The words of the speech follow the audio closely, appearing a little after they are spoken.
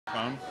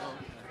microphone.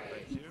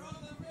 Thank you.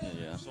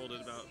 Yeah. Just hold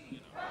it about,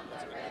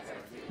 that's good.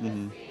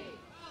 Mm-hmm.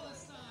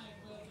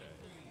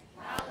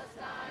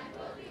 Palestine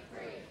will be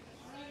free.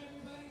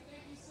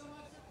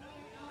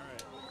 All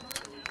right.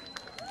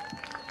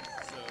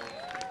 So,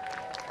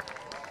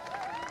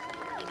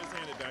 let me just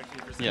hand it back to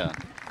you for a second. Yeah.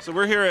 So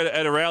we're here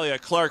at a rally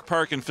at Clark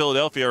Park in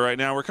Philadelphia right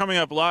now. We're coming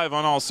up live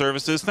on all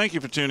services. Thank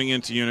you for tuning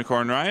in to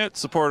Unicorn Riot.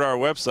 Support our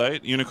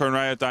website,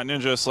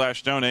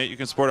 unicornriot.ninja/donate. You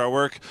can support our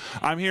work.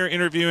 I'm here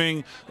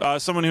interviewing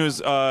someone who's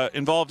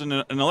involved in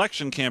an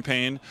election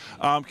campaign.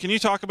 Can you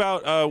talk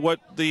about what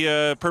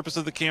the purpose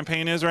of the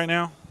campaign is right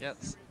now?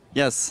 Yes.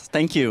 Yes,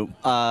 thank you.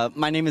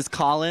 My name is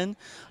Colin.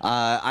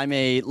 I'm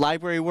a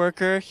library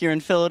worker here in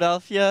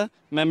Philadelphia,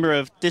 member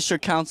of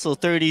District Council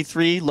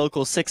 33,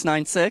 Local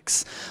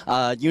 696,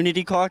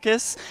 Unity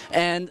Caucus,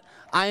 and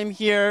I'm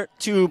here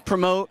to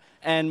promote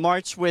and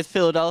march with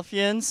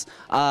Philadelphians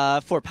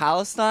for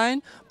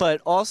Palestine, but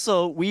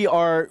also we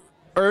are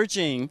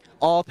urging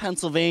all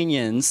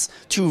Pennsylvanians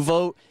to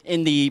vote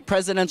in the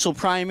presidential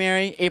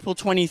primary, April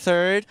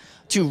 23rd,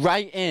 to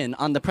write in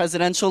on the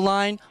presidential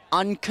line,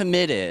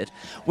 uncommitted.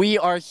 We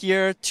are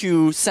here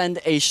to send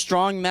a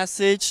strong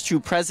message to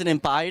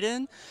President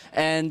Biden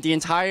and the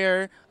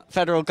entire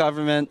federal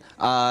government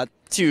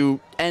to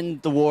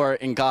end the war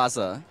in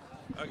Gaza.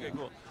 Okay,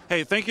 cool.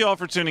 Hey, thank you all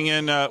for tuning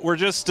in. We're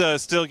just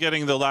still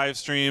getting the live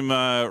stream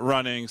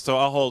running, so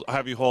I'll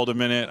have you hold a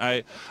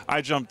minute.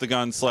 I jumped the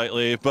gun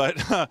slightly,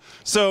 but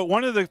so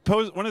one of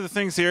the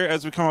things here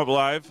as we come up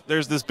live,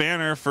 there's this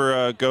banner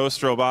for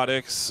Ghost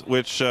Robotics,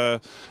 which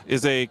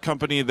is a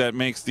company that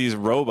makes these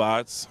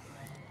robots.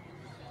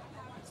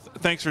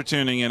 Thanks for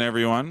tuning in,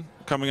 everyone.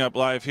 Coming up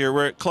live here,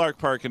 we're at Clark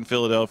Park in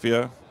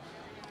Philadelphia.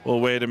 We'll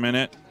wait a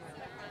minute.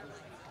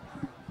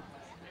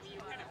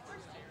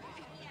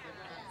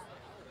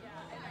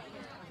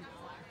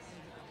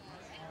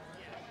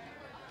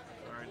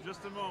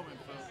 Just a moment,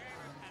 folks.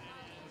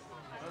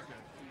 Okay.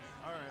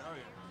 All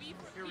right.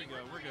 Here we go.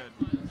 We're good.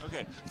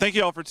 Okay. Thank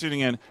you all for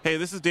tuning in. Hey,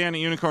 this is Dan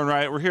at Unicorn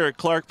Riot. We're here at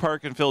Clark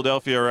Park in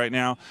Philadelphia right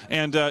now.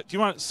 And do you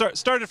want to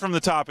start it from the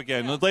top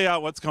again? Yeah. Lay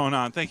out what's going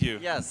on. Thank you.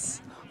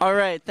 Yes. All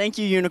right. Thank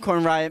you,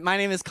 Unicorn Riot. My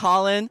name is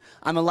Colin.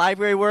 I'm a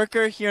library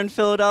worker here in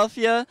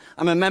Philadelphia.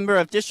 I'm a member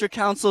of District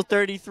Council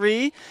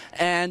 33.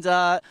 And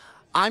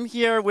I'm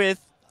here with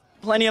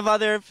plenty of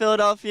other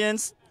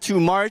Philadelphians to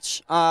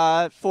march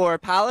for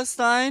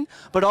Palestine,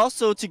 but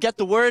also to get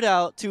the word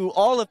out to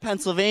all of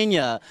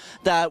Pennsylvania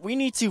that we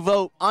need to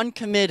vote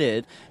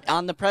uncommitted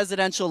on the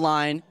presidential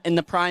line in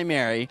the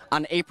primary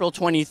on April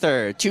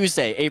 23rd,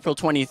 Tuesday, April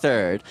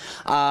 23rd.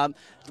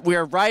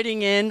 We're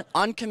writing in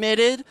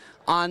uncommitted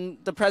on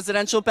the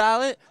presidential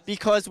ballot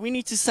because we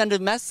need to send a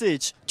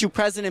message to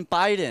President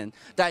Biden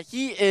that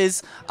he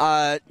is,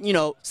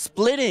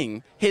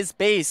 splitting his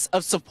base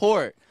of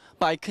support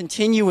by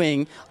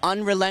continuing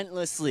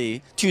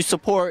unrelentlessly to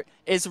support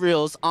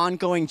Israel's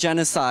ongoing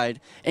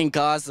genocide in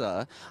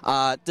Gaza.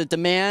 The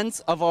demands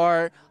of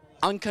our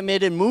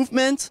uncommitted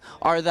movement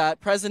are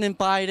that President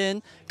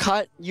Biden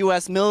cut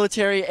U.S.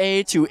 military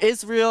aid to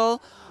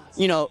Israel,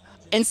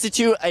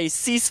 institute a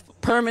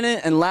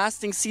permanent and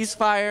lasting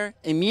ceasefire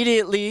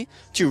immediately,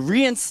 to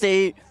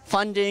reinstate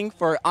funding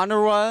for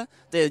UNRWA,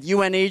 the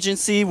UN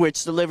agency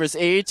which delivers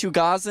aid to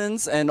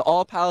Gazans and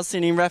all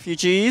Palestinian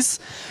refugees.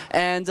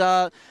 And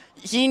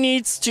he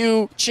needs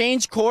to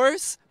change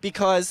course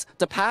because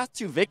the path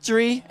to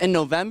victory in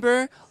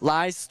November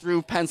lies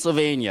through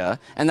Pennsylvania.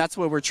 And that's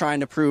what we're trying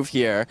to prove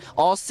here.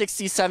 All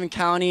 67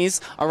 counties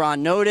are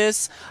on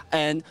notice,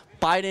 and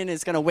Biden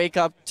is going to wake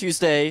up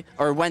Tuesday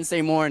or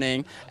Wednesday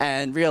morning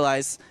and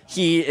realize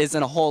he is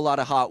in a whole lot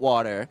of hot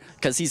water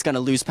because he's going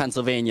to lose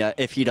Pennsylvania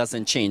if he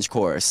doesn't change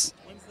course.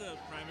 When's the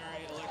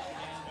primary election?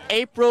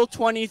 April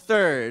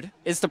 23rd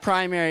is the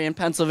primary in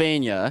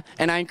Pennsylvania,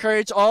 and I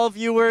encourage all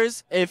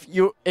viewers, if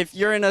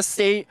you're in a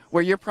state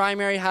where your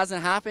primary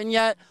hasn't happened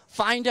yet,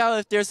 find out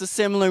if there's a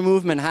similar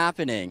movement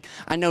happening.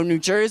 I know New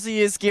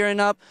Jersey is gearing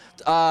up.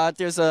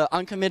 There's an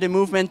uncommitted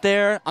movement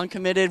there.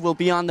 Uncommitted will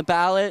be on the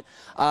ballot.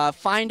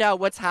 Find out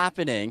what's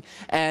happening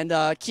and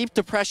keep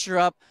the pressure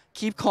up.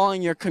 Keep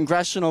calling your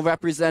congressional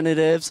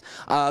representatives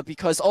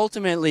because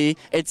ultimately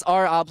it's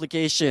our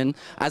obligation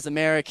as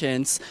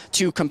Americans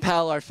to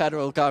compel our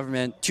federal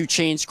government to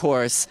change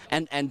course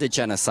and end the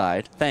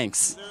genocide.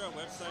 Thanks. Is there a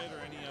website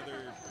or any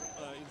other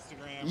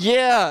Instagram?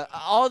 Yeah,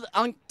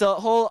 the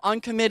whole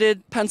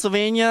uncommitted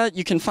Pennsylvania,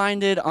 you can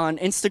find it on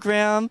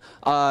Instagram,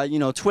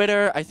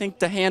 Twitter. I think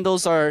the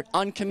handles are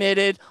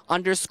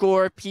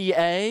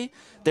uncommitted_PA.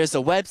 There's a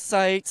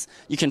website.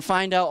 You can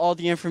find out all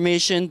the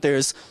information.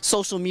 There's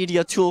social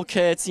media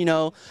toolkits,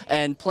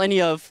 and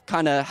plenty of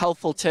kind of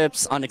helpful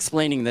tips on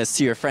explaining this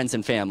to your friends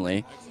and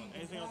family. Excellent.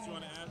 Anything else you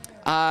want to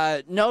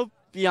add? No,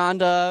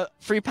 beyond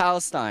Free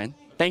Palestine.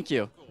 Thank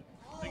you. Cool.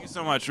 Thank you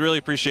so much. Really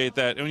appreciate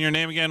that. And your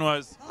name again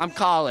was? I'm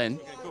Colin.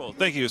 Okay, cool.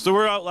 Thank you. So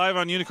we're out live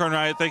on Unicorn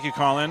Riot. Thank you,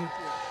 Colin.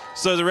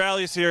 So the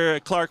rally's here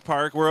at Clark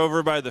Park. We're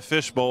over by the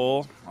Fish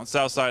Bowl on the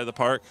south side of the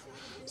park.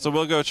 So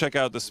we'll go check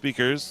out the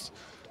speakers.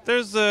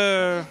 There's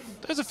a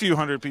few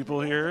hundred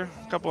people here,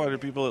 a couple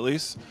hundred people at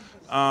least.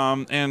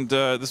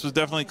 This was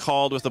definitely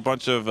called with a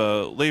bunch of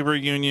labor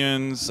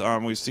unions.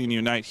 We've seen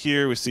Unite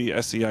Here, we see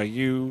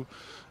SEIU.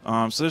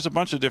 So there's a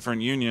bunch of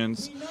different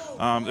unions.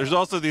 There's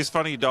also these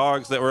funny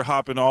dogs that were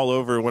hopping all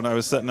over when I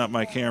was setting up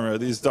my camera.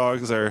 These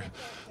dogs they're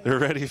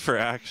ready for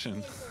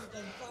action.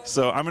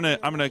 So I'm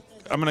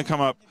gonna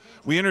come up.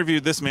 We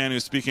interviewed this man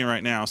who's speaking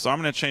right now, so I'm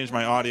gonna change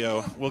my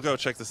audio. We'll go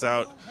check this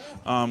out.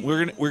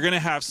 We're gonna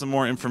have some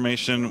more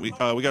information. We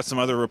got some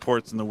other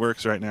reports in the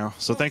works right now.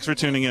 So thanks for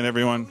tuning in,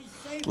 everyone.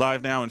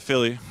 Live now in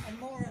Philly. And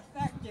more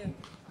effective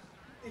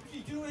if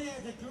you do it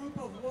as a group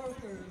of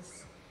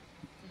workers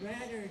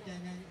rather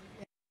than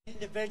an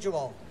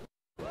individual.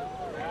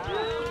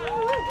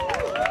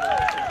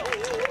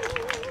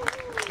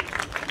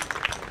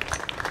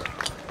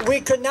 We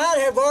could not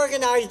have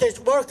organized this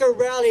worker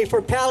rally for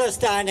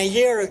Palestine a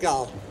year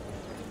ago.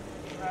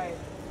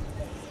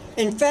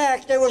 In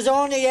fact, it was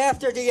only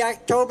after the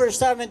October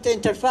 7th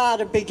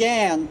Intifada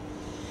began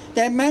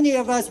that many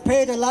of us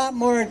paid a lot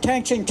more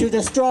attention to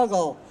the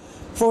struggle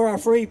for a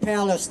free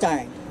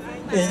Palestine.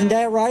 Isn't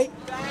that right?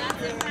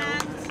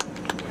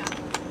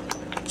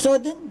 So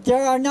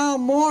there are now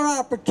more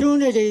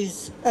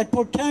opportunities and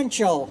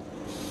potential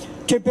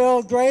to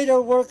build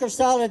greater worker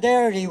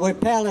solidarity with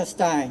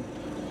Palestine.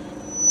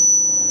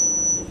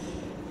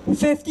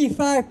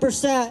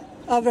 55%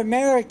 of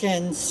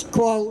Americans,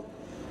 quote,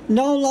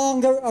 no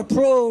longer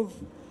approve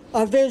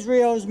of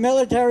Israel's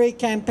military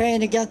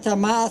campaign against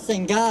Hamas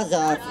in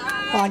Gaza,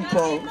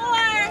 unquote.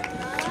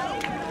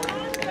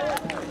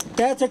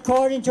 That's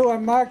according to a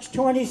March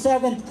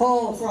 27th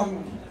poll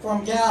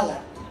from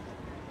Gallup.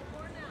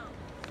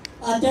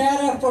 A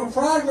Data for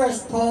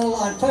Progress poll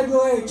on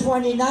February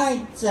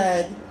 29th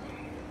said,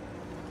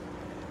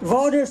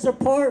 voter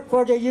support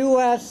for the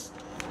U.S.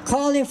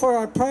 calling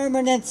for a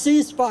permanent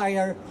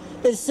ceasefire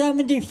is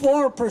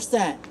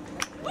 74%.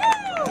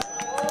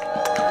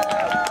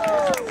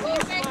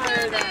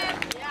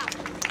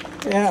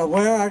 Yeah,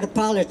 where are the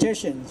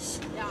politicians?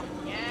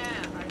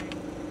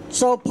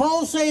 So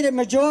polls say the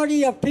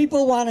majority of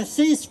people want a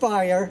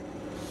ceasefire.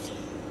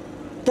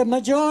 The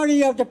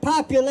majority of the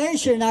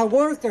population are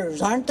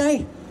workers, aren't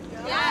they?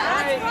 Yeah,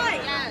 that's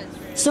right. Yes.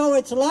 So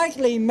it's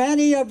likely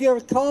many of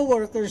your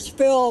co-workers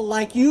feel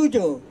like you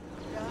do,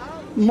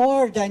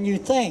 more than you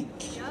think.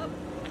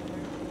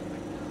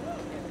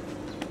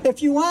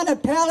 If you want a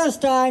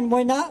Palestine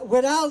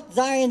without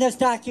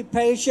Zionist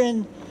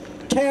occupation,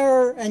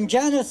 terror, and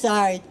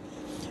genocide,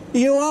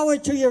 you owe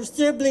it to your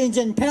siblings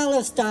in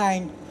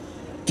Palestine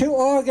to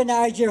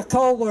organize your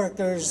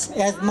co-workers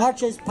as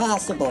much as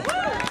possible.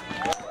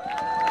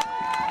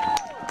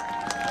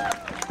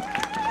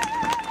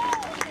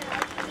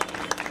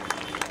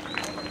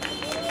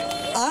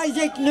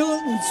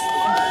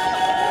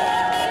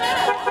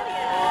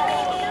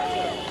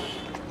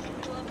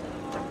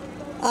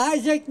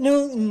 Isaac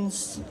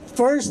Newton's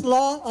first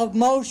law of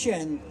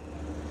motion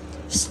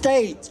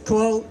states,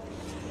 quote,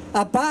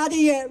 a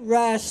body at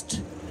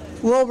rest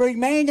will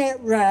remain at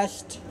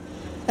rest,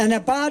 and a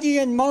body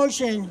in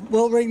motion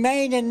will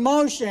remain in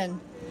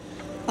motion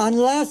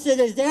unless it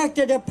is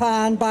acted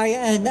upon by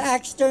an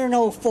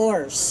external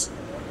force,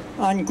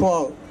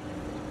 unquote.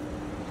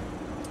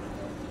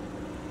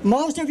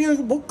 Most of your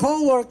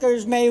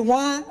co-workers may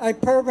want a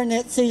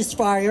permanent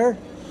ceasefire.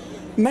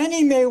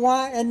 Many may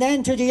want an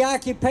end to the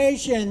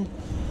occupation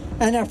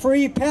and a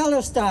free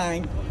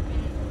Palestine.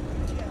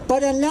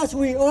 But unless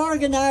we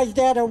organize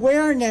that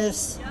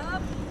awareness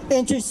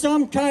into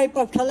some type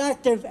of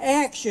collective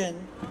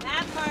action,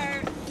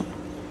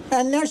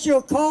 unless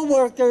your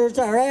co-workers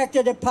are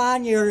acted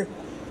upon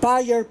by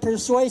your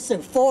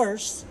persuasive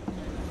force,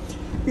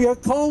 your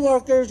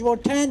co-workers will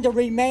tend to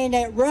remain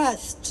at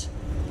rest.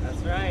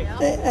 That's right.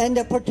 And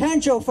the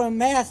potential for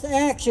mass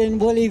action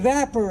will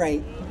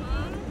evaporate.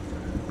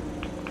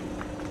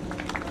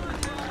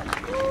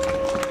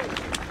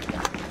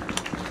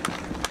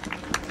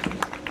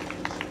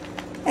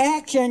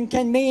 Action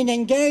can mean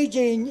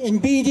engaging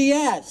in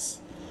BDS,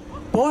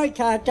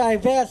 boycott,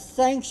 divest,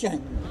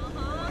 sanction.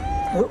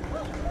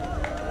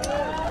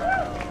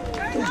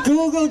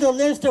 Google the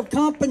list of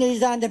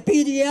companies on the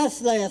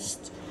BDS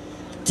list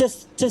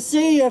to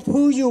see if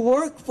who you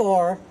work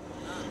for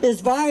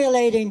is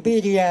violating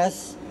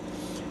BDS,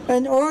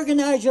 and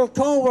organize your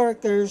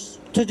co-workers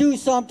to do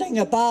something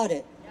about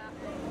it.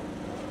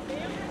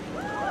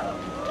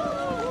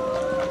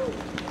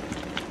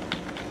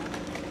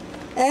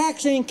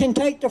 Action can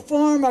take the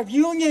form of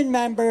union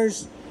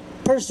members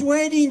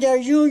persuading their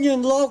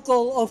union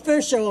local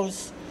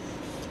officials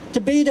to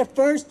be the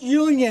first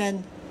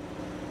union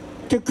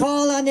to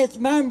call on its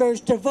members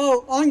to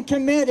vote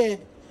uncommitted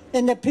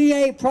in the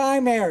PA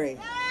primary.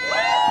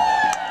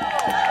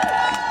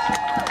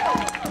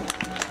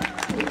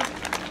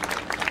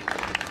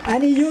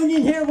 Any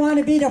union here want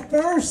to be the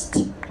first?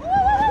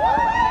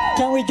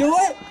 Can we do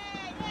it?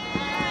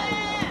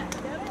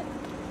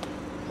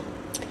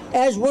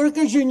 As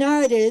Workers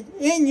United,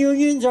 in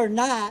unions or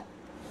not,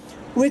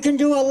 we can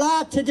do a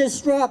lot to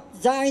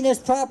disrupt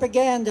Zionist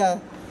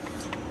propaganda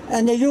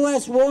and the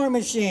U.S. war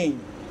machine.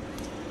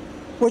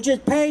 which is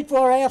paid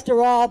for,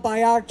 after all,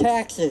 by our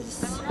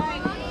taxes.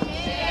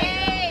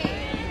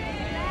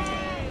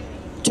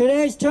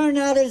 Today's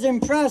turnout is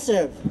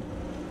impressive,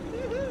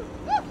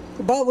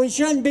 but we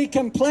shouldn't be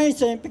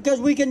complacent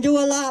because we can do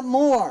a lot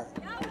more.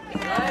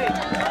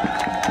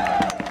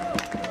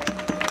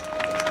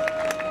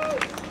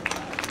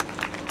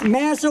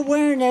 Mass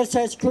awareness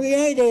has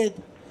created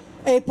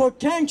a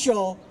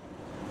potential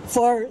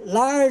for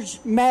large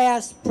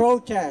mass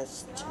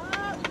protests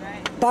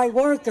by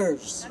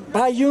workers,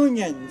 by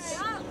unions.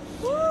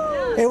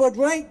 It would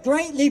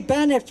greatly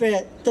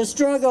benefit the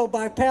struggle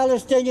by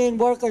Palestinian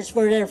workers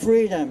for their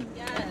freedom.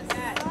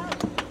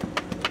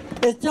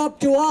 It's up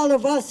to all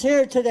of us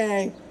here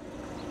today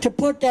to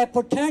put that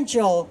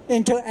potential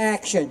into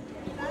action.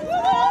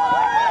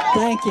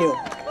 Thank you.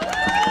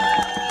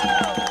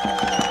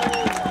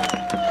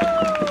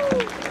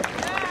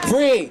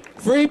 Free,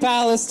 free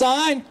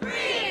Palestine.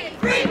 Free,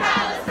 free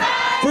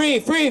Palestine. Free,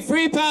 free,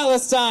 free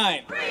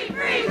Palestine. Free,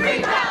 free, free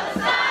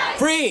Palestine.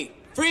 Free,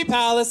 free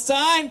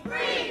Palestine.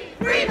 Free,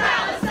 free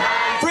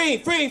Palestine. Free,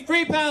 free,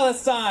 free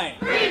Palestine.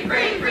 Free,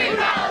 free, free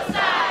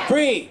Palestine.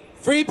 Free,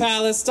 free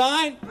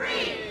Palestine.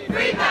 Free,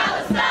 free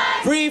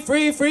Palestine. Free,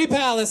 free, free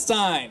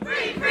Palestine.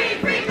 Free, free,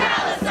 free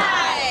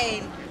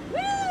Palestine.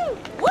 Woo!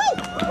 Woo!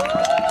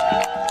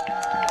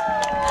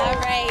 All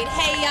right,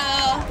 hey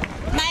y'all.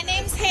 My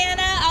name's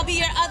Hannah. I'll be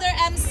your other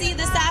MC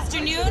this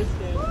afternoon.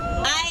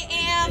 I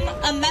am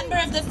a member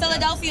of the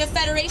Philadelphia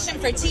Federation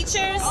for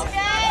Teachers,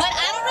 but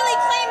I don't really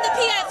claim the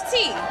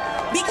PFT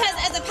because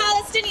as a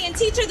Palestinian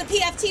teacher, the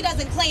PFT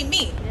doesn't claim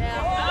me.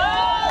 Yep,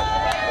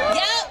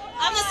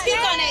 I'm gonna speak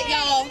on it,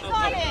 y'all.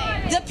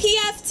 The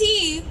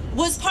PFT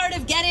was part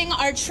of getting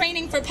our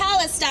training for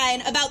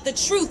Palestine about the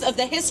truth of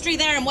the history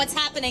there and what's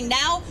happening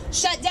now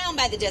shut down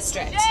by the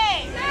district.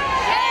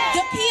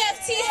 The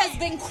PFT has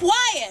been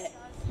quiet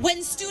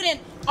when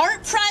student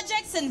art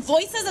projects and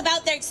voices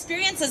about their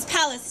experience as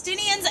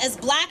Palestinians, as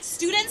black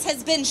students,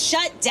 has been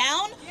shut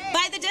down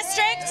by the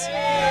district.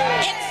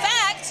 In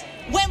fact,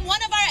 when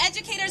one of our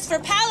educators for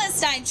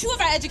Palestine, two of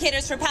our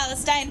educators for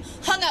Palestine,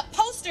 hung up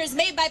posters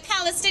made by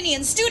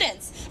Palestinian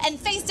students and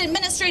faced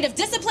administrative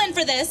discipline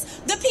for this,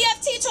 the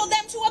PFT told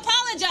them to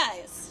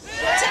apologize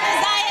to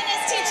the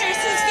Zionist teachers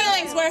whose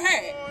feelings were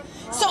hurt.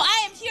 So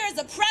I am here as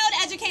a proud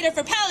educator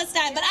for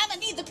Palestine, but I'm gonna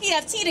need the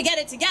PFT to get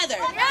it together.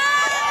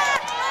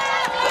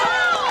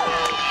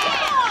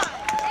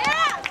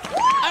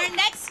 Our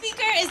next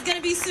speaker is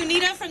gonna be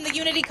Sunita from the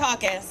Unity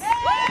Caucus.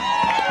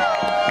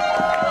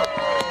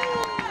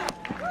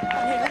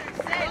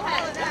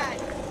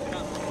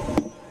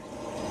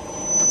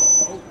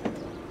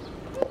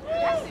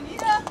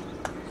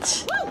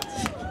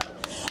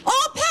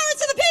 All power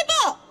to the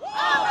people!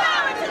 All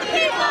power to the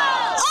people!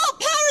 All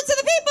power to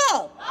the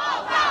people!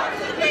 All power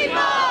to the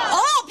people!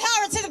 All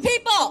power to the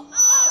people!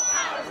 All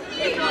power to the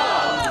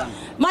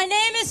people! My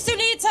name is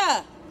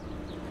Sunita.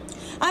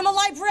 I'm a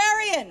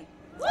librarian.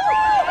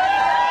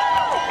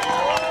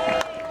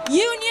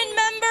 Union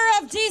member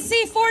of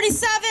DC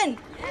 47,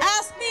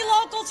 Ask Me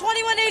Local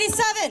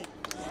 2187,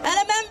 and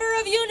a member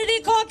of Unity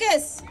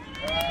Caucus.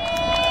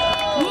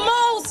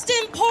 Most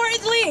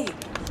importantly,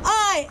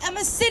 I am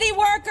a city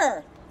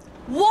worker,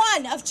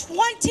 one of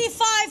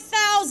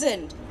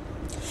 25,000,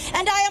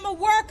 and I am a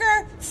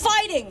worker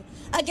fighting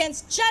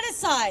against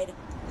genocide,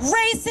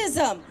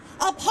 racism,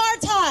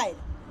 apartheid,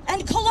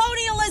 and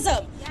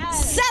colonialism,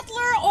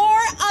 settler or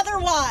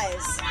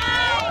otherwise.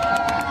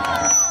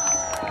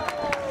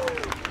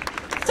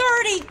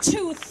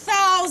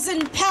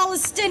 32,000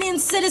 Palestinian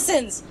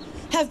citizens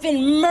have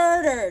been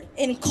murdered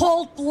in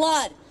cold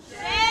blood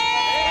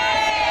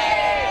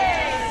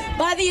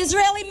by the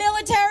Israeli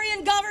military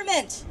and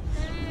government.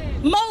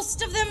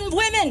 Most of them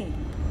women,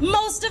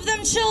 most of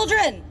them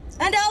children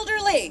and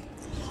elderly,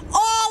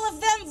 all of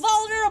them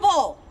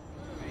vulnerable.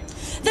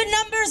 The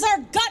numbers are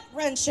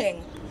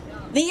gut-wrenching.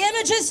 The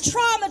images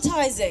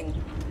traumatizing.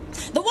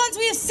 The ones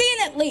we have seen,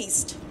 at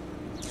least.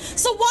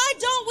 So why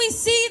don't we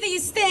see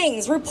these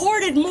things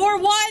reported more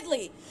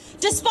widely,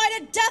 despite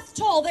a death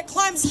toll that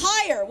climbs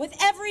higher with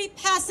every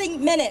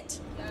passing minute?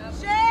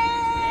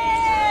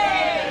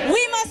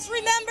 We must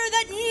remember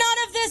that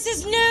none of this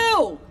is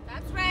new.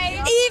 That's right.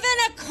 Even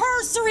a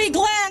cursory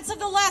glance of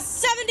the last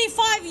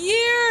 75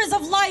 years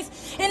of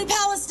life in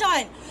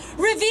Palestine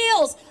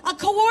reveals a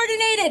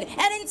coordinated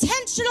and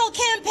intentional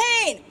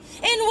campaign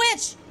in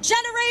which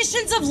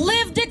generations of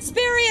lived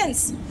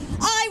experience,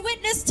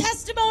 eyewitness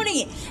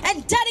testimony,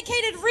 and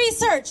dedicated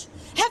research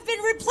have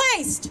been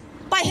replaced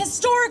by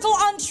historical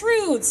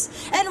untruths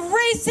and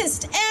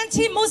racist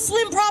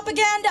anti-Muslim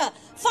propaganda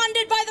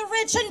funded by the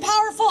rich and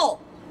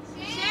powerful.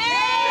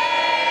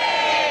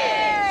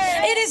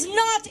 It is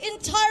not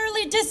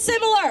entirely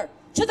dissimilar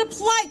to the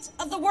plight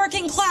of the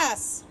working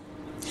class.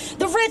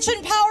 The rich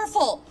and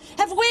powerful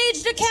have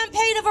waged a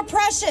campaign of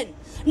oppression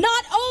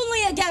not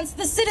only against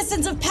the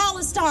citizens of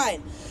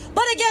Palestine,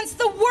 but against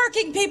the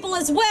working people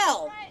as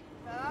well.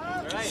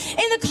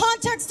 In the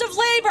context of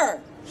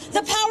labor,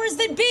 the powers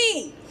that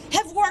be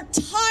have worked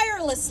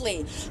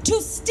tirelessly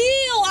to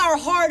steal our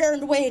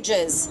hard-earned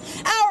wages,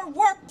 our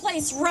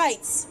workplace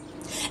rights,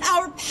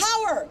 our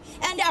power,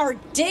 and our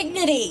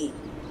dignity.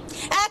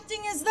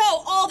 Acting as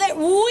though all that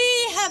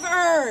we have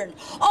earned,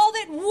 all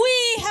that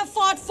we have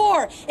fought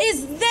for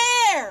is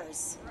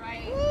theirs.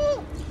 Right.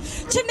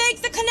 To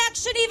make the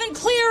connection even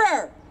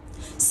clearer,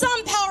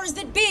 some powers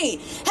that be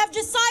have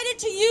decided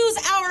to use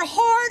our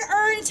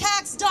hard-earned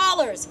tax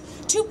dollars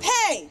to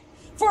pay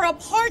for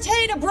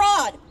apartheid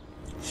abroad,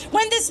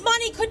 when this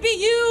money could be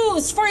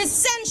used for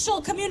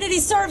essential community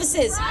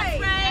services,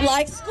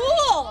 like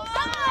schools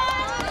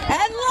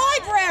and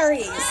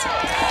libraries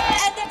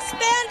and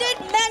expanded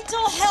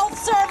mental health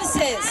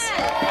services.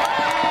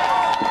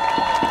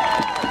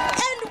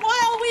 And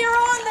while we are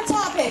on the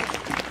topic,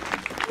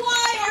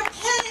 why are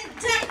Penn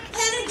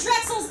and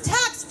Drexel's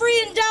tax-free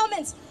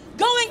endowments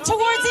going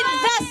towards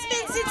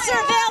investments in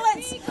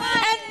surveillance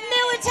and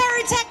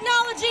military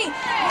technology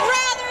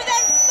rather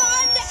than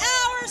fund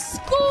our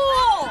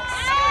schools?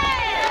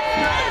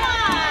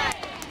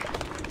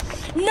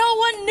 No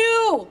one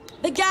knew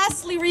the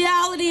ghastly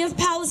reality of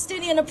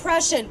Palestinian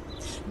oppression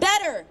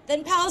better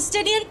than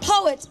Palestinian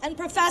poet and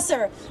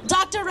professor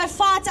Dr.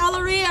 Rafat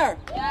Al-Arir.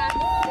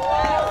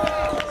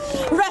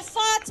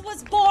 Rafat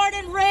was born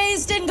and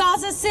raised in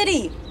Gaza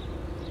City,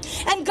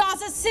 and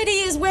Gaza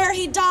City is where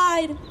he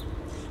died,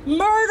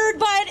 murdered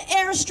by an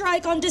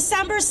airstrike on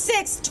December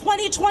 6,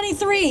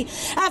 2023,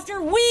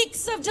 after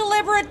weeks of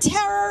deliberate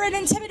terror and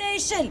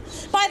intimidation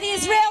by the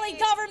Israeli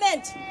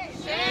government.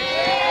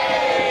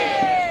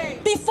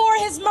 Before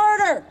his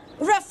murder,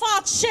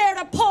 Rafat shared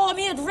a poem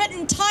he had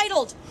written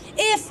titled,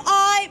 "If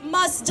I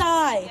Must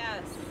Die."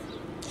 Yes.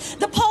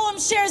 The poem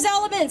shares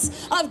elements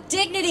of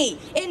dignity,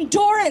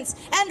 endurance,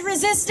 and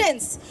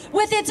resistance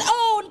with its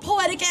own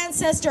poetic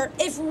ancestor,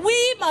 "If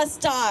We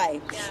Must Die,"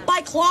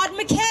 by Claude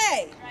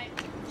McKay.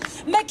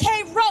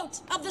 McKay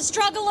wrote of the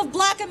struggle of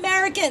Black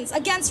Americans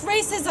against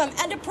racism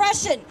and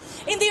oppression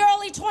in the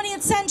early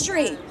 20th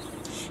century.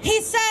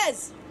 He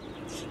says,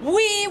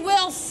 "We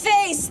will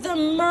face the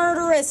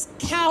murderous,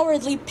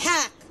 cowardly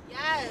pack,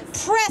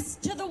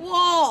 pressed to the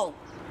wall,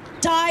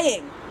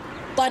 dying,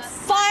 but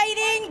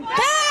fighting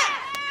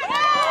back."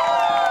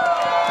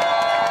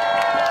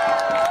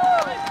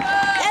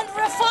 And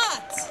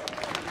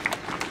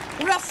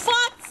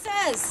Rafat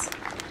says,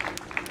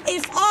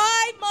 "If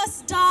I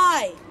must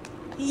die,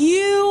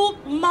 you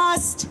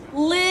must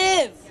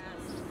live.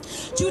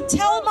 To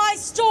tell my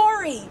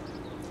story,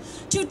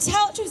 to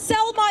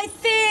sell my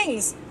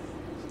things,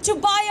 to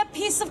buy a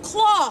piece of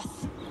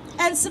cloth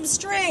and some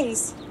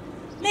strings,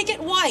 make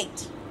it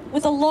white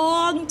with a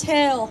long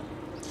tail,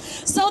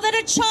 so that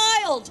a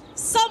child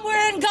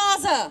somewhere in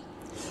Gaza,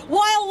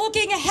 while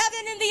looking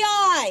heaven in the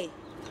eye,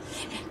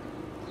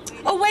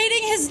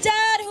 awaiting his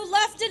dad who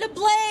left it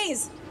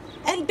ablaze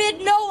and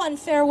bid no one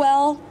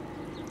farewell,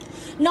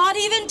 not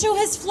even to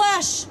his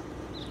flesh,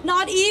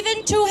 not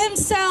even to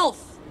himself,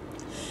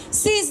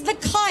 sees the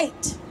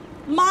kite,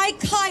 my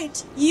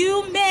kite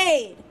you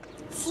made,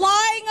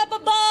 flying up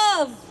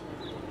above,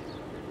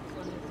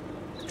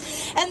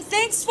 and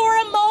thinks for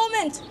a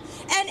moment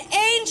an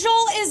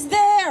angel is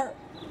there,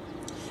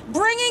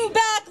 bringing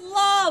back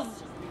love.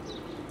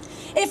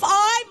 If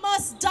I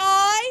must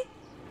die,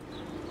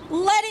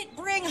 let it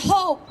bring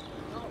hope.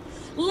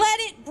 Let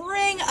it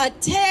bring a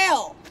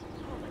tale.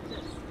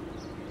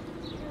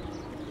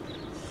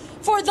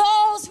 For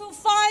those who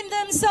find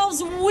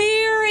themselves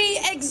weary,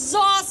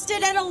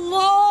 exhausted, and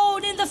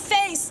alone in the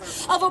face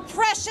of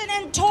oppression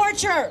and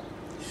torture,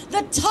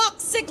 the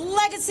toxic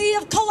legacy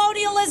of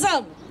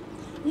colonialism,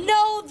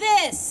 know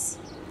this: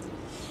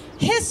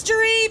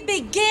 history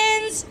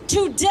begins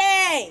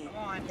today.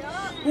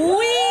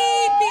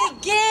 We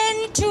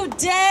begin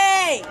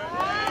today.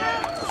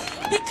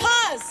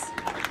 Because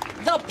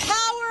the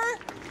power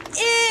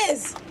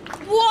is,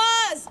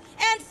 was,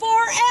 and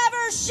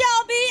forever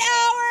shall be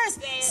ours.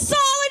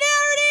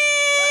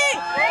 Solidarity!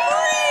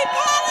 Free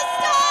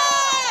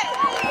Palestine!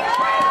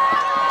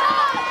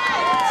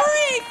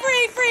 Free,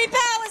 free, free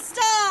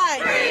Palestine!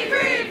 Free,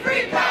 free,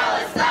 free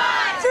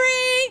Palestine!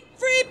 Free,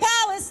 free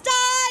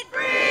Palestine!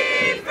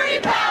 Free, free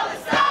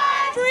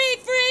Palestine! Free,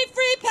 free,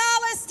 free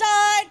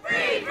Palestine!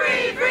 Free,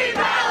 free, free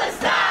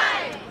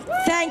Palestine!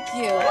 Thank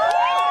you.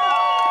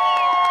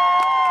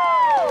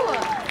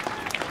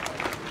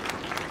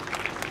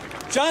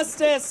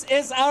 Justice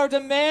is our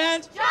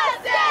demand.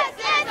 Justice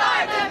is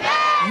our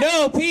demand!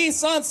 No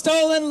peace on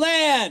stolen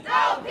land.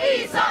 No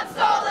peace on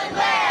stolen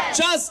land!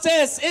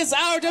 Justice is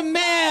our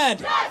demand.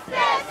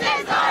 Justice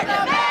is our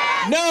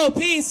demand! No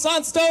peace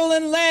on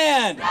stolen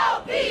land.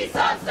 No peace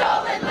on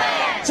stolen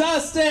land!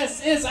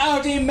 Justice is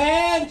our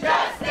demand.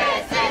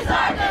 Justice is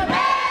our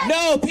demand!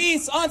 No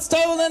peace on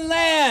stolen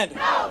land.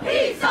 No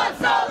peace on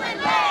stolen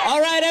land! All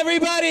right,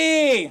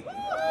 everybody.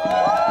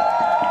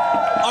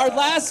 Our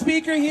last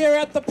speaker here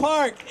at the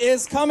park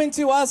is coming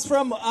to us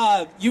from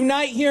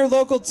Unite Here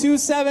Local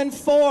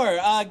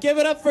 274. Give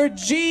it up for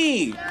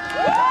G.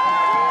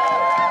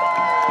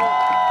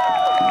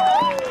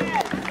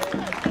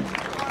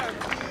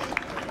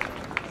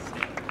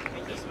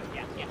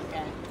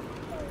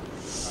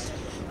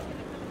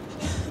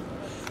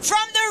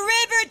 From the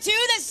river to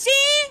the sea.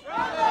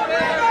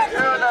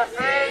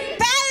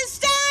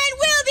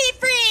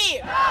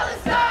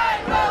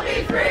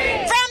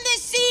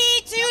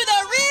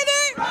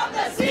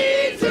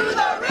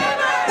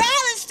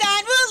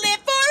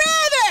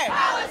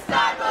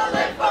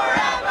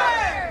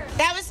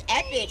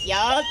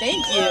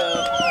 Thank you.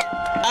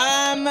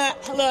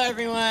 Hello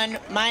everyone.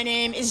 My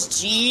name is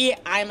G.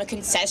 I'm a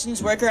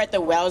concessions worker at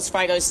the Wells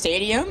Fargo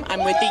Stadium.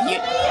 I'm with the Thank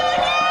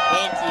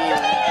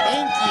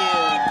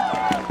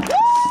you.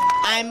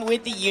 I'm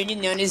with the union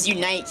known as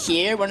Unite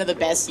Here, one of the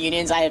best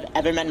unions I have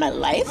ever met in my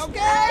life.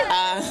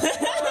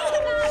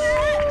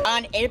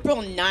 On April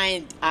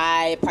 9th,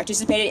 I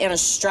participated in a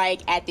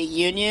strike at the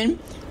union.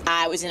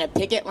 I was in a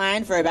picket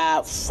line for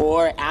about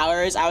 4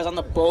 hours. I was on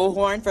the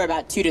bullhorn for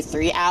about 2 to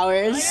 3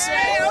 hours.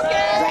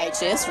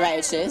 Righteous,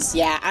 righteous.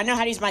 Yeah, I know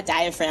how to use my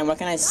diaphragm. What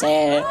can I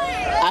say?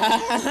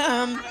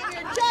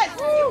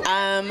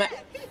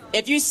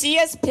 If you see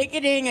us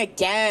picketing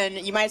again,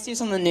 you might see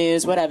us on the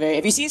news, whatever.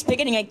 If you see us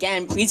picketing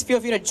again, please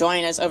feel free to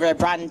join us over at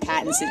Broad and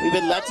Pattinson. We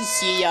would love to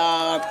see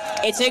y'all.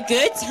 It's a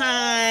good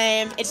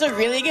time. It's a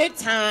really good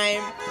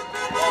time.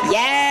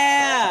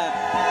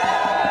 Yeah.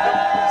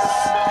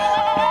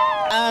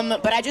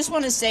 But I just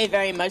want to say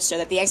very much so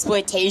that the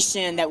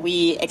exploitation that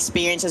we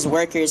experience as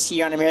workers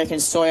here on American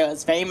soil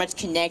is very much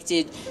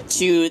connected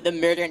to the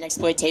murder and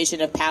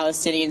exploitation of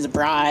Palestinians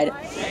abroad.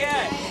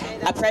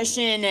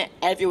 Oppression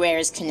everywhere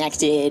is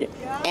connected,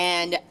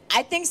 and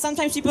I think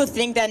sometimes people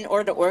think that in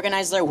order to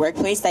organize their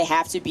workplace, they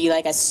have to be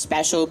like a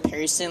special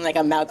person, like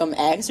a Malcolm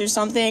X or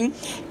something.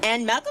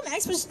 And Malcolm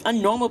X was a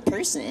normal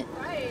person.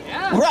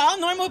 We're all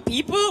normal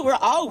people, we're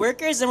all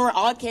workers, and we're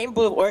all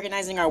capable of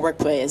organizing our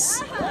workplace.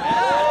 In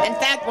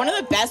fact, one of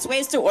the best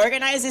ways to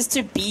organize is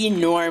to be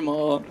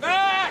normal.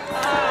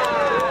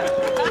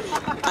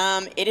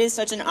 It is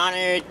such an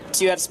honor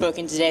to have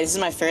spoken today. This is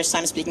my first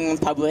time speaking in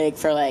public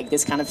for like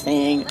this kind of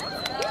thing.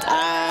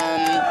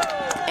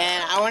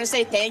 And I want to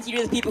say thank you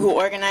to the people who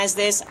organized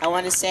this. I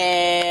want to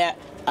say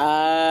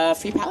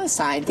Free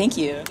Palestine. Thank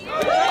you.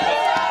 All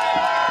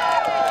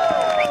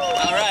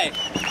right.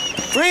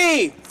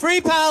 Free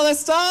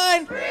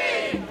Palestine.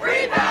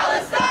 Free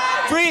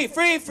Palestine. Free Palestine.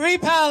 Free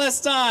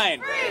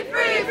Palestine.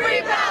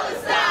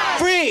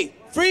 Free Palestine.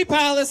 Free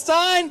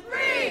Palestine.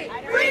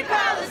 Free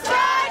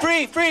Palestine.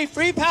 Free Palestine. Free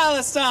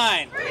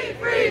Palestine.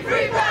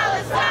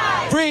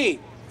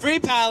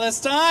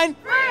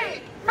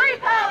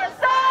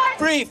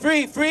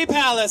 Free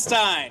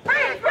Palestine.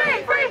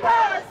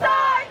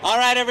 All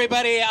right,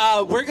 everybody,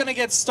 we're going to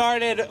get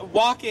started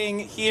walking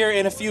here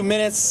in a few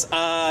minutes.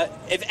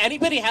 If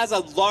anybody has a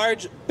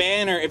large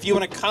banner, if you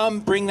want to come,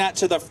 bring that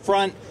to the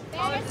front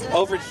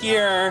over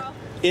here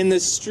in the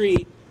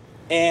street.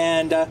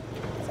 And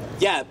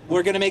yeah,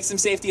 we're going to make some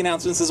safety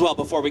announcements as well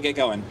before we get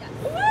going.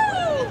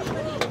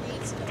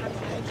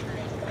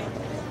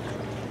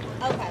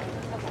 Okay.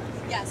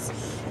 Yes.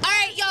 All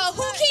right, y'all.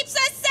 Who keeps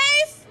us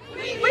safe?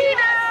 We keep us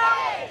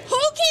safe.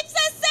 Who keeps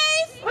us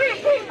safe? We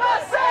keep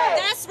us safe.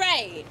 That's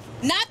right.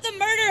 Not the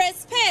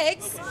murderous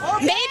pigs.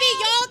 Maybe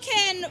y'all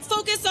can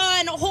focus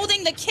on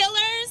holding the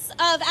killers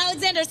of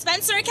Alexander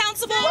Spencer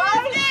accountable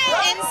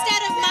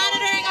instead of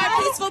monitoring our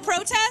peaceful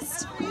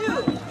protest.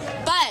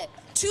 But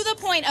to the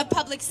point of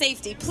public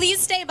safety, please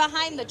stay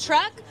behind the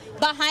truck,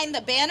 behind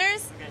the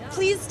banners.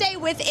 Please stay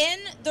within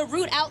the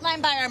route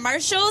outlined by our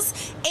marshals.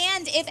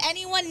 And if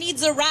anyone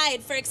needs a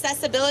ride for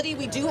accessibility,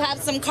 we do have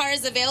some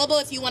cars available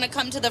if you want to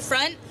come to the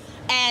front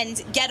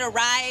and get a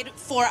ride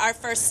for our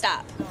first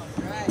stop.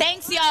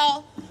 Thanks,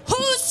 y'all.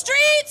 Whose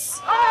streets?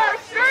 Our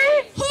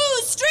streets.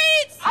 Whose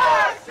streets?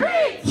 Our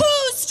streets.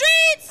 Whose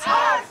streets?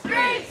 Our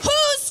streets.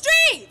 Whose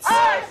streets?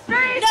 Our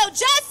streets. No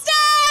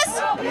justice!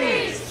 No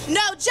peace.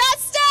 No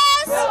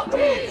justice! No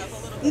peace.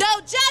 No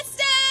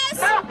justice!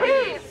 No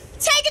peace.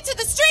 Take it to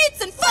the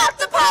streets and fuck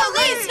the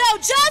police! No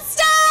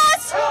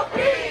justice! No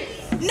peace.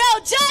 No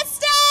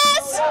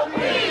justice! No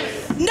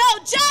peace. No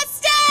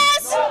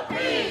justice! No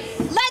peace.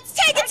 Let's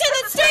take it to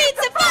the streets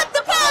and fuck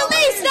the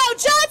police! No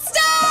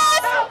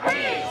justice! No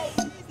peace.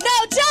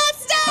 No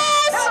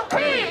justice! No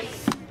peace.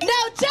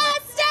 No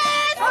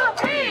justice! No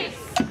peace.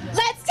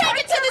 Let's take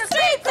it to the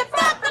streets and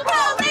fuck the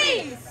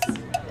police!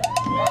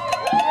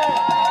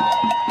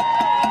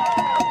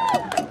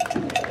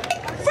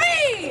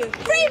 Free!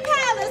 Free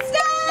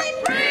Palestine!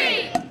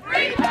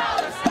 Free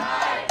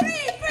Palestine. Free Palestine!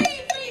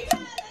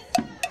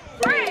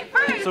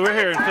 Free. So we're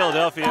here in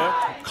Philadelphia,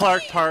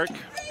 Clark Park,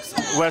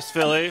 West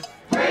Philly.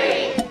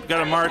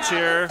 Got a march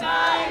here.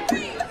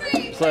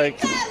 It's like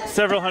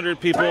several hundred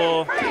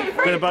people.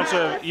 Been a bunch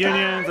of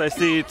unions. I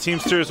see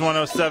Teamsters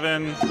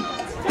 107.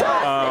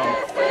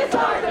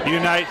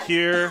 Unite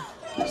Here.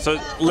 So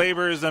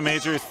labor is a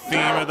major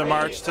theme of the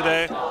march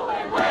today. So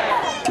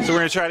we're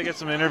going to try to get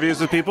some interviews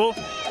with people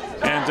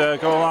and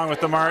go along with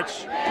the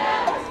march.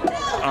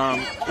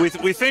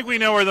 We think we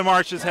know where the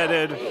march is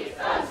headed,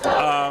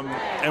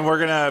 and we're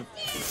going to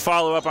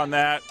follow up on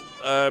that.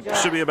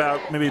 Should be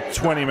about maybe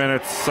 20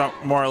 minutes,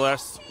 more or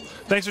less.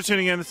 Thanks for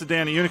tuning in. This is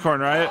Dan at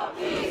Unicorn Riot.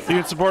 You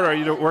can support our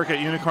work at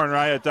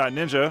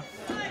unicornriot.ninja.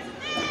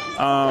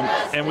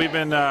 And we've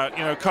been,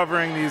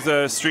 covering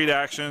these street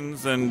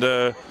actions and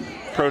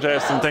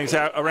protests and things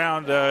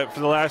around for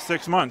the last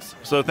 6 months.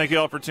 So thank you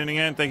all for tuning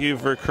in. Thank you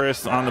for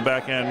Chris on the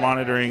back end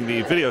monitoring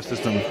the video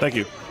system. Thank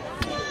you.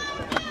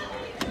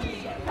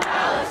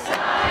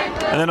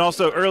 And then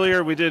also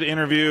earlier we did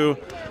interview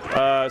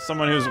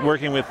someone who's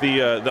working with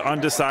the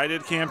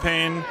Undecided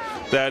campaign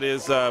that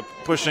is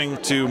pushing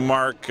to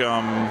mark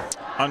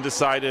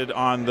undecided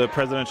on the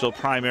presidential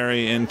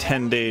primary in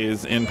 10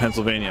 days in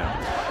Pennsylvania.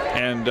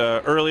 And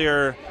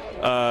earlier,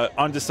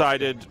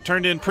 Undecided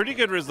turned in pretty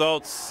good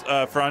results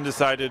for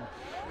Undecided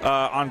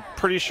on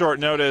pretty short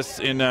notice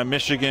in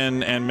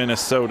Michigan and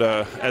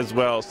Minnesota as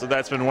well. So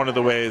that's been one of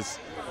the ways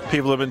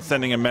people have been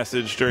sending a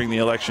message during the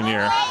election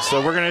year.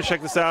 So we're going to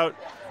check this out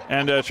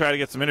and try to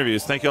get some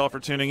interviews. Thank you all for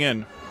tuning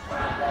in.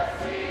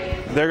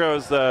 There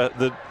goes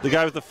the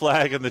guy with the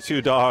flag and the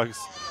two dogs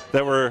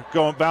that were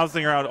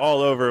bouncing around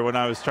all over when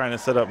I was trying to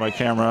set up my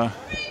camera.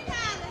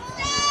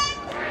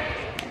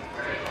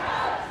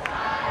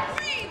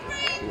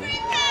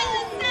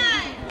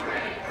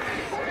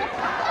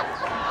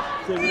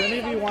 So would any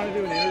of you want to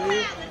do an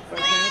interview by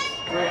chance?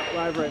 We're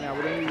live right now.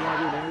 Would any of you want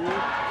to do an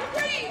interview?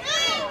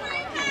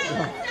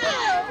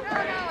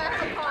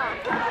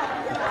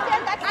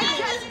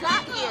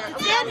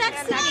 Stand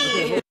next to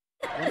me.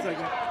 1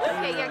 second.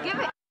 Yeah, give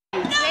it.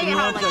 Give me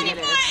 1 second.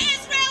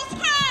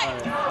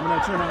 Alright, I'm going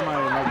to turn on my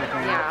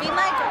microphone. Yeah. Be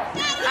my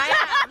girlfriend. I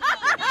am.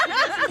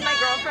 This is my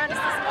girlfriend.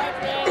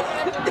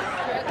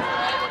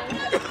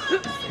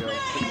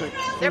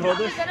 They're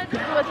probably going to do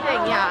a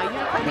thing. Yeah.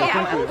 Unicorn.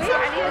 Yeah. Wait,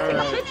 I need to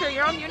take a picture.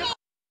 You're on unicorn.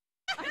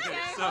 Okay,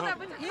 so, No,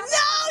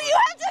 you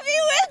have to be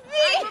with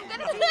me.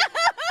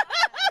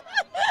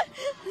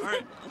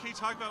 alright, can you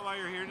talk about why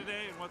you're here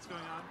today and what's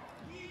going on?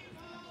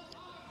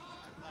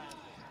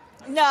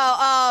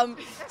 No,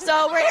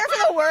 so we're here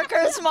for the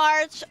Workers'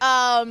 March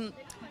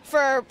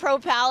for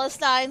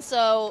pro-Palestine.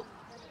 So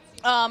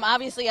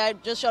obviously I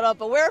just showed up,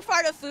 but we're a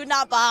part of Food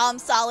Not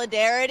Bombs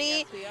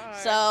Solidarity.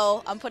 Yes,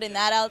 so I'm putting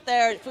that out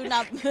there. Food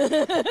Not. Can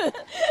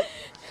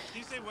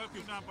you say what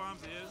Food Not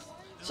Bombs is?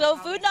 So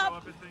Food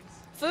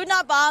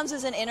Not Bombs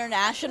is an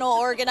international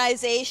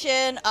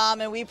organization,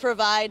 and we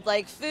provide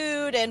like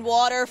food and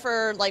water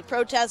for like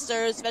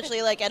protesters,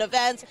 especially like at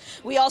events.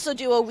 We also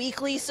do a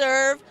weekly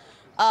serve.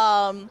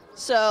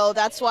 So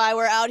that's why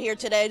we're out here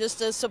today, just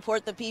to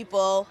support the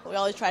people. We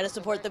always try to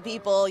support the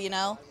people, you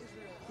know.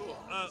 Cool.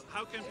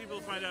 How can people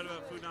find out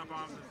about Food Not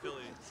Bombs in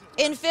Philly?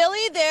 In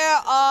Philly, there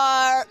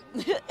are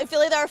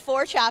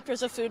 4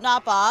 chapters of Food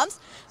Not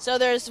Bombs. So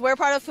we're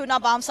part of Food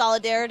Not Bombs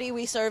Solidarity.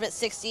 We serve at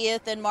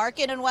 60th and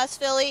Market in West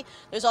Philly.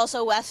 There's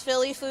also West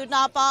Philly Food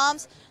Not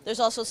Bombs. There's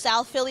also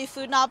South Philly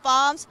Food Not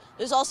Bombs.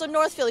 There's also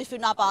North Philly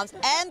Food Not Bombs.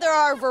 And there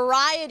are a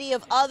variety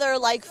of other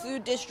like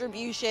food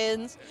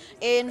distributions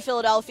in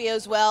Philadelphia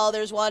as well.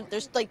 There's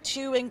like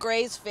 2 in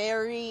Gray's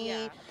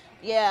Ferry.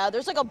 Yeah,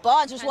 there's like a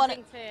bunch. There's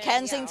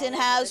Kensington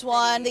has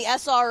one. The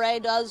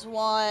SRA does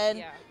one.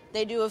 Yeah.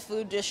 They do a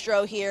food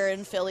distro here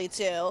in Philly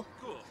too.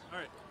 Cool. All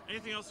right.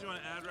 Anything else you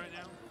want to add right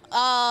now?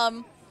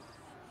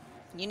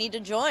 You need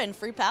to join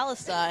Free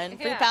Palestine.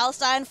 Free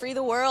Palestine, free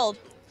the world.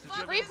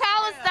 Free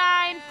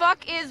Palestine,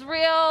 fuck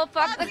Israel,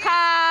 fuck the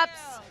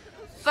cops,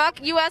 fuck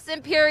U.S.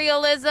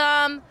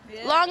 imperialism.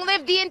 Long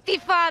live the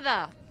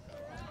Intifada.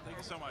 Thank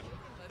you so much.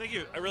 Thank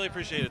you. I really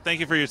appreciate it.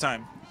 Thank you for your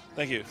time.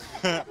 Thank you.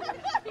 All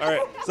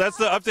right. So that's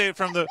the update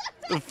from the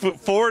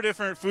 4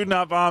 different Food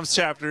Not Bombs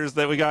chapters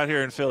that we got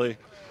here in Philly.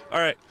 All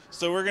right.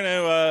 So we're going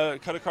to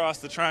cut across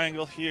the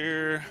triangle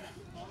here.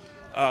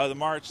 The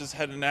march is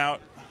heading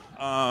out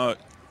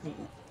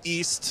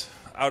east,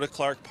 out of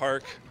Clark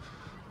Park,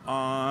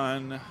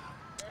 on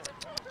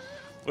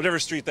whatever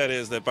street that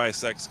is that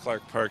bisects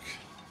Clark Park.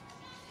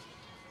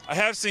 I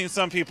have seen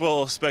some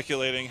people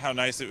speculating how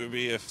nice it would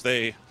be if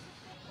they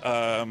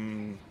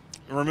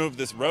removed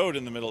this road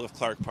in the middle of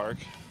Clark Park.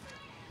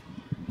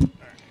 All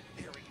right,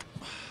 here we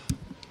go.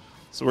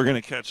 So we're going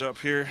to catch up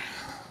here.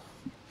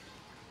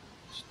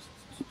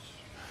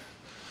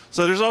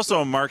 So there's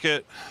also a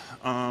market.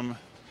 I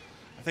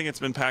think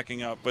it's been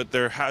packing up, but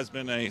there has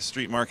been a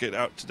street market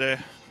out today.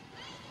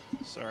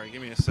 Sorry,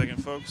 give me a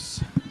second,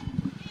 folks.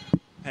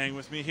 Hang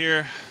with me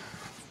here.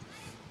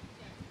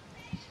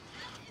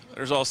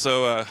 There's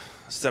also a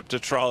SEPTA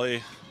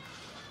trolley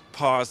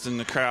paused in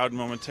the crowd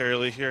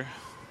momentarily here.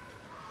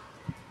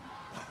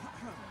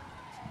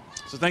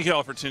 So thank you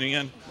all for tuning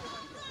in.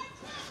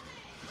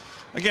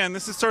 Again,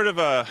 this is sort of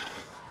a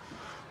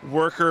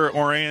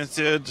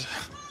worker-oriented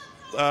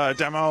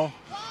demo.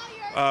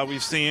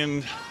 We've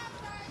seen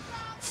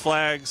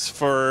flags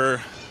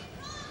for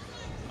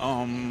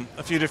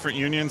a few different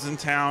unions in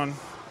town.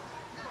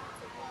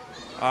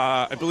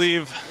 I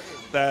believe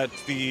that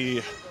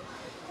the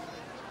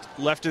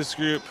leftist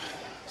group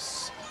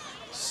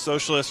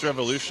Socialist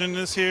Revolution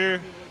is here.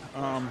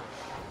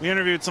 We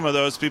interviewed some of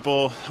those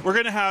people. We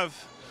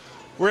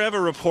have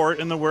a report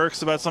in the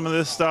works about some of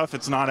this stuff.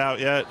 It's not out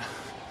yet.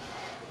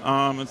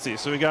 Let's see.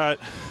 So we got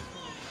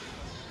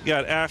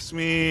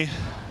AFSCME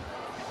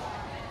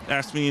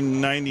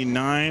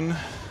 99.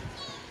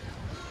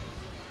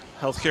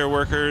 Healthcare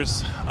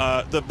workers.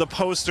 The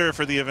poster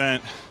for the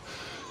event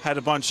had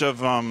a bunch of,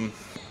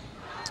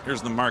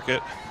 here's the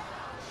market.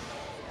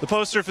 The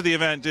poster for the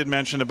event did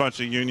mention a bunch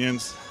of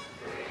unions,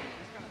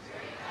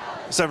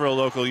 several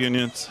local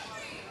unions,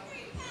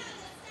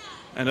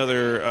 and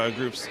other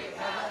groups.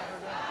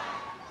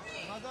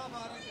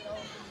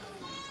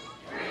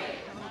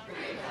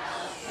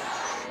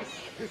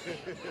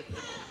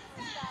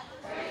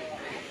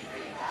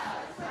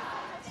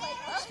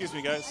 Excuse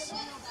me, guys.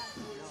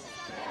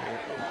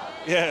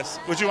 Yes.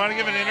 Would you want to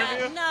give an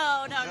interview?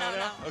 No.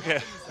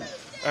 Okay.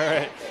 All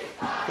right.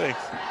 Thanks.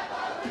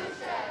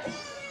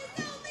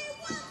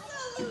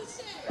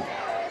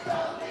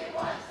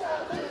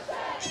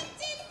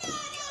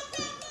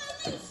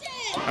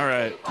 All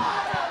right.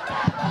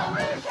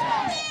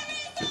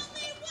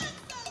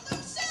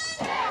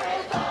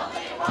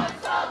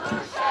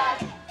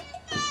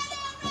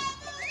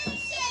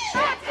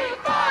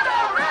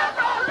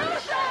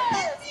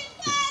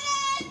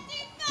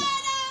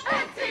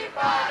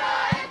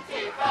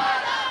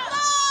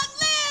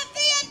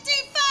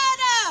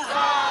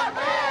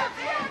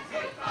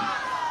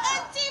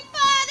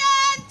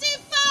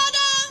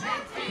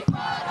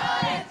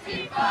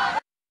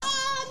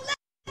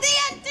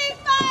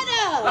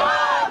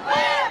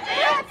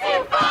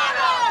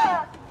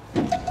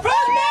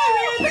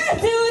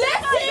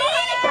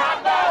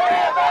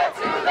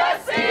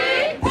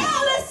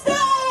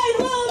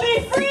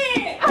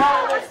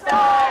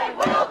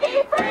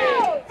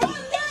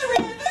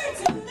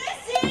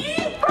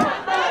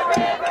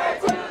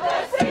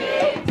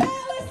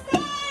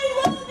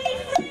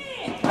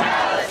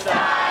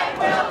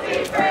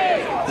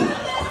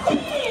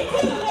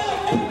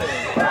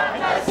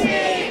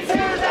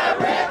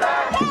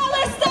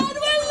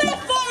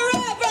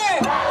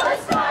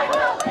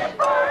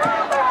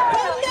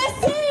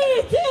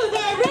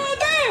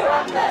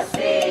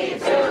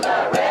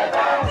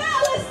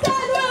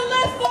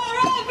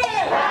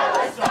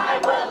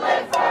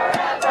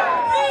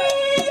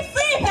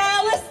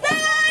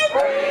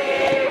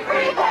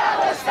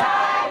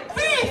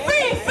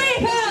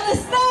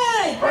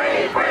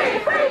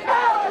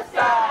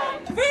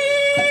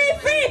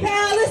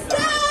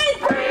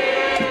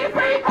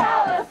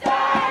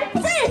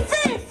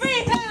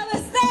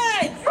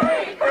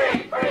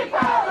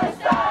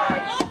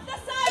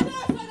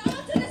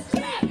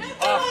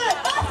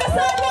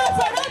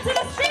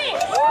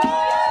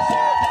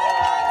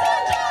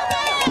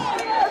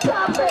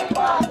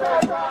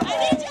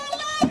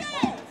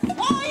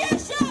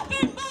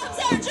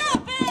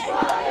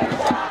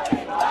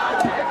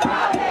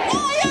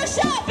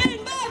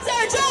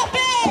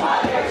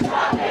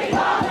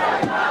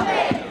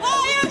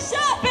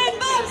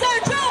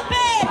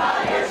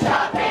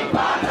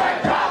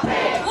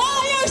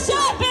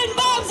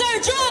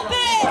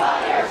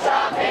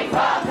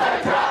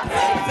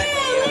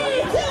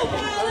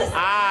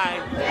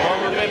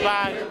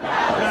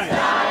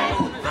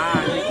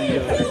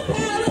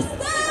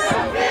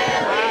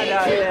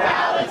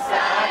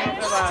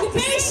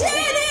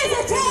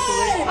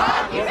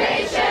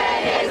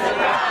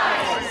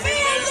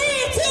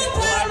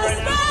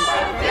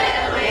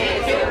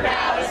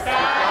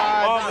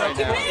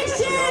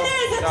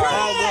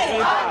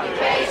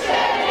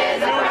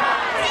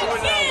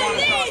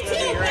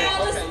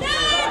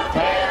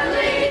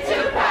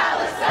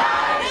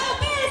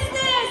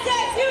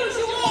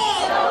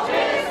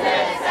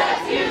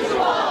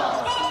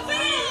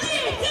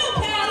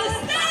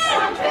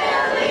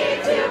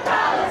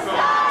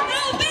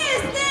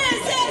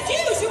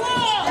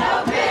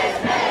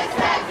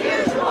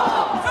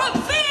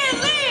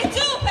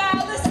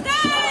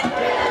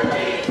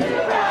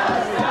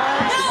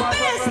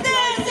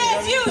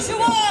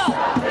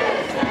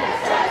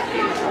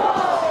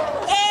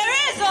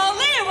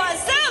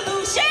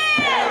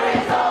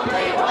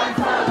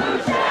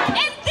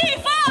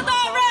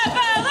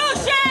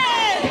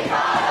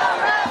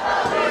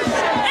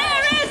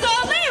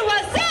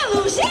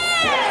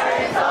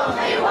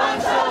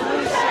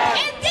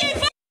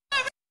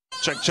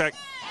 Check.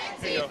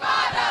 Come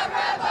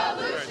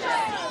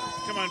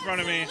on in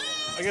front of me.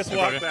 I guess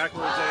walk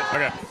backwards.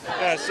 Okay.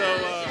 Yeah, so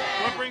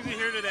what brings you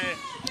here today?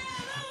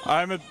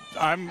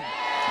 I'm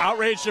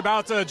outraged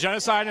about the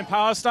genocide in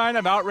Palestine.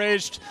 I'm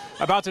outraged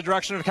about the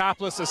direction of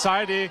capitalist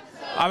society.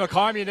 I'm a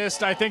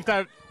communist. I think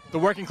that the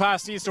working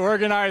class needs to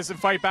organize and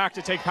fight back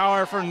to take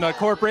power from the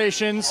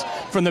corporations,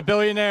 from the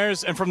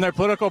billionaires, and from their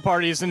political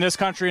parties in this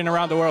country and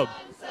around the world.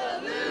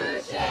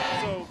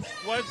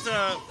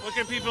 What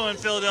can people in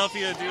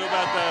Philadelphia do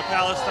about the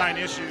Palestine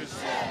issues?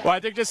 Well, I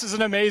think this is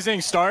an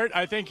amazing start.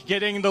 I think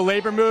getting the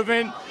labor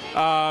movement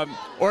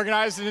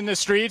organized in the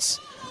streets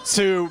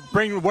to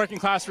bring working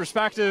class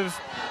perspective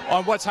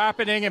on what's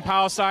happening in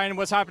Palestine,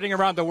 what's happening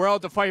around the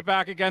world to fight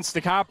back against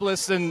the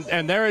capitalists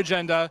and their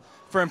agenda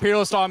for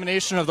imperialist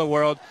domination of the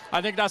world.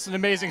 I think that's an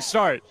amazing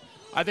start.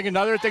 I think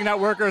another thing that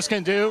workers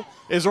can do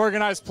is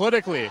organize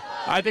politically.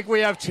 I think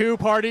we have two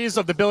parties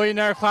of the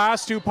billionaire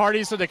class, two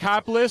parties of the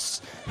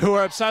capitalists who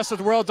are obsessed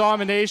with world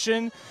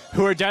domination,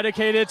 who are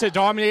dedicated to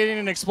dominating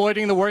and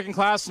exploiting the working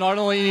class not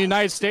only in the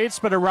United States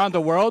but around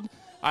the world.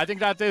 I think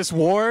that this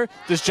war,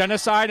 this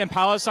genocide in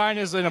Palestine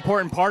is an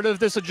important part of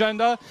this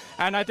agenda,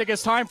 and I think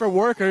it's time for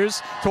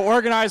workers to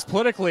organize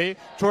politically,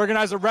 to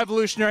organize a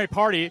revolutionary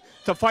party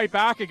to fight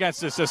back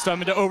against this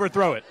system and to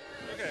overthrow it.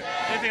 Okay.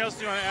 Anything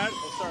else you want to add?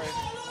 Oh, sorry.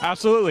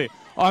 Absolutely.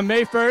 On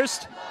May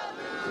 1st,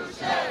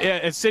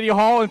 At City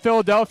Hall in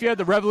Philadelphia,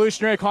 the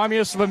Revolutionary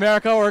Communists of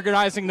America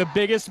organizing the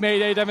biggest May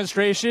Day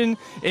demonstration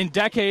in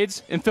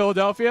decades in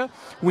Philadelphia.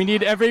 We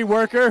need every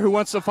worker who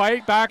wants to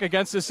fight back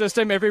against the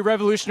system, every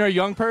revolutionary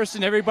young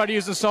person, everybody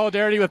who's in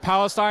solidarity with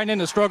Palestine and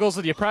the struggles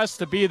of the oppressed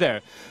to be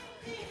there.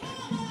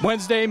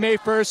 Wednesday, May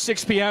 1st,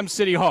 6 p.m.,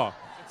 City Hall.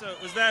 So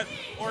was that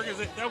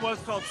that was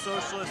called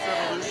Socialist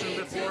Revolution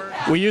before?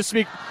 We used to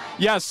be,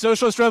 yes,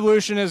 Socialist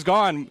Revolution is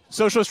gone.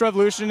 Socialist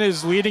Revolution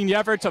is leading the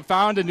effort to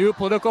found a new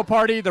political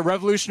party, the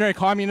Revolutionary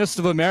Communists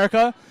of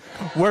America.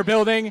 We're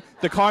building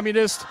the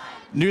communist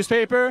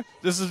newspaper.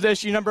 This is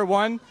issue number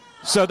 1.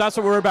 So that's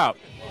what we're about.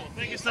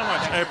 Thank you so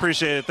much. I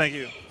appreciate it. Thank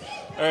you.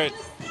 All right.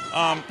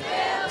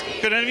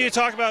 Could any of you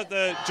talk about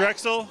the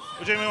Drexel?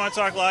 Would anyone want to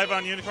talk live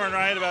on Unicorn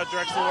Riot about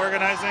Drexel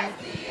organizing?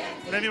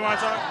 Would any of you want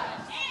to talk?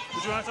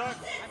 Would you want to talk?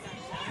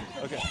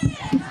 Okay.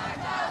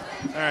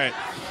 All right.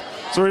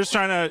 So we're just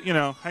trying to, you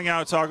know, hang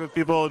out, talk with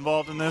people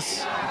involved in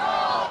this.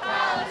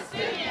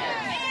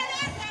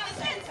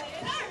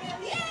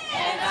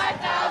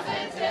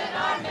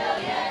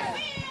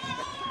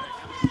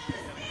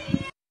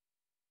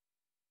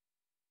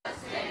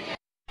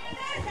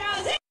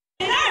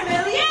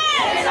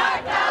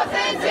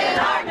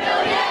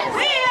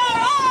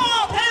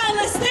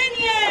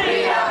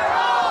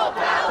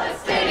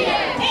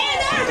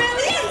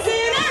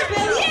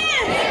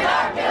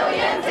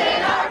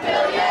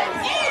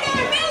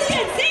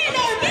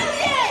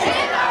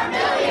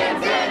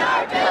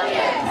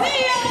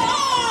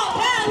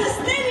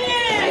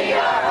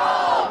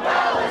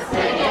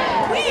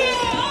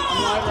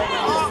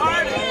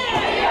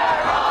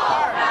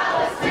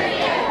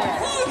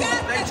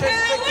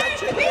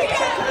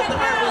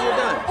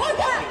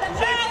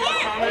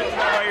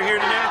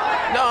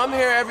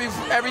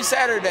 Every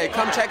Saturday,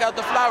 come check out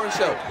the flower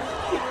show.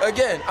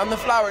 Again, I'm the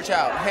flower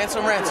child,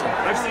 Handsome Ransom.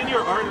 I've seen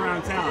your art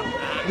around town.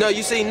 No,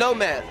 you see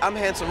Nomad. I'm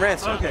Handsome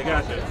Ransom. Okay,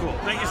 gotcha. Cool.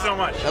 Thank you so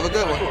much. Have a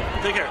good one. Cool.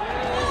 Take care.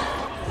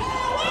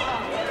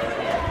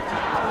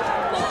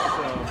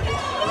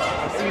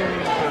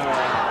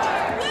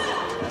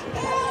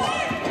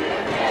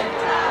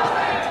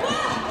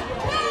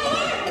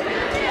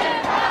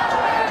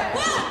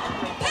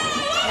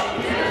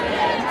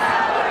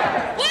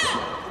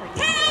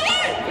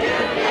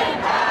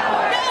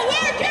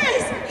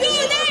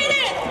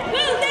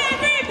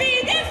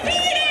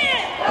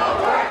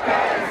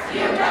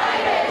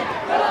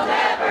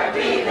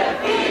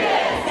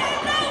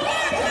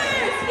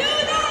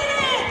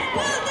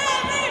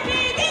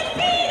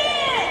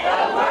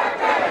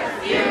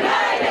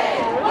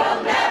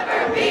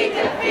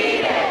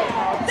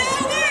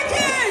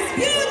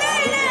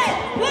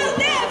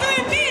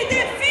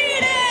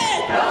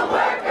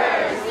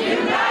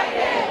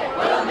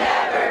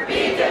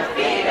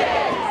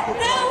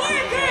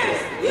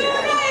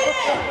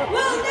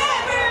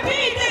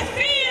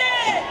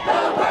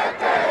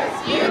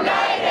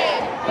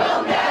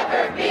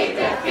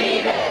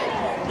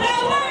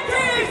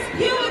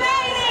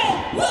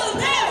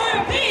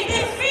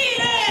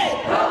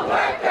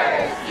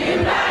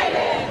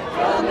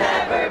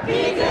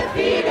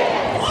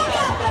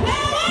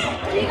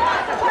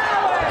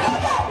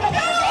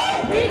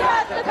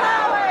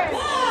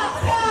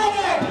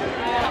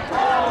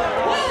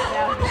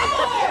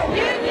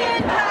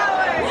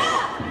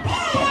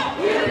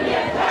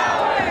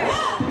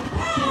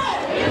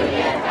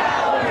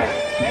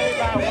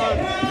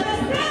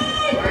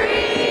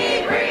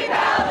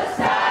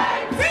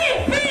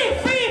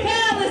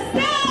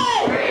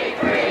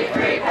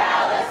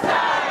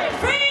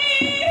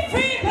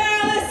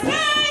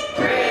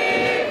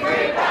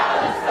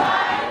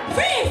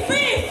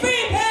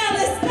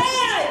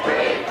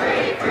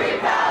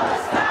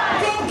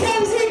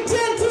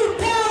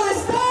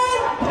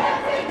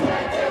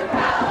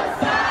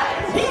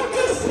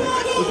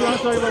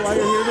 Talk about why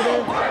you're here today?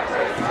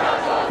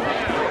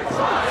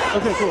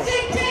 Okay, cool.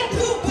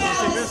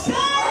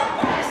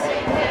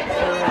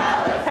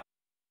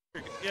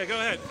 Yeah, go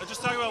ahead.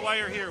 Just talk about why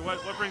you're here. What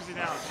brings you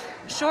down?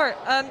 Sure.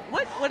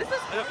 What is this?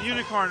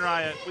 Unicorn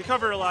Riot. We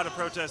cover a lot of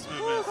protest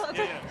movements. Oh,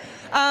 okay.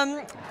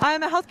 Yeah.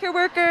 I'm a healthcare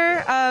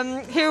worker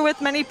here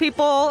with many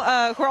people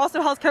who are also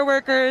healthcare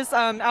workers,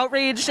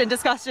 outraged and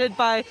disgusted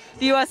by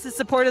the U.S.'s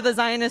support of the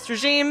Zionist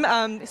regime,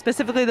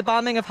 specifically the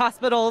bombing of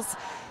hospitals.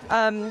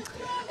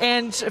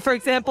 And, for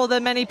example, the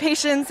many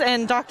patients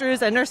and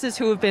doctors and nurses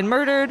who have been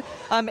murdered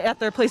at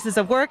their places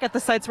of work, at the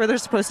sites where they're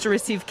supposed to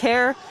receive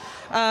care.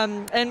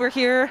 And we're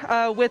here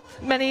with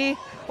many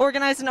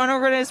organized and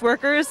unorganized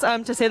workers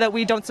to say that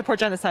we don't support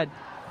genocide.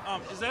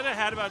 Is that a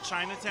hat about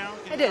Chinatown?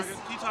 Can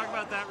you talk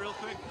about that real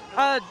quick?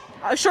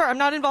 Sure. I'm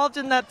not involved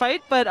in that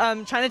fight, but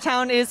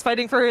Chinatown is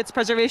fighting for its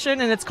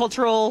preservation and its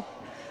cultural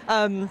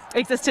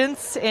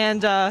existence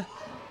and,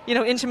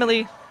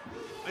 intimately...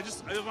 I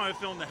just want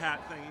to film the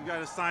hat thing. You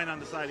got a sign on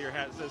the side of your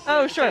hat that says,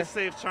 "Oh, sure,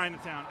 Save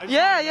Chinatown."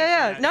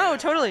 Yeah. No,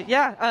 totally.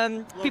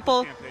 Yeah.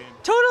 People. Campaign.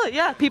 Totally.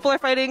 Yeah. People are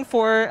fighting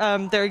for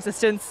their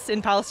existence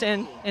in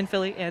Palestine, in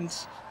Philly, and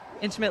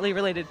intimately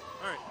related.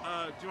 All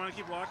right. Do you want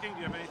to keep walking? Do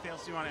you have anything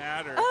else you want to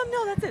add? Or?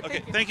 No, that's it.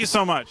 Okay. Thank you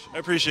so much. I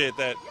appreciate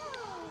that.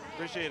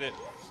 Appreciate it.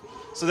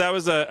 So that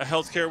was a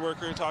healthcare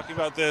worker talking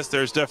about this.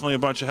 There's definitely a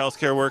bunch of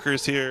healthcare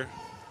workers here.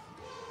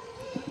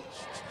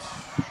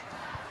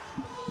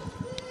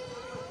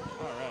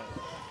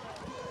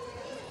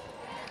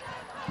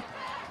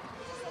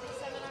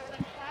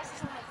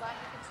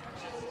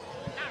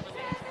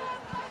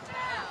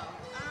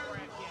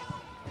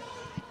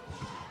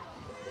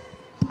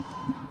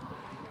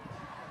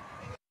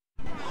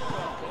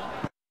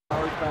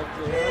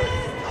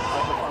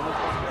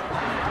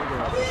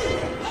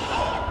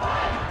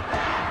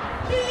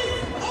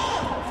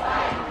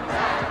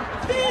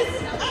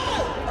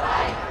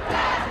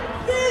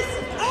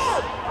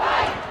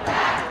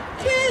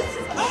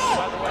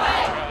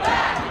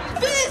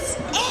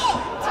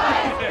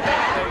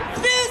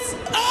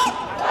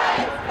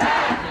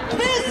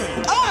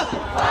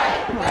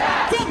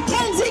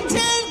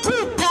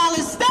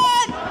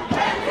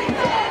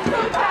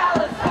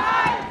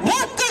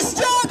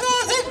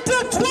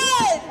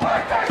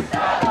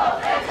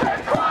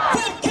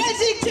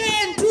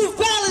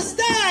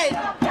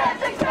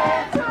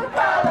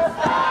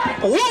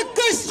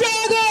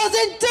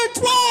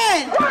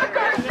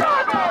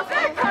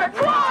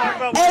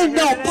 Ain't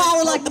no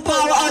power like the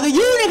power of the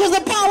union, because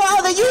the power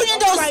of the union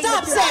don't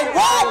stop. Say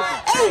what?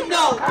 Ain't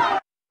no.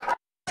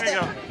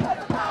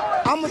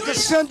 I'm a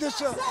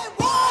descendant of,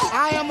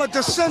 I am a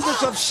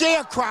descendant of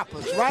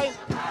sharecroppers, right?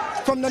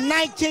 From the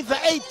 19th or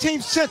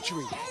 18th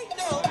century,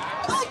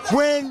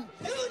 when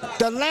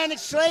the Atlantic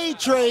slave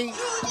trade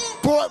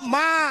brought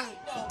my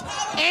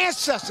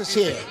ancestors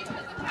here,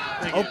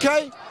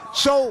 okay?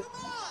 So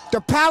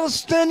the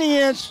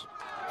Palestinians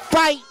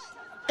fight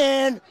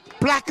and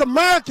Black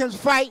Americans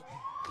fight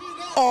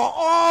are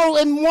all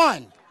in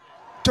one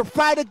to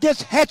fight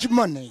against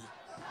hegemony.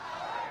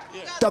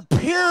 The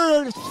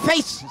imperialist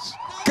faces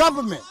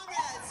government,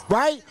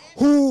 right,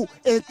 who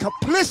is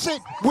complicit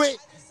with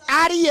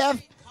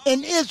IDF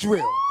in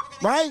Israel,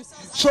 right?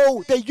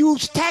 So they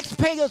use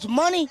taxpayers'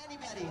 money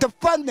to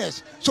fund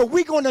this. So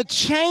we're going to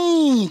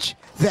change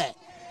that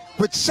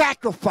with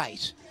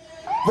sacrifice.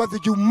 Whether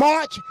you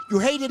march, you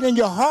hate it in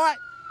your heart,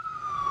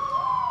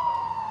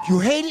 you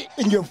hate it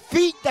in your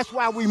feet, that's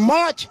why we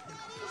march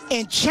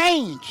and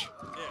change.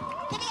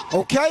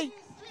 Okay?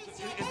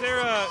 Is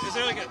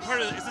there like a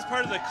part of, is this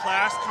part of the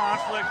class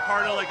conflict,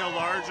 part of like a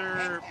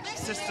larger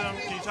system?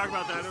 Can you talk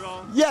about that at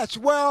all? Yes,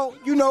 well,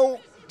 you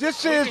know,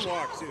 this is,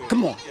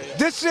 come on,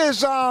 this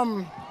is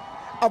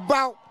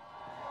about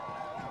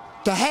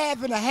the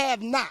have and the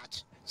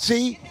have-nots.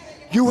 See,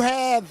 you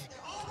have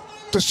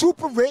the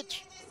super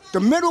rich, the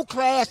middle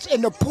class,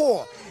 and the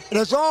poor. It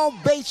is all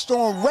based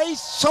on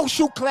race,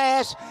 social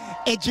class,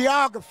 and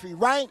geography,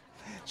 right?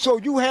 So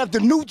you have the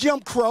new Jim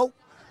Crow,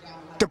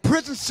 the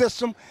prison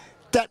system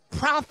that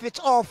profits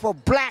off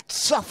of black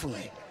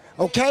suffering,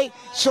 okay?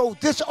 So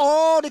this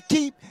all to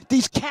keep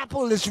these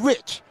capitalists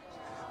rich,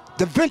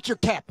 the venture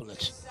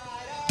capitalists,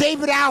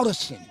 David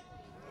Alderson,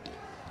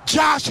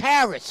 Josh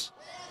Harris,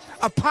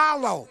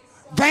 Apollo,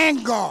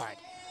 Vanguard,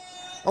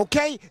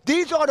 okay?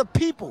 These are the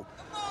people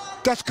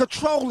that's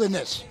controlling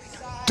this,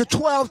 the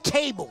 12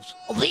 tables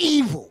of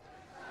evil,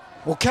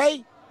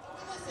 okay?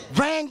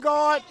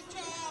 Vanguard,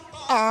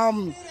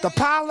 the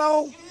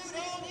Apollo,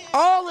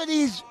 all of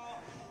these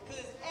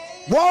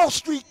Wall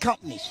Street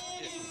companies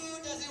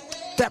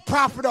that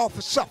profit off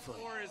of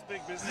suffering. War is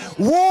big business.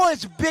 War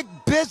is big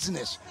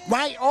business,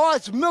 right? Or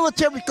it's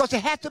military because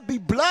it has to be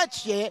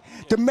bloodshed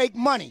to make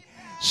money.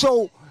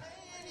 So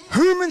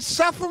human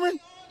suffering,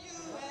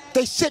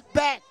 they sit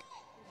back,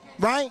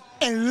 right,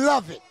 and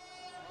love it.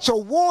 So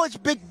war is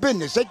big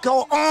business. They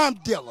call arm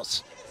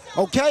dealers,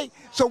 okay?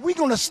 So we're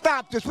going to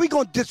stop this. We're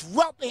going to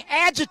disrupt and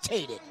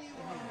agitate it,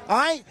 all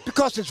right,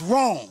 because it's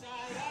wrong.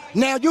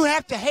 Now, you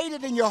have to hate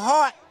it in your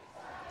heart,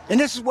 and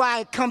this is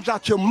why it comes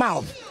out your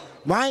mouth,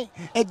 right?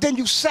 And then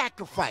you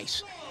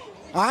sacrifice,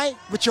 all right,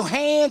 with your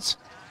hands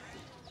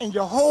and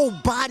your whole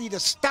body to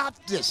stop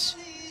this.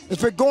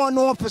 It's been going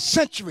on for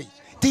centuries.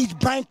 These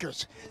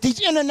bankers,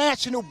 these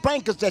international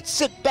bankers that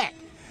sit back,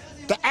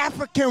 the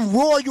African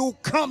Royal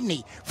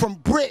Company from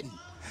Britain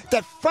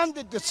that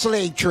funded the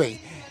slave trade,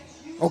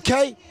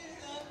 okay,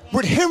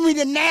 with Henry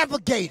the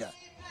Navigator.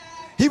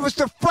 He was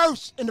the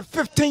first in the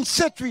 15th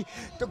century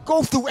to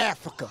go through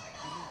Africa.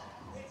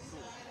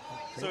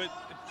 So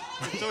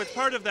it's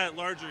part of that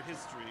larger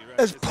history, right?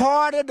 It's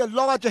part of the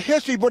larger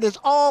history, but it's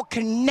all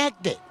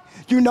connected,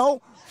 you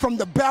know, from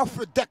the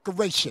Balfour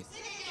Declaration,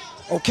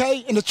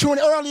 okay, in the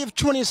early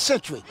 20th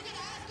century,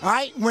 all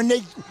right, when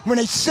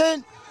they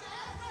sent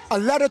a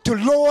letter to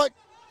Lord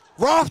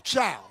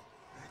Rothschild,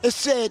 it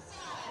said,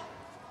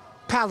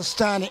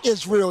 Palestine and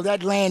Israel,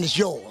 that land is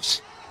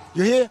yours.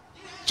 You hear?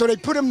 So they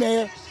put him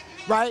there,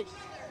 right,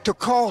 to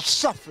cause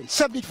suffering,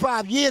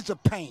 75 years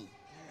of pain.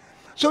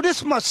 So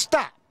this must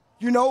stop,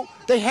 you know?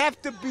 They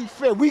have to be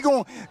fair.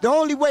 The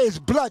only way is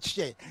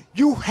bloodshed.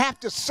 You have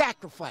to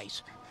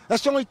sacrifice.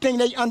 That's the only thing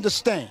they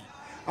understand,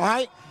 all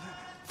right?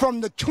 From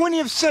the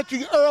 20th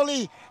century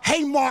early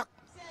Haymarket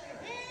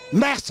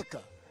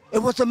massacre, it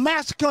was a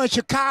massacre in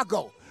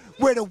Chicago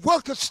where the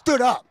workers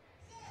stood up,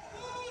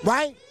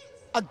 right,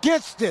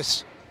 against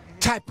this.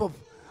 type of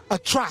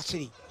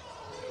atrocity.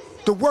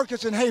 The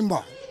workers in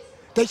Haymarket,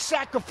 they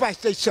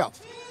sacrificed themselves,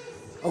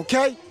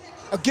 okay,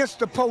 against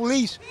the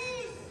police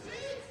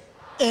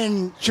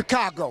in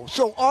Chicago.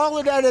 So all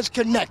of that is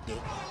connected.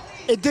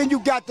 And then you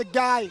got the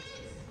guy,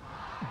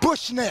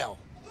 Bushnell.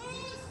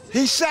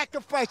 He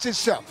sacrificed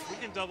himself. We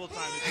can double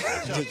time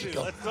it. There you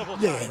go. Let's double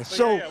time. Yeah,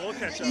 so we'll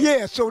catch up.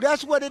 yeah, so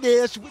that's what it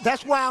is.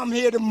 That's why I'm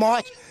here to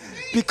march,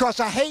 because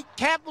I hate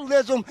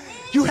capitalism.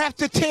 You have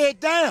to tear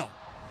it down.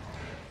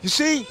 You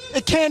see,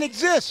 it can't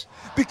exist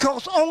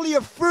because only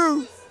a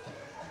few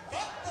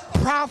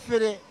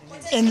profited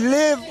and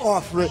live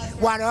off it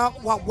while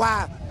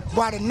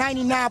the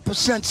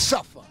 99%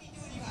 suffer.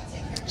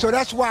 So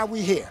that's why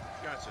we're here.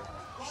 Gotcha.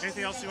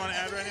 Anything else you want to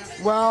add right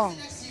now? Well,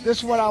 this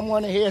is what I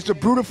want to hear. It's a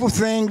beautiful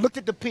thing. Look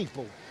at the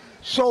people.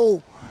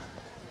 So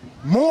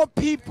more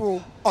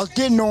people are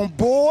getting on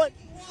board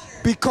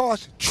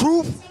because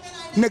truth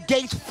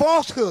negates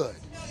falsehood.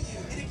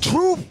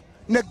 Truth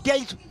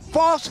negates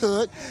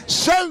falsehood,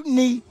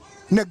 certainly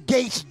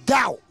negates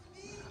doubt.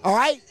 All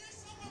right?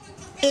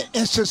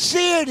 And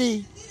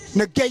sincerity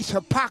negates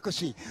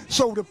hypocrisy.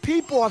 So the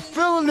people are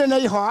feeling in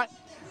their heart,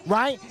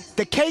 right?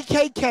 The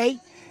KKK,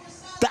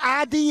 the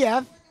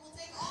IDF,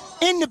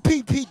 and the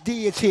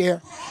PPD is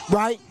here,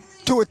 right,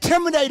 to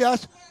intimidate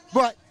us,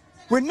 but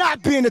we're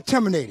not being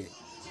intimidated.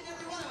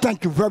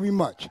 Thank you very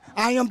much.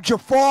 I am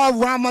Jafar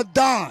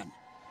Ramadan,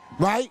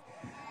 right?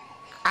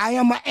 I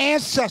am an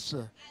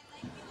ancestor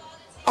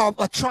of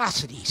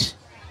atrocities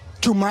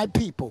to my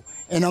people,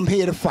 and I'm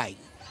here to fight.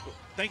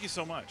 Thank you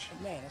so much.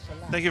 Man, that's a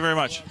lot. Thank you very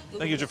much.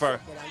 Thank you, Jafar.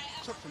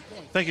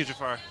 Thank you,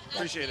 Jafar.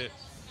 Appreciate it.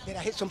 Did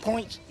I hit some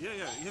points? Yeah,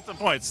 you hit some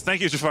points.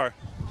 Thank you, Jafar.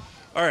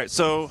 All right,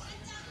 so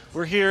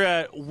we're here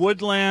at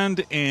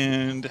Woodland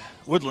and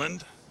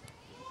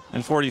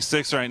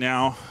 46 right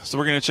now. So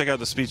we're gonna check out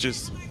the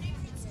speeches.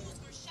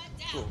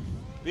 Cool.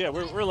 Yeah,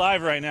 we're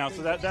live right now,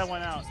 so that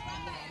went out.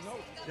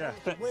 Yeah.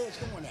 Where it's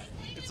going at?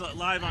 It's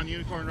live on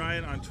Unicorn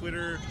Riot on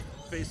Twitter,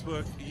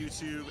 Facebook,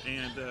 YouTube,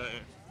 and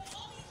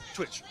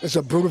Twitch. It's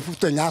a beautiful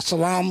thing.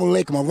 Assalamu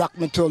alaikum wa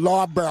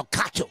rahmatullahi wa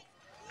barakatuh.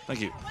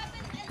 Thank you.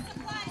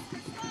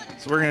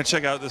 So we're gonna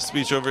check out this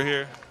speech over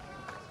here.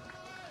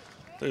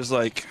 There's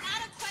like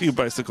a few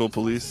bicycle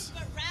police.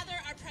 But rather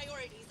our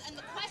priorities. And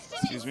the question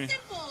Excuse me. is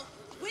simple.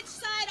 Which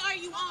side are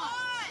you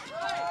on?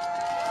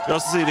 You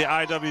also see the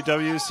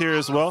IWWs here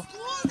as well.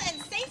 Schools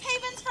and safe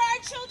havens for our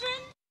children?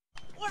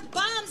 Or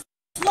bombs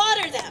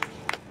slaughter them?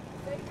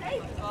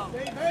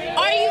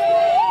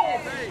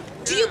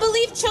 Do you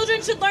believe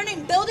children should learn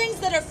in buildings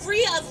that are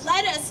free of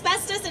lead,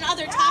 asbestos, and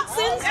other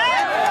toxins?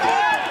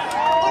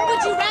 Or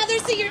would you rather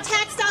see your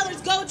tax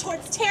dollars go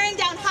towards tearing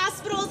down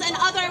hospitals and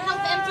other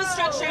health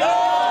infrastructure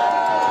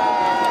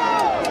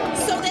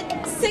so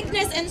that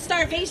sickness and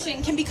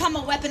starvation can become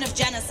a weapon of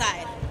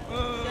genocide?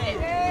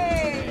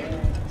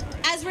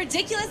 As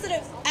ridiculous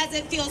as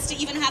it feels to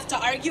even have to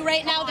argue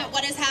right now that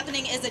what is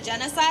happening is a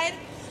genocide,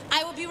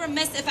 I would be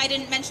remiss if I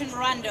didn't mention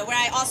Rwanda, where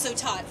I also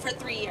taught for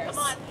 3 years.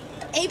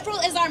 April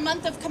is our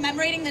month of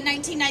commemorating the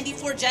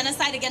 1994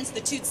 genocide against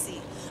the Tutsi,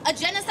 a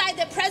genocide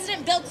that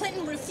President Bill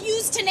Clinton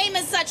refused to name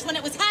as such when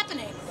it was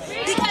happening,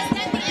 because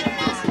then the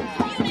international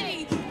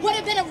community would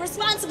have been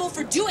responsible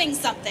for doing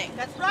something.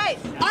 That's right.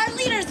 Our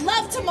leaders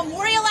love to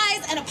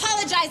memorialize and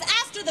apologize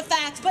after the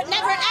fact, but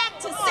never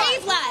act to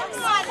save lives,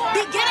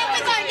 beginning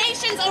with our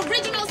nation's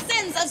original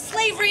sins of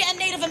slavery and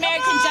Native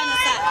American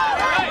genocide.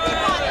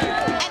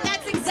 And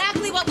that's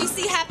exactly what we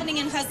see happening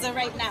in Gaza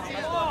right now.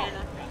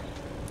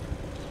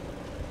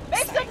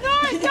 Make some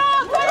noise,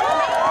 dog!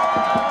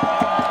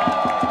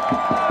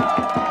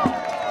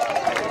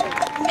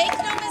 Make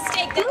no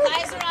mistake that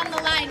lives are on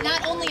the line,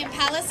 not only in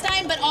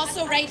Palestine, but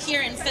also right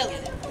here in Philly.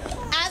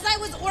 As I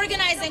was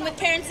organizing with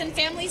parents and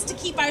families to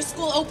keep our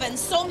school open,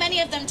 so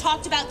many of them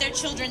talked about their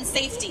children's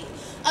safety,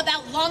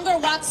 about longer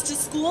walks to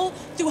school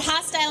through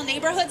hostile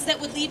neighborhoods that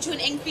would lead to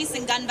an increase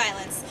in gun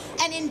violence.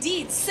 And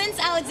indeed, since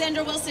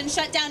Alexander Wilson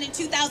shut down in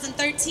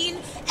 2013,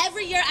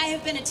 every year I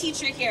have been a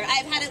teacher here, I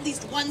have had at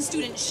least one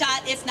student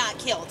shot, if not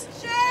killed.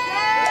 We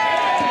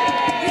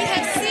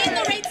have seen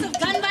the rates of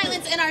gun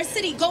violence in our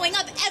city going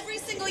up every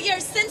single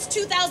year since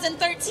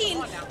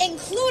 2013,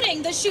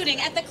 including the shooting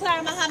at the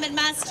Clara Muhammad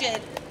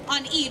Masjid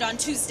on Eid on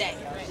Tuesday.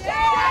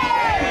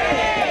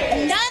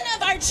 None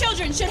of our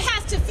children should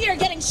have to fear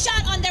getting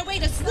shot on their way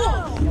to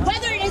school,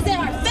 whether it is in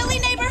our Philly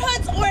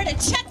neighborhoods or at a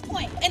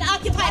checkpoint in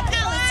occupied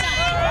Palestine.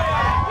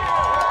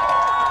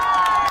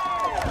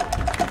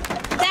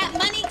 That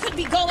money could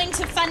be going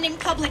to funding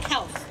public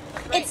health.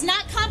 It's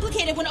not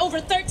complicated when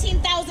over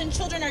 13,000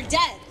 children are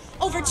dead.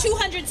 Over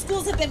 200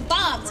 schools have been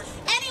bombed.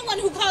 Anyone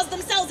who calls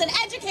themselves an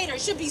educator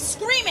should be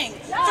screaming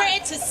for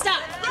it to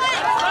stop.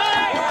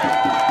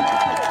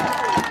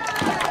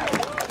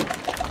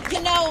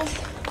 You know,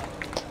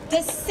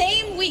 the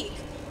same week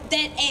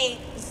that a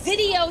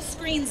video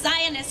screen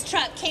Zionist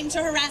truck came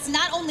to harass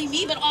not only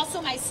me, but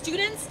also my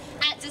students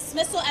at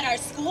dismissal at our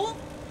school's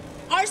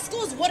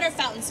water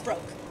fountains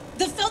broke.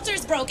 The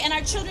filters broke and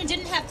our children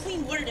didn't have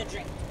clean water to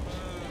drink.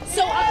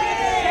 So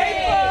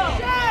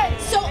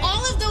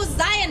all of those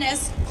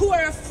Zionists who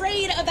are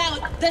afraid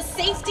about the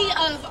safety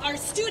of our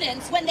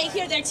students when they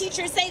hear their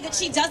teacher say that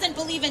she doesn't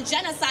believe in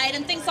genocide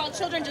and thinks all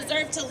children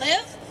deserve to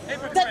live.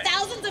 The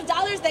thousands of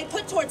dollars they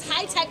put towards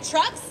high-tech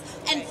trucks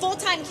and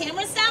full-time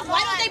camera staff,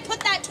 why don't they put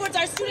that towards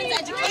our students'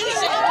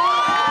 education?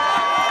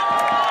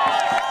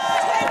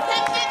 Towards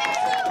them having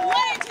clean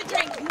water to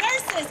drink,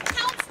 nurses,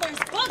 counselors,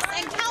 books,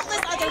 and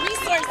countless other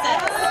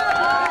resources.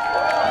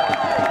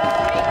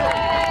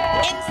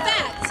 In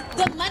fact,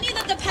 the money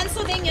that the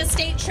Pennsylvania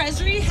State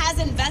Treasury has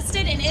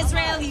invested in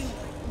Israeli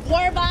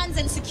war bonds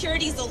and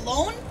securities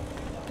alone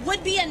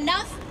would be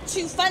enough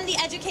to fund the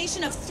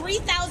education of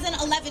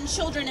 3,011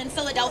 children in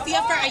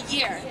Philadelphia for a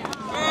year.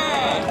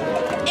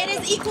 It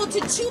is equal to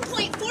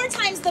 2.4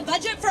 times the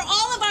budget for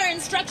all of our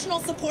instructional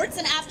supports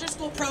and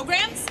after-school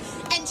programs,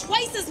 and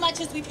twice as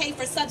much as we pay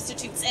for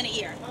substitutes in a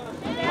year.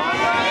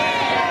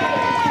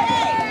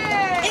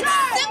 It's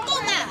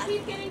simple math.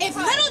 If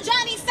little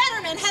Johnny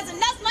Fetterman has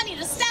enough money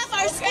to staff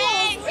our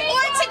schools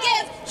or to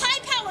give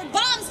high-powered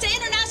bombs to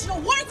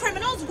international war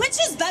criminals, which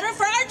is better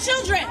for our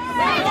children?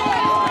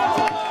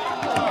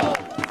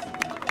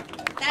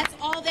 That's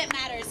all that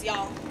matters,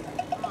 y'all.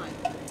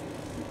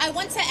 I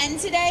want to end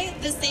today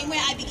the same way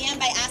I began,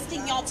 by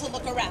asking y'all to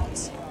look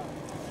around.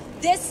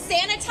 This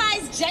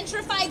sanitized,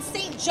 gentrified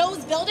St.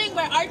 Joe's building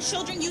where our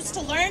children used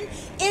to learn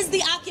is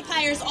the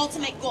occupier's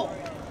ultimate goal.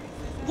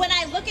 When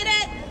I look at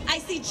it, I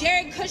see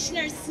Jared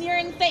Kushner's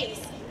sneering face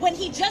when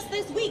he just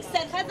this week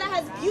said Gaza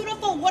has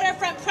beautiful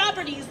waterfront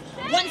properties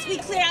once we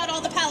clear out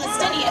all the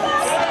Palestinians.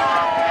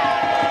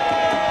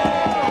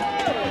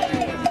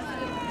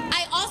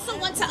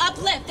 To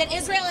uplift that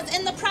Israel is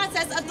in the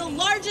process of the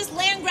largest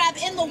land grab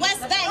in the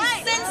West Bank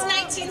since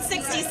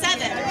 1967.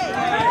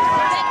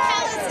 That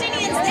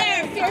Palestinians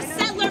there fear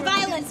settler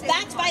violence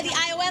backed by the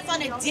IOF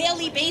on a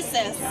daily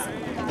basis,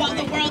 while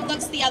the world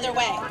looks the other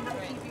way.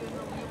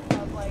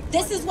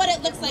 This is what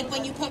it looks like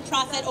when you put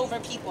profit over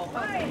people.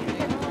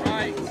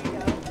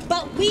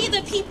 But we,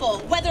 the people,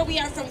 whether we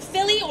are from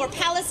Philly or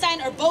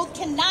Palestine or both,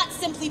 cannot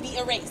simply be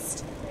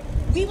erased.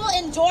 We will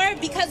endure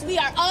because we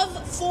are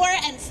of, for,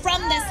 and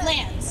from this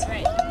land.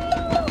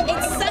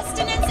 Its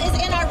sustenance is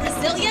in our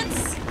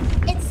resilience,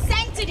 its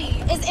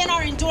sanctity is in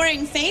our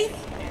enduring faith,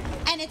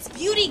 and its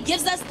beauty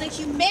gives us the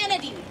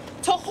humanity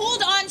to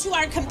hold on to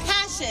our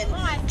compassion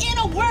in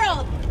a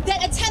world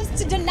that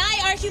attempts to deny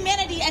our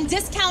humanity and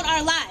discount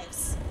our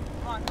lives.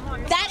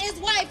 That is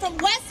why from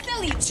West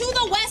Philly to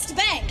the West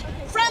Bank,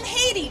 from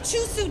Haiti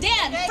to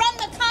Sudan, from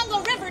the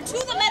Congo River to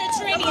the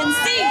Mediterranean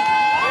Sea,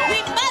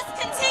 we must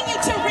continue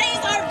to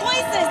raise our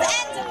voices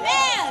and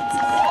demand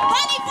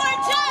money for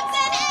jobs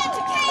and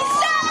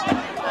education!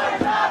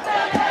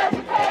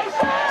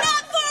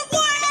 Not for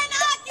war and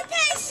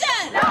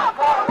occupation! Not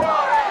for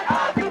war and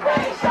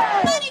occupation!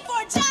 Money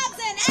for jobs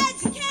and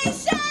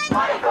education!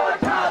 Money for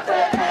jobs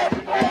and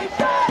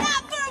education!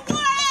 Not for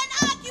war and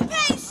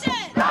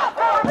occupation! Not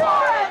for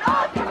war and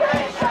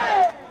occupation!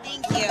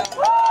 Thank you.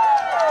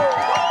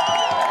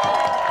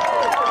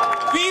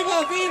 Viva,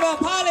 viva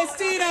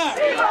Palestina!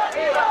 Viva,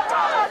 viva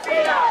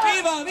Palestina!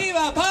 Viva,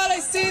 viva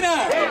Palestina!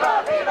 Viva,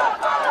 viva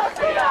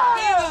Palestina!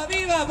 Viva,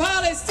 viva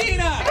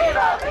Palestina!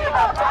 Viva,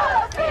 viva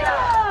Palestina!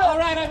 All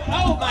right,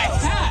 oh, my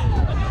hat!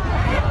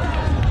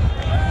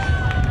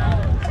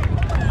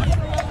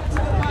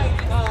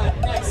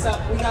 Next up,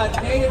 we got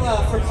Nayla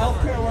from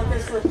Healthcare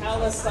Workers for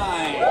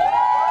Palestine.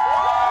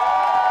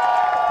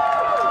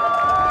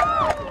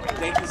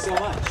 Thank you so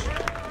much.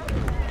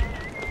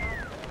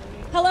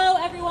 Hello,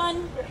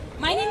 everyone.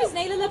 My name is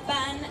Nayla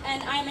Laban,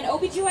 and I'm an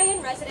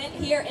OBGYN resident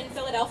here in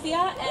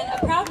Philadelphia and a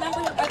proud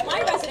member of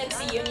my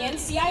residency union,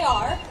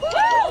 CIR,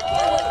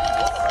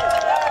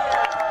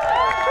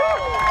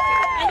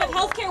 and of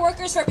Healthcare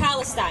Workers for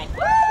Palestine.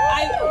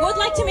 I would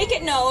like to make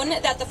it known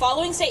that the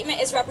following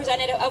statement is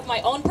representative of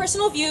my own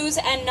personal views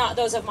and not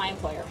those of my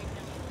employer.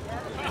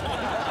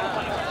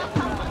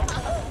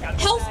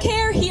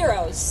 Healthcare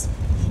heroes.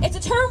 It's a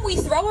term we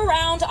throw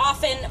around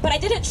often, but I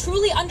didn't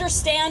truly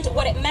understand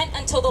what it meant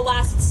until the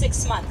last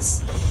 6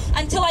 months.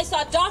 Until I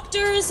saw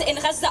doctors in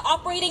Gaza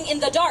operating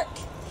in the dark.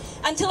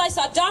 Until I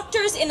saw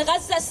doctors in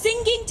Gaza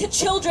singing to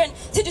children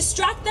to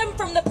distract them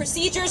from the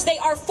procedures they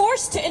are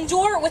forced to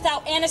endure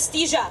without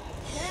anesthesia.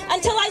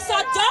 Until I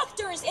saw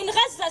doctors in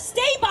Gaza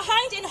stay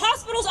behind in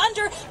hospitals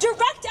under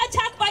direct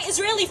attack by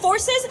Israeli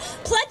forces,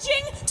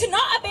 pledging to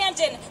not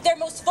abandon their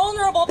most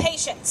vulnerable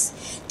patients.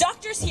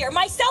 Doctors here,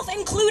 myself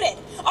included,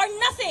 are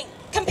nothing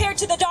compared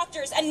to the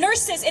doctors and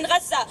nurses in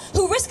Gaza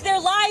who risk their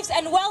lives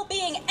and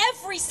well-being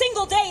every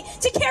single day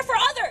to care for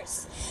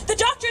others. The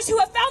doctors who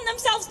have found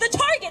themselves the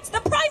targets,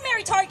 the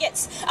primary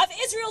targets of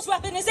Israel's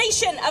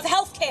weaponization of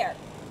healthcare.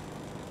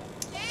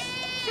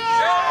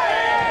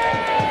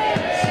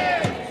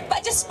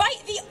 But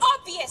despite the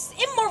obvious this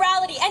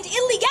immorality and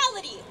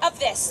illegality of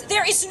this,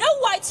 there is no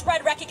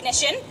widespread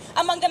recognition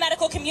among the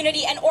medical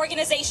community and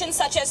organizations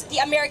such as the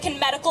American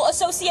Medical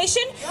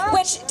Association,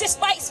 which,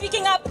 despite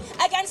speaking up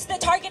against the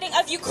targeting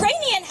of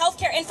Ukrainian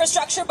healthcare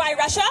infrastructure by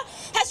Russia,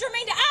 has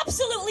remained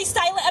absolutely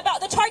silent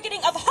about the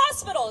targeting of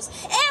hospitals,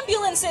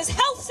 ambulances,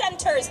 health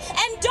centers,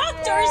 and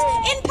doctors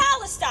in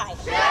Palestine.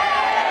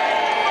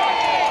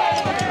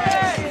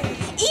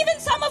 Even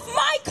some of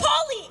my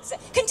colleagues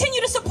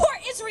continue to support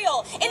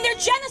Israel in their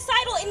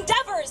genocidal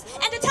endeavors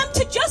and attempt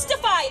to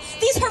justify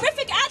these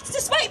horrific acts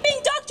despite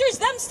being doctors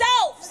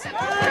themselves.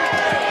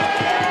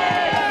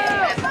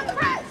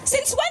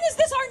 Since when is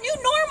this our new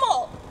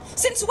normal?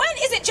 Since when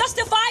is it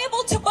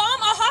justifiable to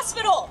bomb a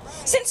hospital?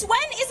 Since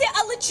when is it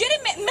a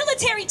legitimate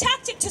military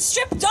tactic to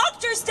strip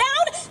doctors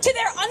down to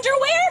their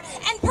underwear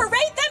and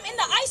parade them in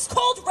the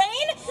ice-cold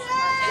rain?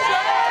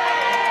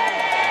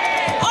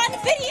 On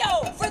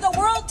video for the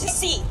world to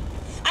see.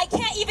 I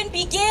can't even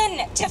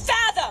begin to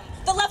fathom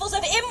the levels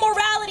of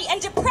immorality and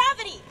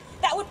depravity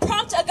that would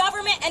prompt a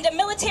government and a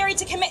military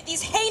to commit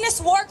these heinous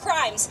war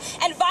crimes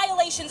and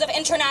violations of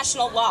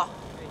international law.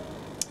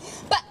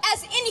 But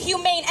as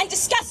inhumane and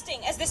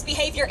disgusting as this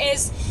behavior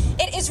is,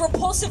 it is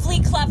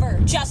repulsively clever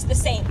just the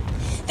same.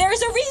 There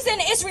is a reason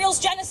Israel's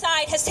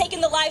genocide has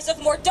taken the lives of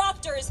more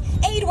doctors,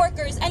 aid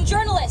workers, and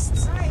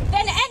journalists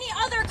than any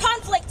other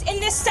conflict in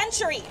this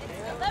century.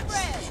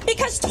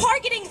 Because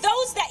targeting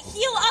those that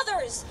heal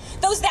others,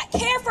 those that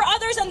care for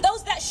others, and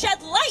those that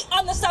shed light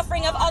on the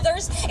suffering of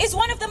others is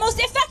one of the most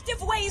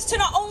effective ways to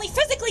not only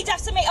physically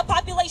decimate a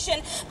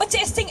population, but to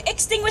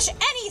extinguish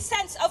any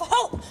sense of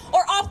hope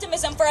or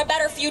optimism for a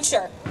better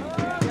future.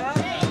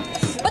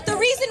 But the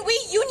reason we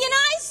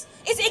unionize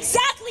is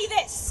exactly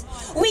this.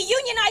 We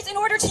unionize in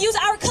order to use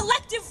our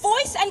collective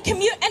voice and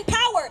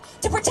power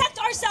to protect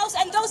ourselves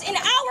and those in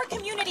our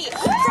community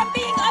from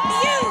being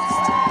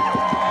abused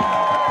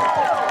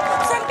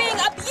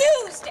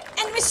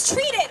and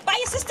mistreated by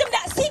a system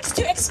that seeks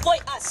to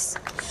exploit us.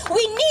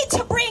 We need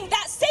to bring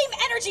that same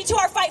energy to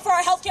our fight for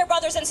our healthcare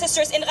brothers and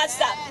sisters in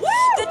Gaza.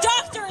 The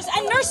doctors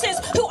and nurses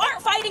who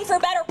aren't fighting for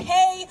better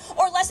pay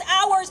or less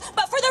hours,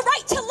 but for the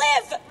right to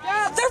live,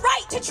 the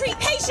right to treat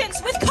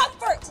patients with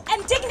comfort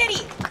and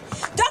dignity.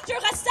 Dr.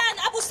 Ghassan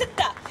Abu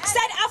Sitta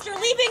said after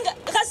leaving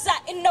Gaza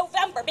in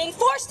November, being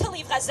forced to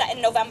leave Gaza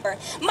in November,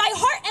 "My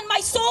heart and my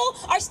soul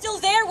are still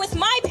there with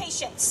my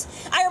patients.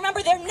 I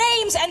remember their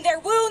names and their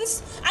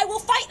wounds. I will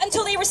fight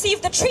until they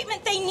receive the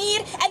treatment they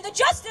need and the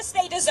justice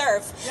they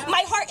deserve.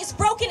 My heart is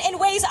broken in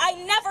ways I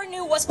never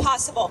knew was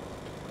possible."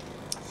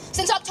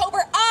 Since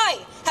October,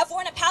 I have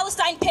worn a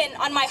Palestine pin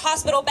on my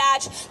hospital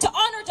badge to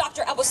honor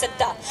Dr. Abu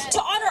Sitta,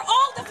 to honor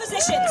all the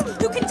physicians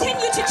who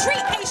continue to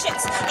treat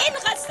patients in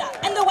Gaza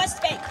and the West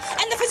Bank,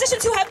 and the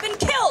physicians who have been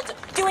killed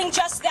doing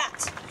just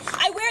that.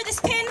 I wear this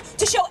pin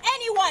to show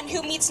anyone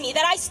who meets me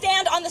that I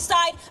stand on the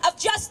side of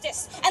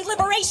justice and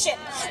liberation,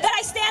 that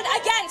I stand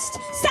against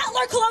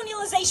settler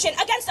colonialization,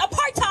 against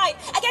apartheid,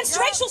 against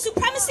racial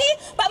supremacy,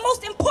 but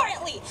most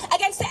importantly,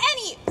 against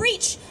any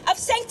breach of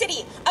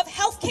sanctity of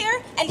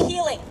healthcare and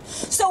healing.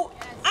 So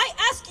I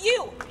ask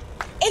you,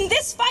 in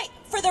this fight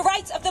for the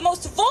rights of the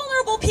most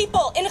vulnerable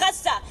people in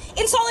Gaza,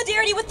 in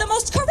solidarity with the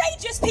most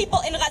courageous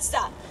people in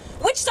Gaza,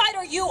 which side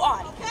are you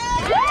on?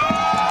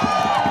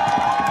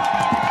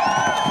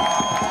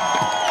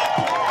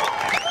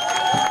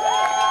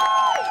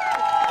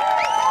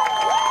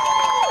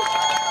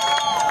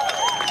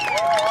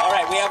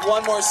 We have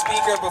one more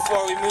speaker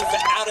before we move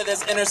out of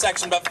this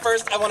intersection, but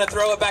first I want to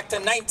throw it back to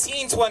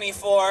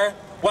 1924.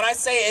 When I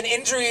say an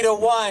injury to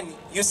one,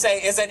 you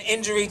say is an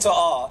injury to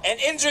all. An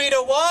injury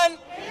to one?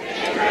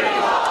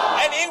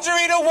 An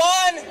injury to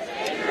one?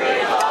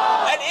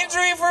 An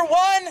injury for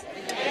one?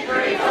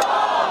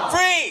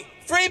 Free!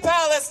 Free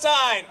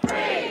Palestine!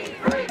 Free!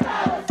 Free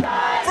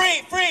Palestine!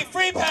 Free! Free!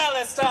 Free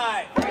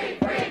Palestine! Free!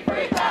 Free!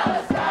 Free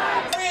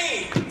Palestine!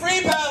 Free!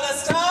 Free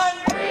Palestine!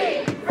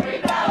 Free!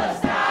 Free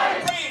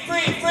Palestine! Free!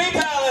 Free! Free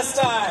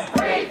Palestine!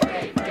 Free!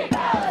 Free! Free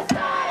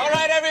Palestine! All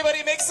right,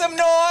 everybody, make some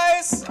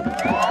noise!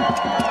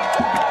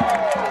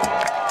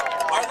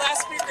 Our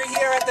last speaker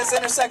here at this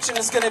intersection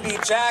is going to be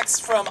Jax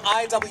from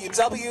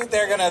IWW.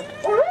 They're going to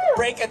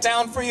break it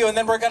down for you, and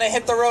then we're going to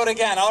hit the road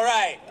again. All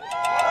right.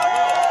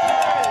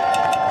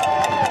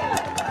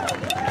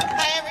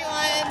 Hi,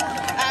 everyone.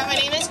 My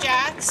name is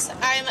Jax.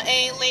 I'm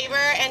a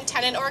labor and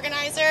tenant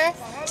organizer.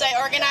 So I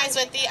organize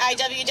with the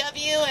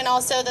IWW and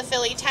also the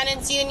Philly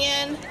Tenants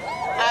Union.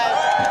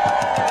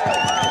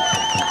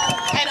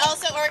 And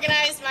also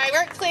organized my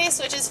workplace,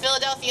 which is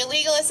Philadelphia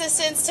Legal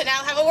Assistants, to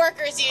now have a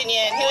workers'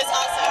 union, who is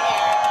also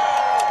here.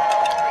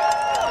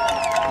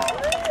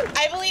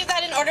 I believe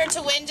that in order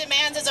to win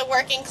demands as a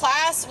working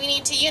class, we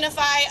need to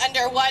unify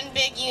under one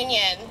big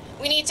union.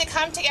 We need to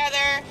come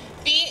together,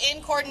 be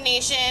in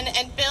coordination,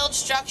 and build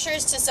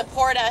structures to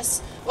support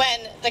us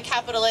when the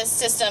capitalist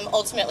system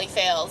ultimately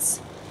fails.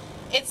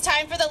 It's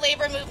time for the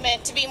labor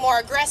movement to be more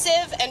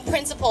aggressive and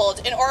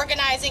principled in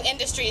organizing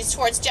industries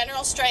towards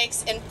general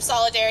strikes in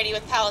solidarity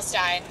with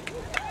Palestine.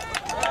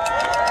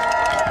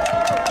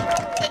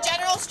 The A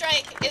general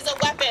strike is a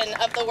weapon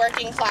of the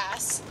working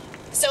class.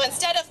 So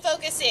instead of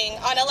focusing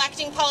on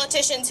electing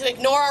politicians who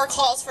ignore our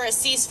calls for a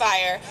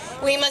ceasefire,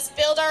 we must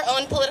build our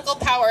own political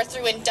power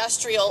through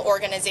industrial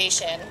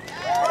organization.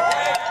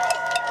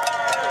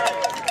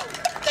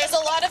 There's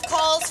a lot of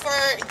calls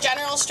for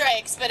general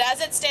strikes, but as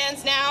it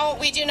stands now,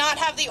 we do not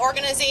have the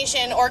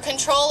organization or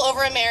control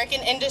over American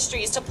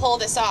industries to pull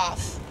this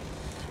off.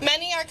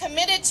 Many are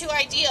committed to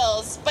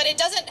ideals, but it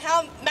doesn't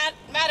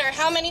matter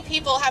how many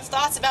people have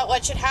thoughts about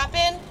what should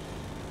happen.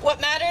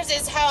 What matters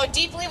is how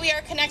deeply we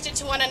are connected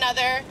to one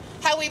another,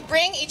 how we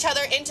bring each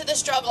other into the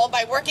struggle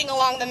by working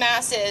along the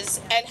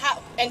masses,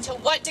 and to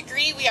what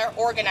degree we are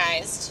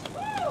organized. The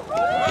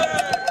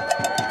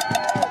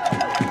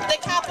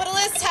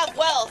capitalists have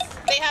wealth,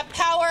 they have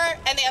power,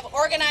 and they have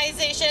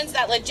organizations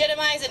that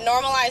legitimize and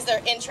normalize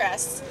their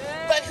interests.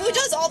 But who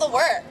does all the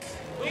work?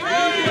 We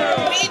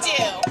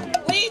do.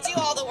 We do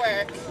all the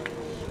work.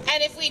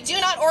 And if we do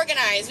not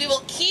organize, we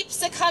will keep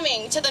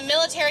succumbing to the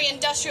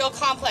military-industrial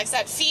complex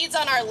that feeds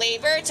on our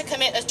labor to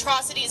commit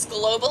atrocities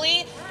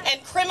globally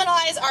and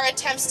criminalize our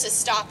attempts to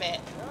stop it.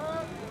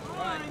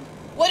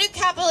 What do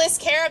capitalists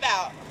care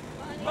about?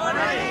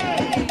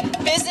 Money.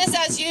 Business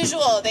as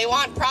usual. They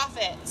want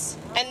profits.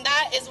 And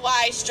that is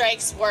why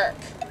strikes work.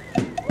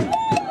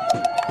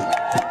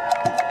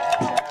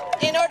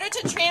 In order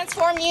to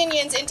transform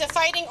unions into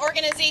fighting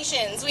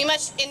organizations, we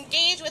must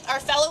engage with our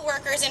fellow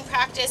workers in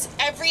practice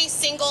every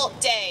single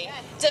day,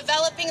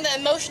 developing the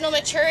emotional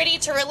maturity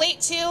to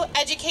relate to,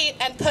 educate,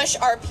 and push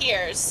our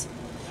peers.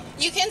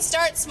 You can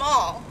start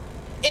small.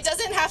 It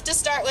doesn't have to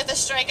start with a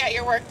strike at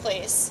your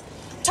workplace.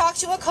 Talk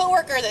to a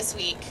coworker this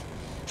week.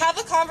 Have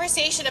a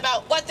conversation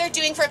about what they're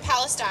doing for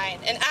Palestine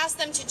and ask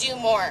them to do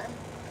more.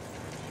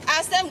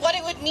 Ask them what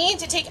it would mean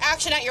to take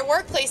action at your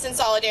workplace in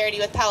solidarity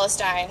with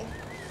Palestine.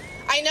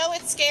 I know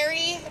it's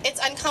scary, it's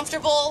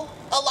uncomfortable.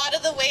 A lot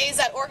of the ways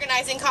that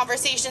organizing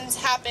conversations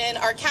happen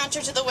are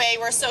counter to the way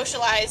we're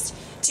socialized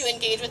to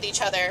engage with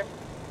each other.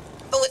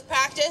 But with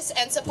practice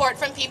and support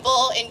from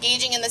people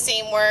engaging in the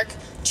same work,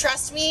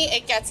 trust me,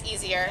 it gets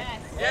easier.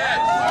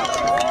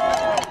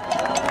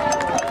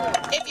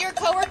 If your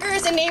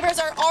coworkers and neighbors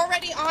are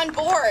already on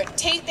board,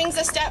 take things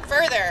a step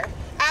further.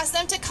 Ask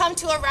them to come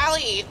to a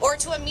rally or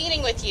to a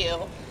meeting with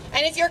you.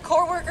 And if your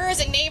coworkers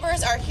and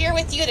neighbors are here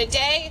with you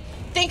today,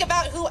 think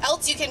about who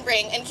else you can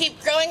bring and keep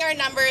growing our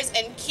numbers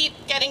and keep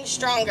getting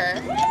stronger.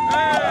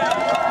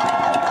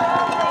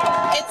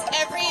 It's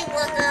every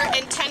worker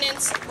and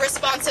tenant's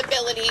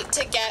responsibility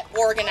to get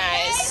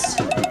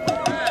organized.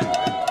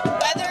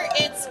 Whether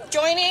it's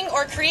joining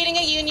or creating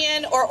a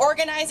union or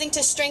organizing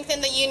to strengthen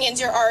the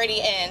unions you're already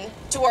in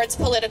towards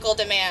political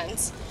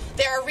demands.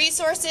 There are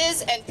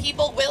resources and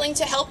people willing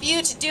to help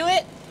you to do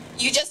it.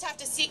 You just have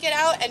to seek it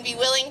out and be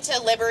willing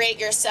to liberate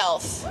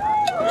yourself.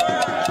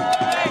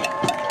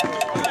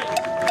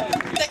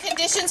 The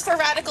conditions for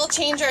radical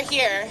change are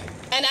here,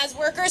 and as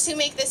workers who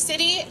make the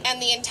city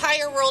and the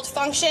entire world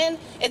function,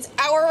 it's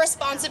our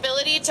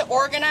responsibility to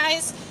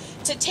organize,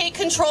 to take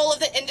control of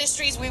the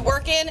industries we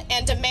work in,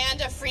 and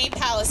demand a free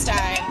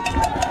Palestine.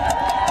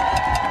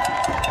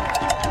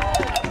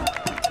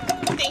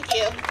 Thank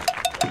you.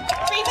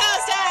 Free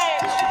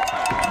Palestine!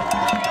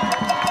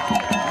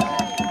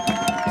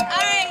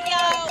 All right,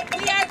 y'all,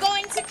 we are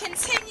going to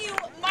continue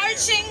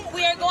marching.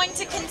 We are going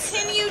to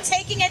continue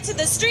taking it to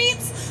the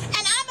streets, and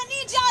I'm gonna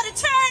need y'all to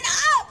turn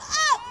up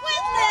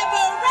with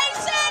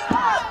liberation.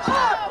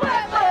 Up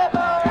with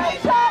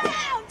liberation.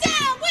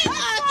 Down with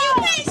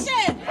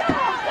occupation.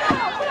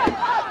 Down with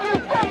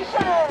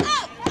occupation.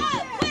 Up with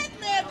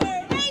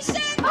liberation.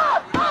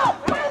 Up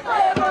with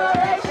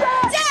liberation.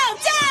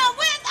 Down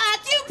with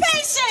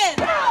occupation.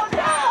 Down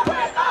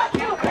with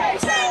occupation.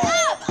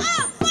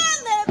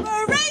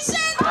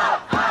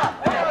 Up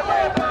for liberation. Up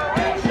with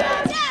liberation.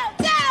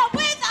 Down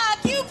with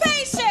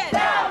occupation.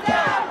 Down with occupation.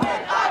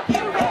 Up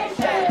with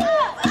liberation.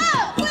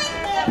 Up with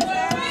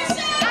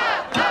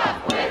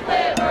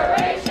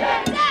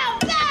liberation.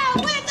 Down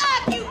with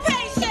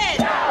occupation.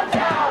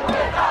 Down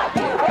with occupation. Up with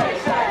liberation.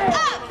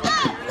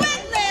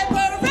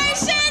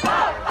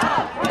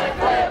 Up with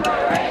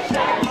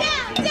liberation.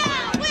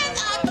 Down with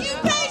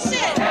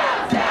occupation.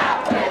 Down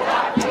with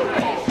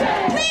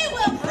occupation. We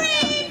will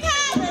free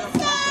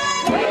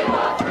Palestine. We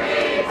will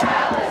free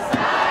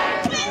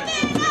Palestine.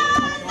 Within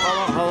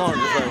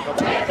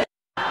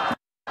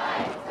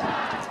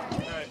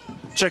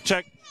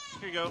Check.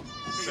 Here you go.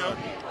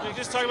 Can you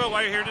just talk about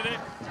why you're here today?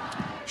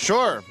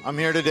 Sure. I'm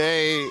here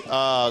today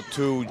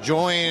to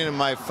join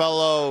my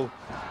fellow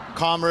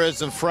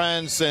comrades and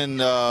friends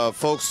and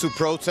folks to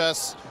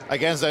protest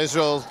against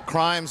Israel's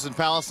crimes in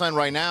Palestine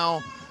right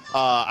now.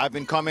 I've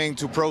been coming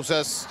to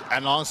protest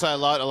alongside a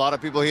lot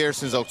of people here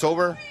since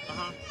October,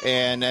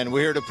 and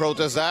we're here to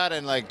protest that,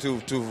 and like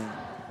to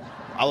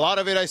a lot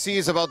of it I see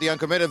is about the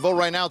uncommitted vote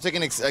right now,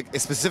 taking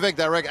specific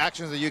direct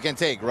actions that you can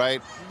take,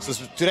 right? So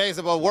today is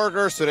about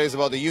workers, today is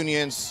about the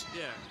unions,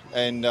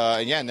 and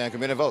the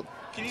uncommitted vote.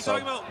 Can you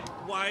talk about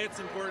why it's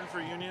important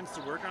for unions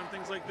to work on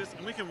things like this?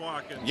 And we can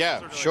walk and yeah,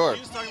 sort of sure. Can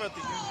you just talk about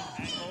the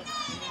union angle?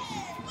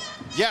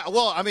 Yeah,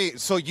 well, I mean,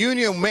 so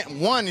union,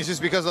 one is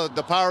just because of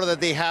the power that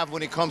they have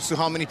when it comes to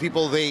how many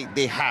people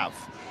they have,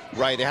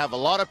 right? They have a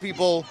lot of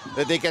people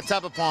that they can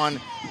tap upon,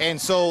 and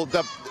so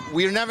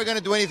we're never going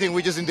to do anything.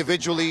 We just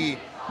individually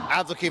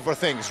advocate for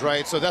things,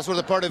 right? So that's where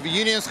the part of the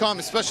unions come,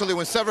 especially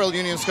when several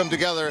unions come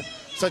together,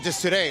 such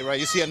as today, right?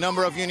 You see a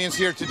number of unions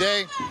here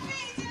today.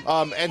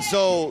 And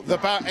so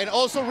and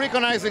also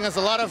recognizing, as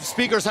a lot of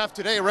speakers have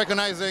today,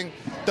 recognizing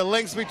the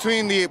links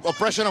between the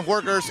oppression of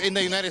workers in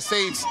the United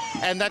States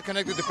and that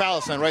connected to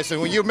Palestine, right? So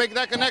when you make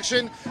that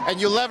connection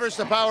and you leverage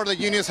the power that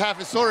unions have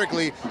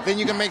historically, then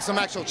you can make some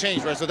actual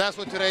change, right? So that's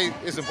what today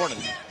is important.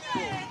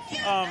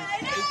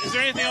 Is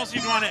there anything else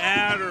you'd want to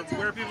add, or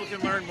where people can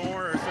learn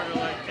more, or sort of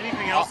like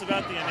anything else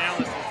about the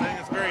analysis? I think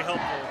it's very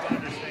helpful to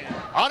understand.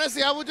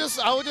 Honestly, I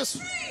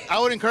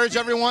would encourage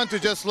everyone to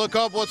just look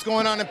up what's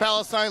going on in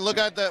Palestine, look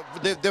at the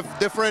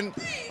different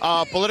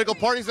political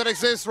parties that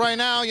exist right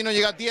now. You know,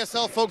 you got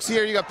DSL folks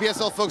here, you got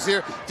PSL folks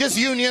here. Just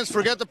unions,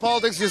 forget the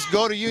politics, just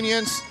go to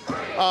unions,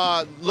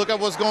 look at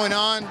what's going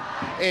on,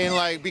 and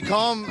like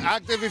become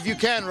active if you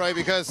can, right?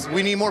 Because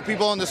we need more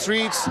people on the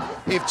streets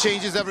if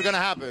change is ever going to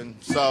happen.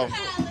 So,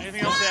 anything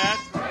else to add?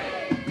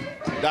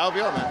 That'll be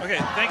all, man. Okay,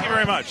 thank you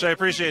very much. I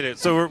appreciate it.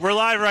 So we're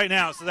live right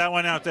now, so that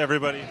went out to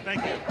everybody.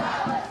 Thank you.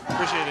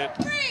 Appreciate it.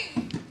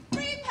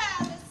 Free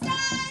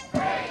Palestine!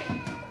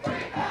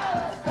 Free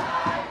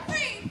Palestine!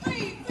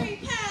 Free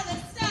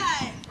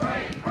Palestine!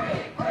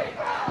 Free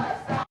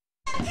Palestine!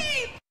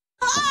 People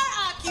are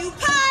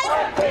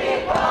occupied!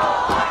 People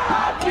are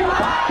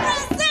occupied!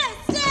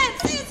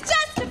 Resistance is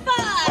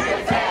justified!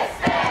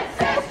 Resistance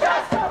is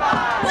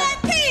justified! When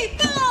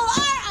people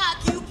are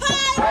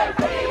occupied! When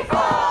people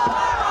are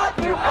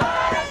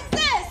occupied!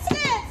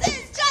 Resistance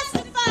is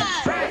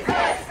justified!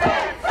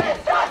 Resistance is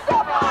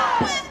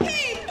justified! When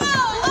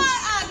people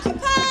are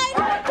occupied!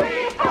 When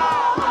people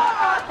are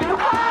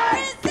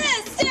occupied!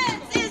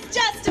 Resistance is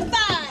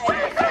justified!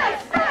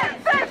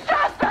 Resistance is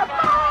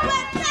justified!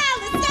 When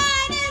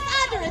Palestine is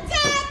under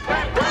attack,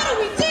 what do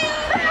we do?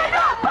 Stand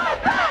up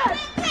like that!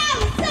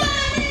 When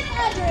Palestine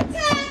is under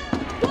attack,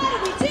 what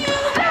do we do?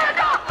 Stand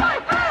up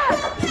like that!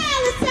 When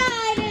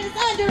Palestine is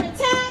under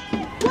attack,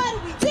 what do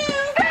we do?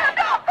 Stand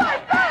up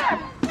like that!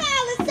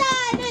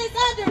 Palestine is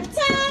under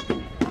attack.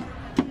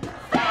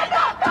 Stand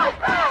up like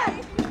that!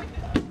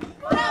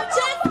 No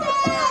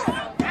justice!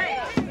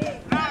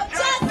 No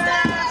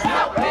justice!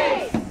 No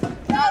peace!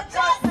 No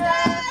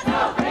justice!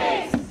 No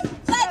peace!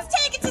 Let's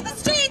take it to the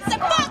streets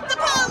and fuck the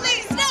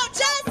police! No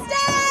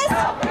justice!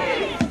 No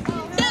peace!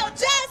 No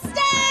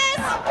justice!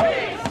 No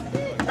peace!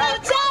 No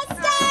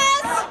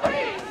justice! No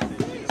peace!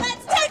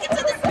 Let's take it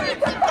to the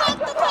streets and fuck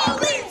the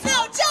police! No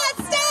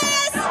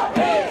justice! No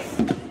peace!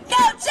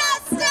 No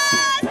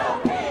justice! No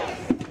peace!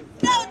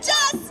 No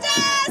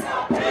justice! No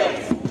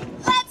peace!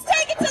 Let's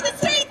take it to the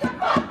streets and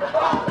fuck the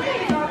police!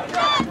 No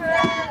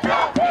justice! No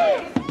peace!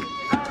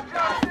 No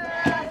justice!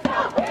 No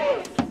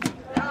peace!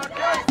 No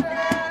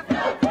justice!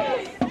 No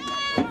peace!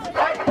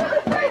 Take it to the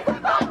streets and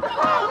fuck the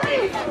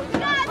police!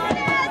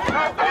 Justice!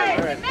 No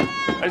peace!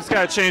 I just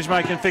got to change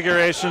my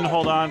configuration.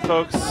 Hold on,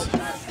 folks. No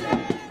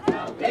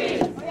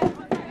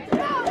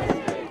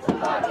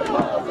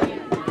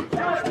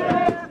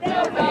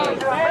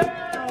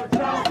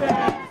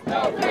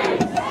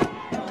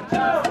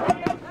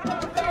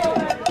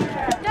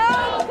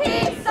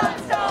peace on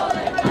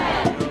stolen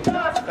land!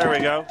 There we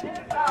go.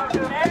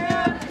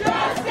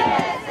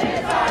 Justice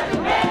is our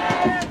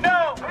demand! No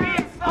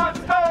peace on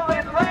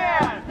stolen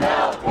land! No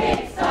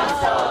peace on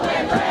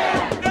stolen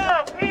land! No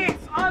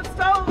peace on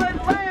stolen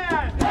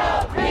land! No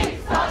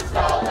peace on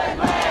stolen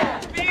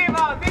land!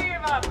 Viva,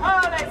 viva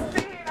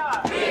Palestina!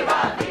 Viva,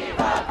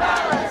 viva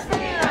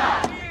Palestina!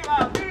 Viva,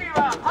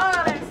 viva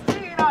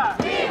Palestina!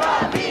 Viva,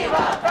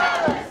 viva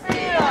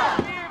Palestina!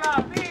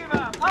 Viva,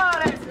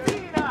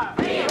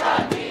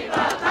 viva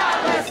Palestina! Viva, viva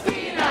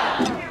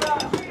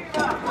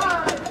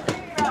Palestina!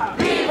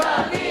 Viva,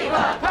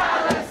 viva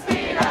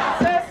Palestina!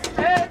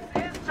 Resistance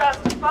is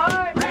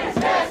justified!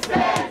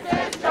 Resistance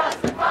is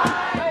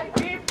justified! When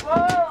people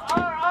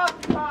are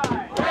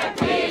occupied! When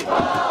people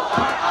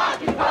are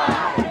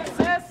occupied!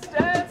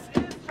 Resistance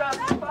is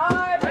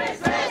justified!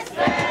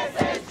 Resistance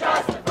is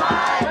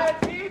justified! When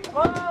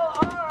people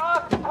are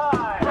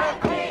occupied! When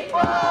people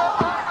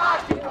are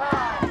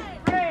occupied!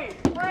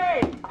 Free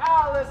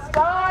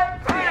Palestine!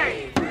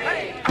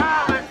 Free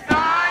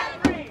Palestine!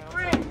 Free Palestine!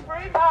 Free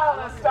Palestine!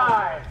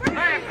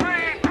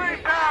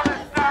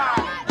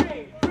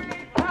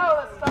 Free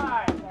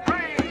Palestine!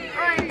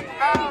 Free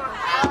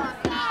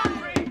Palestine!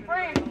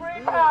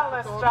 Free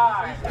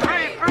Palestine!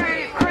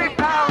 Free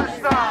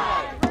Palestine!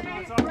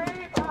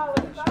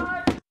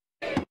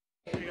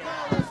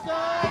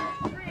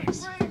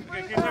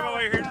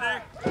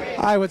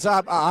 Hi, what's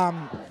up?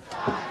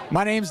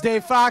 My name's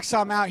Dave Fox.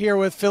 I'm out here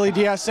with Philly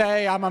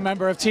DSA. I'm a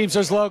member of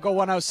Teamsters Local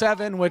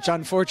 107, which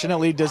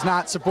unfortunately does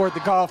not support the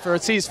call for a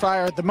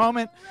ceasefire at the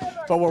moment,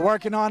 but we're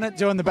working on it,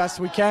 doing the best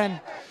we can.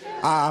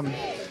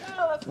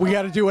 We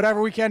got to do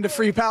whatever we can to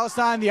free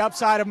Palestine. The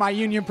upside of my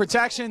union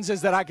protections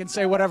is that I can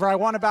say whatever I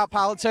want about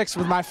politics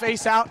with my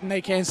face out, and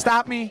they can't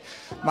stop me.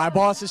 My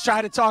boss has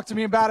tried to talk to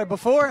me about it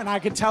before, and I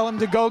can tell him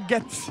to go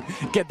get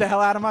the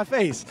hell out of my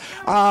face.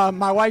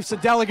 My wife's a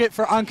delegate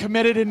for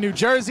Uncommitted in New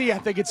Jersey. I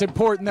think it's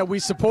important that we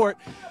support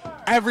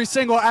every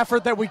single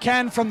effort that we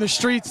can, from the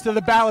streets to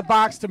the ballot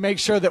box, to make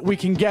sure that we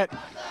can get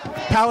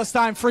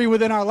Palestine free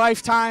within our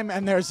lifetime.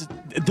 And there's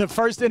the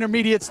first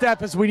intermediate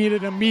step is we need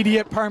an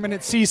immediate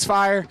permanent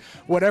ceasefire.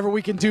 Whatever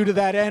we can do to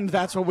that end,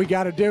 that's what we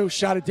got to do.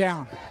 Shut it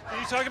down. Can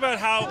you talk about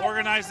how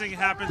organizing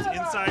happens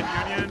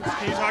inside unions?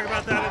 Can you talk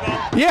about that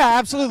at all? Yeah,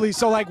 absolutely.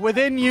 So like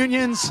within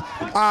unions,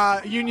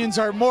 unions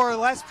are more or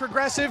less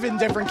progressive in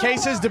different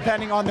cases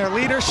depending on their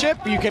leadership.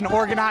 You can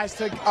organize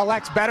to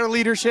elect better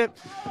leadership.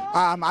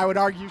 I would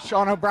argue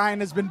Sean O'Brien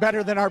has been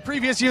better than our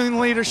previous union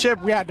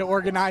leadership. We had to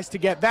organize to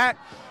get that.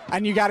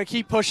 And you got to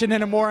keep pushing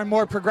in a more and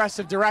more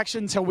progressive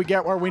direction until we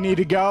get where we need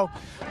to go.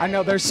 I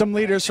know there's some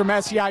leaders from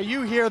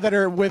SEIU here that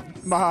are with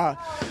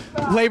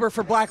Labor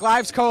for Black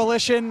Lives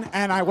Coalition,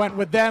 and I went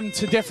with them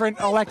to different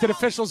elected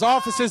officials'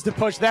 offices to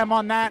push them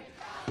on that.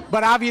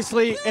 But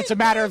obviously, it's a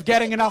matter of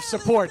getting enough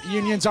support.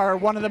 Unions are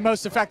one of the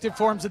most effective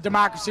forms of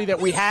democracy that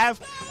we have.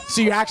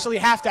 So you actually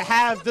have to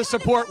have the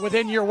support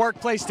within your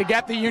workplace to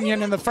get the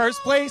union in the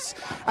first place.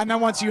 And then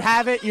once you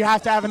have it, you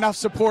have to have enough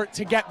support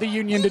to get the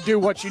union to do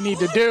what you need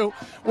to do,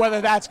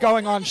 whether that's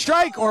going on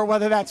strike or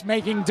whether that's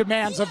making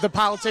demands of the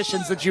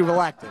politicians that you've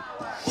elected.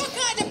 Is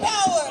there anything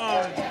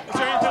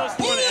else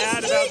you want to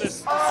add about this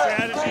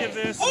strategy of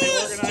this, the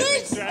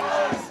organizing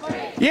strategies?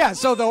 Yeah,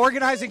 so the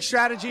organizing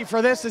strategy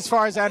for this, as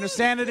far as I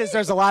understand it, is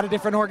there's a lot of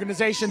different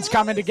organizations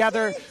coming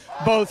together,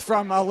 both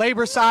from a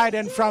labor side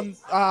and from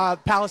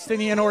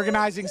Palestinian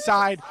organizing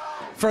side,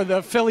 for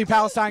the Philly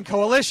Palestine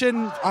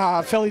Coalition,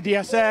 Philly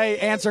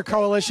DSA, Answer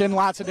Coalition.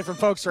 Lots of different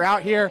folks are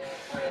out here.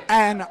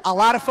 And a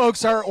lot of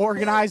folks are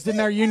organized in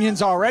their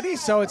unions already,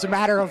 so it's a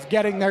matter of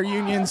getting their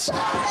unions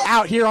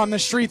out here on the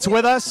streets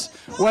with us,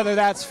 whether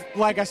that's,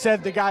 like I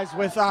said, the guys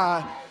with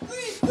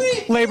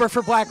Labor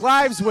for Black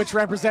Lives, which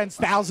represents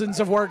thousands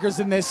of workers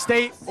in this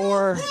state,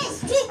 or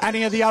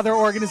any of the other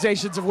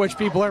organizations of which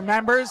people are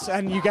members.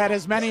 And you get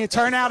as many a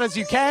turnout as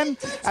you can,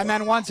 and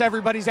then once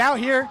everybody's out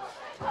here,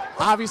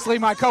 obviously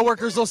my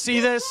coworkers will see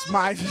this,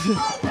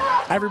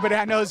 everybody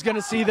I know is going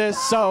to see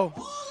this, so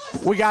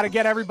we got to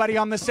get everybody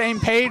on the same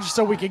page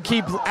so we can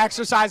keep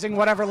exercising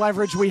whatever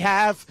leverage we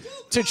have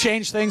to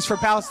change things for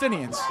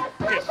Palestinians.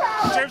 Okay.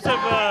 In terms of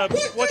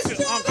what's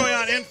going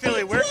on in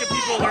Philly, where can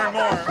people learn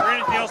more, or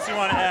anything else you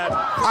want to add?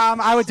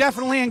 I would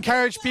definitely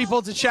encourage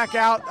people to check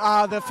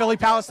out the Philly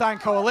Palestine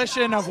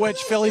Coalition, of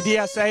which Philly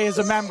DSA is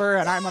a member,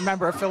 and I'm a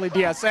member of Philly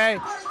DSA.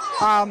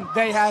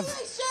 They have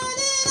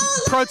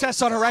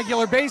protests on a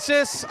regular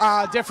basis,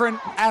 different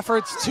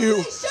efforts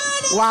to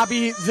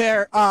lobby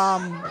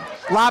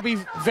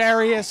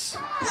various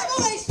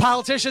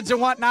politicians and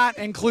whatnot,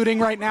 including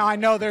right now I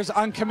know there's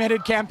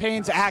Uncommitted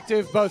campaigns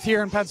active both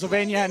here in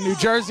Pennsylvania and New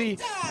Jersey,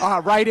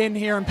 right in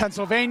here in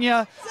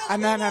Pennsylvania,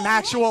 and then an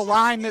actual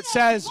line that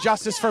says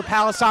Justice for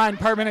Palestine,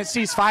 permanent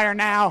ceasefire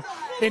now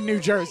in New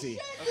Jersey.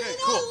 Okay,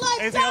 cool.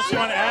 Anything else you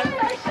want to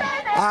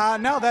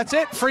add? No, that's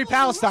it. Free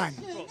Palestine.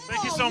 Cool.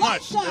 Thank you so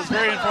much. That was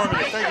very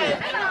informative. Thank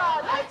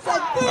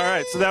you. All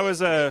right, so that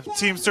was a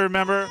Teamster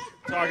member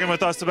talking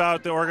with us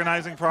about the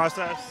organizing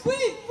process.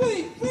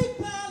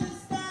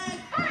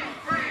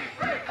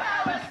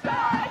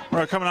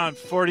 We're coming on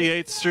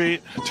 48th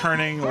Street,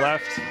 turning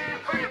left,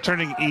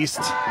 turning east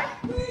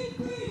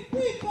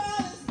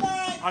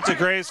onto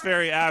Grays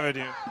Ferry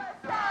Avenue.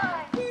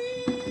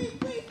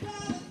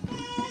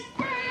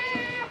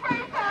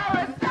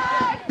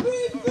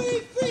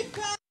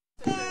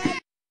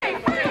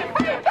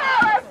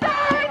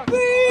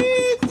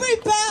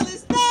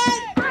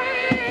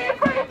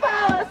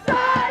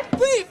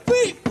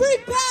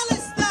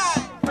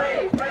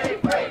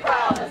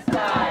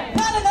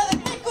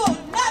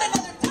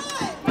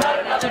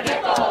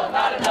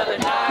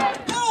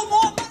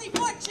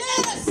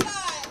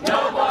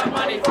 No more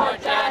money for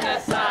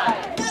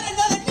genocide. Not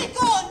another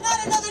nickel,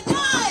 not another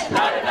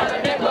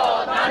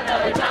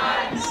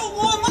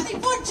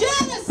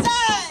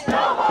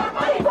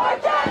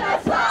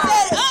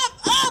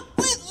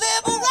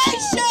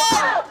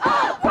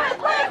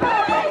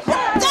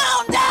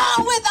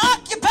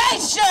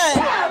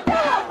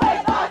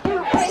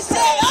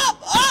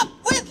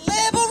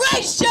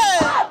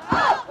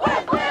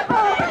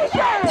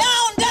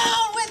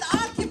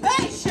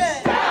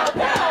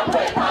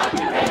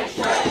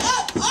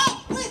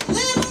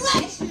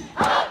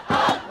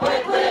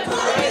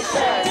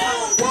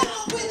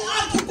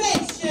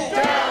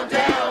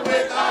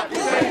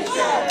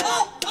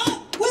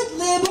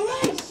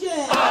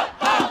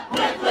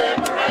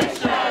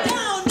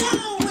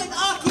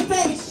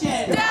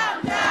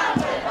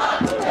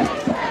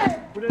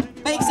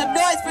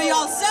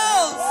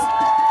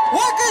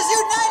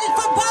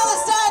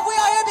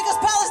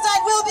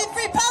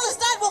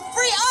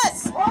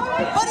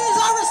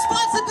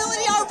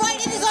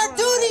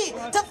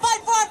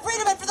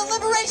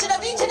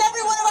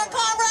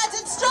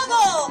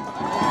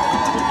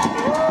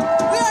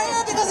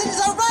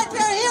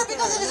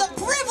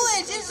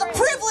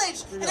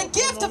and a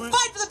gift to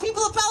fight for the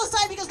people of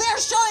Palestine because they are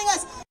showing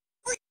us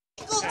every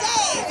single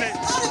day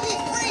how to be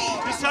free.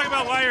 Just talk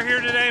about why you're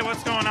here today,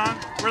 what's going on.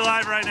 We're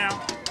live right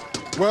now.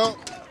 Well,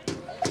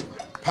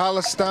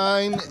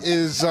 Palestine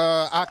is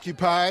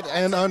occupied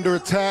and under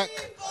attack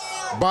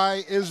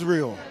by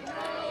Israel.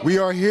 We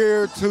are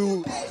here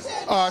to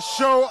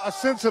show a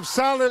sense of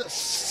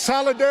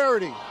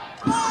solidarity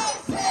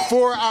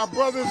for our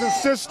brothers and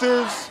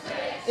sisters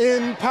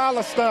in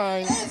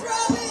Palestine,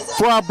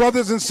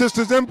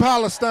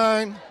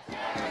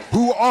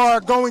 who are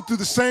going through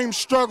the same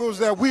struggles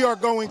that we are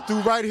going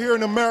through right here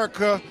in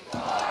America.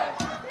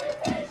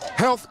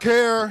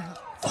 Healthcare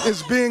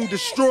is being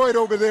destroyed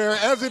over there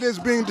as it is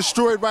being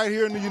destroyed right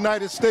here in the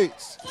United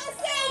States. So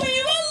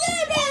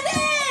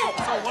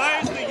why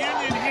is the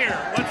union here?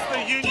 What's the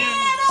union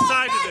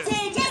side of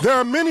this? There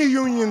are many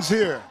unions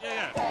here.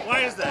 Yeah. Why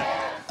is that?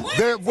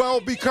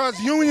 Well, because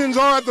unions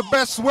are the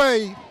best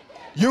way.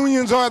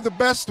 Unions are the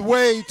best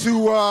way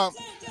to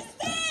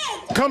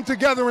come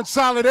together in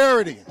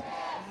solidarity.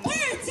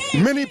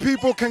 Many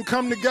people can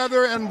come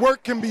together and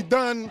work can be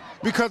done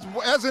because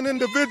as an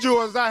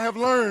individual, as I have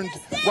learned,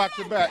 watch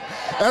your back,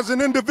 as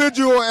an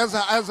individual, as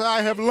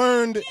I have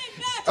learned,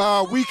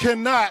 we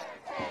cannot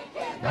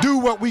do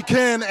what we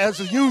can as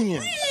a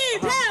union.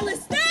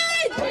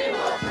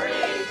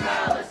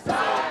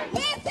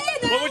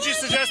 What would you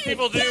suggest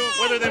people do,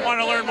 whether they want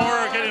to learn more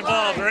or get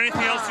involved, or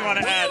anything else you want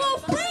to add?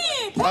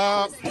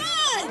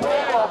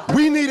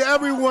 We need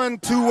everyone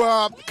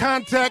to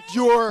contact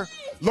your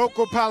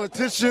local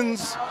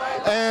politicians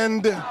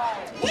and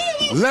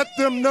let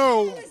them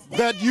know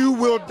that you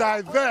will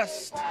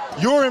divest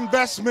your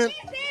investment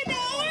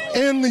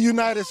in the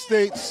United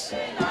States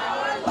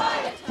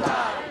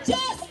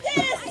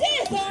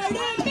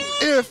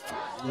if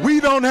we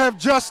don't have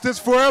justice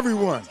for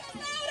everyone.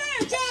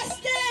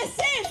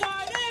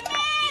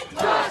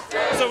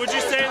 So would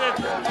you say that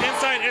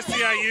inside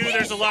SEIU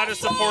there's a lot of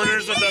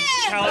supporters of the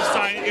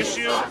Palestine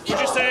issue? Would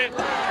you say?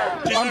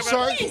 I'm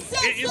sorry?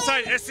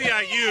 Inside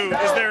SEIU,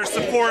 is there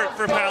support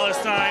for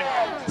Palestine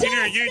in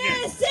your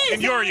union?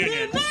 In your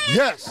union?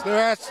 Yes,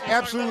 there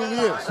absolutely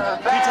is.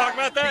 Can you talk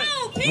about that?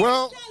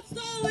 Well,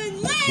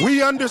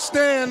 we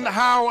understand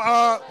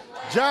how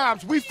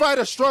jobs, we fight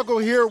a struggle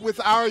here with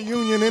our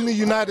union in the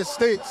United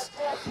States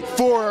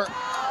for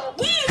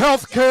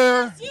health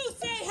care,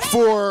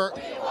 for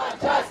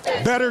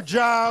better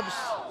jobs,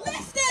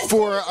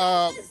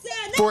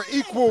 for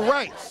equal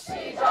rights.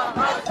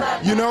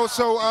 You know,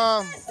 so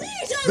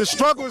the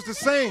struggle is the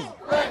same.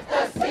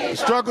 The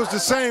struggle is the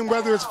same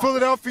whether it's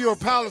Philadelphia or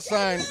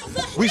Palestine.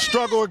 We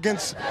struggle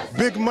against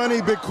big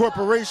money, big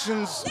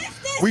corporations.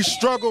 We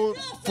struggle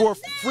for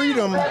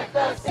freedom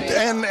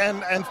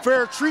and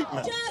fair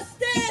treatment.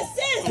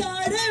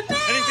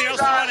 Anything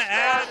else you want to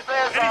add?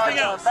 Anything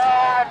else?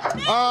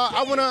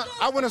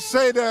 I wanna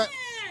say that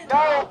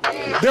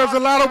there's a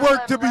lot of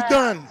work to be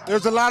done.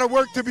 There's a lot of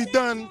work to be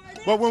done,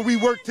 but when we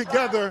work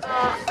together,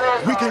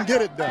 we can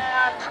get it done.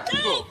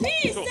 Cool.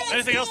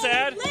 Anything else to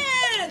add?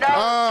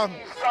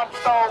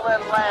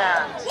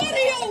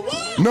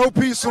 No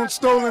peace on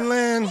stolen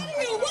land.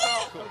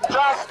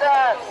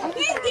 Justice.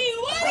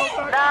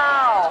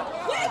 Now.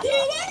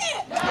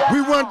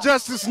 We want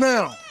justice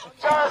now.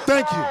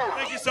 Thank you.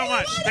 Thank you so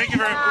much. Thank you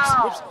very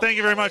much. Thank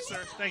you very much, sir.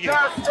 Thank you.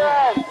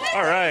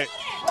 All right.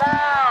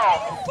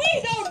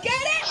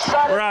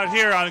 We're out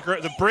here on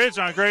the bridge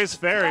on Gray's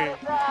Ferry.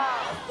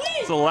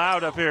 It's so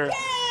loud up here.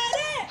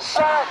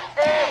 Shut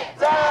it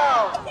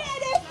down.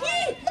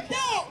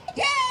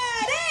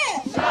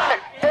 Shut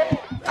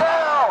it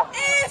down.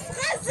 If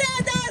Gaza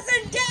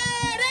doesn't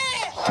get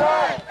it.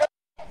 Shut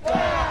it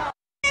down.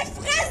 If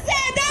Gaza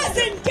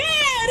doesn't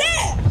get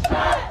it.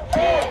 Shut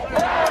it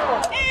down.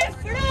 If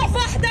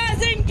Rafah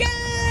doesn't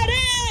get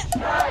it.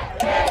 Shut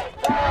it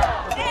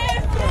down.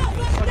 If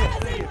Rafah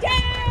doesn't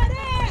get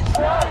it.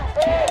 Shut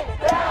it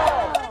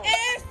down.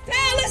 If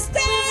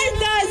Palestine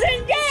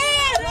doesn't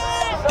get it.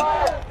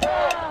 Shut it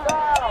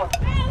down.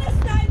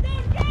 Palestine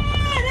don't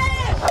get it.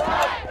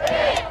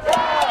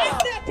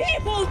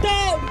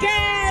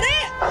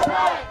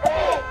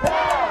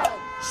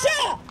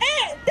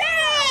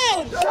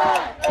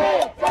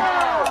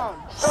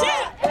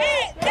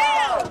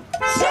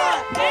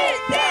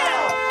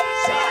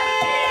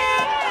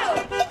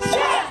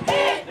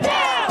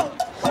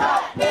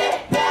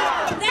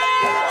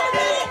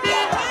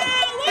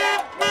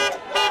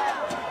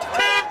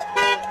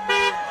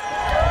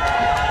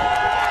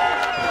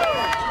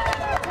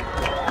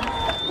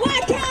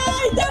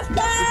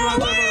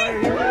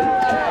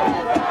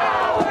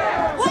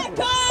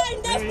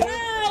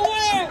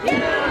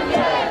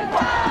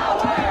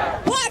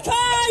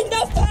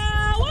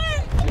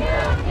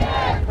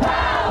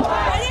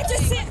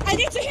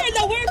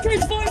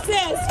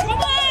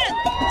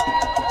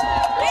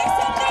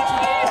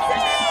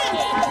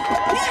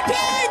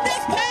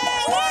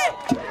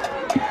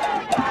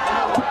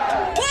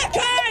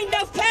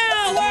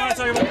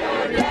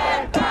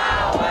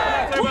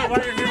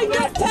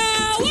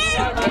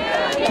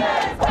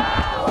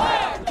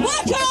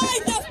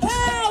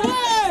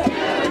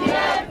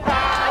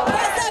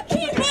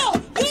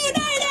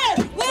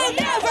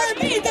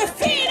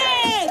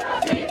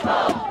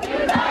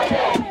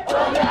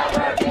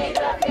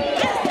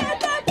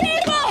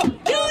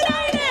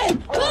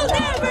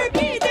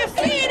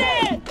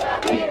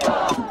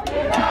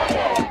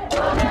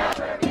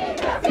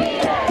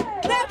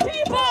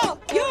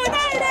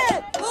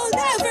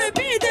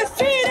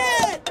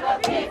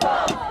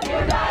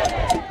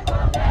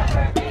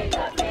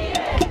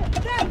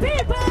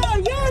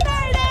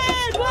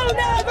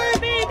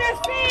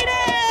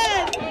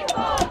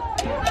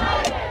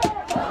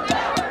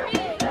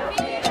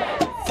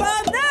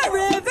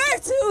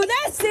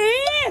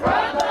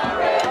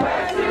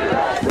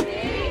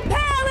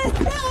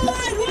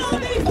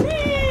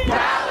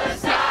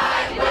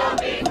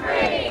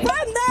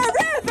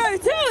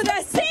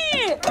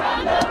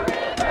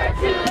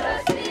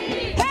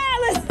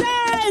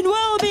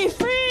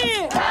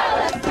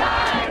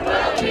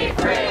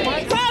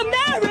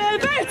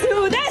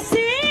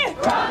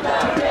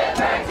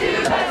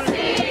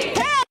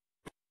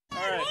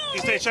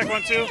 Okay, check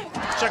 1, 2.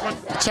 Check 1.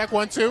 Check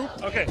 1, 2.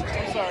 Okay,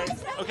 I'm sorry.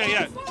 Okay,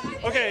 yeah.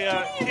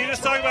 Okay, can you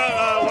just talk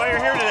about why you're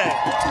here today?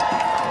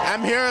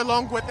 I'm here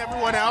along with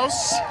everyone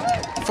else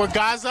for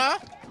Gaza,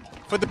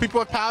 for the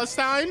people of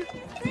Palestine.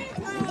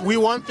 We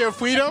want their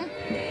freedom,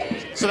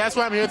 so that's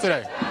why I'm here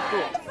today.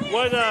 Cool.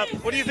 What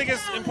do you think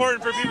is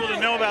important for people to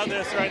know about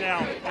this right now?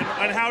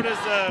 And how does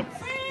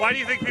why do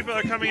you think people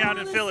are coming out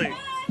in Philly?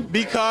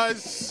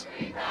 Because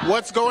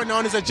what's going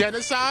on is a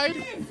genocide,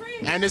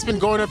 and it's been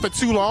going on for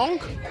too long,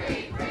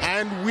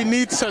 and we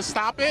need to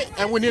stop it,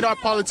 and we need our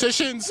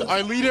politicians,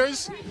 our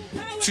leaders,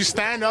 to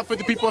stand up for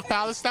the people of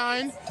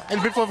Palestine and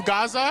the people of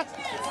Gaza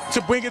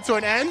to bring it to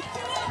an end,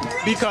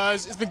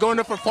 because it's been going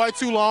on for far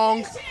too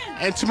long,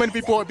 and too many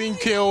people are being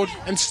killed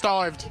and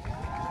starved.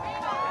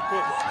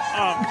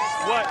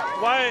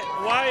 Why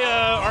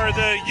are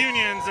the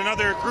unions and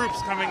other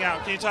groups coming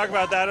out? Can you talk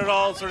about that at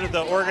all, sort of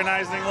the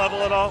organizing level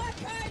at all?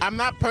 I'm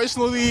not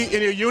personally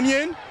in a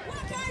union,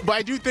 but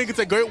I do think it's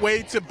a great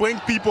way to bring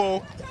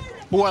people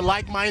who are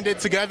like-minded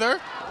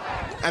together,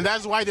 and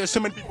that's why there's so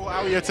many people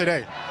out here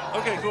today.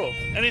 Okay, cool.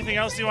 Anything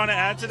else you want to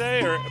add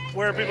today, or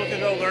where people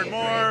can go learn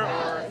more,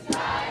 or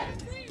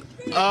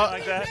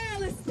like that?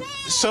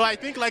 So I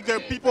think like there are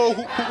people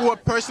who are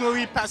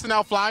personally passing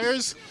out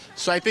flyers.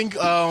 So I think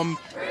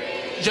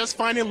just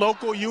finding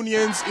local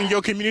unions in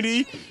your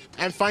community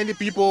and finding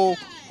people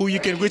who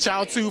you can reach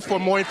out to for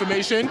more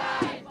information.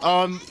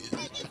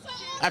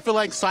 I feel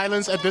like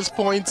silence at this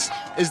point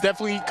is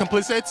definitely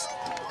complicit.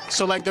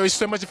 So like there is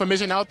so much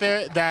information out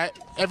there that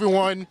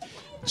everyone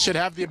should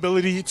have the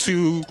ability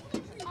to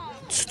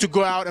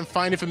go out and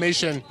find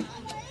information.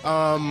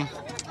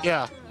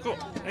 Yeah. Cool.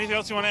 Anything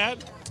else you want to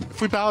add?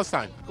 Free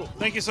Palestine. Cool.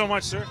 Thank you so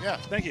much, sir. Yeah.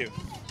 Thank you.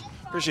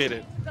 Appreciate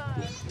it.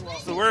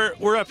 So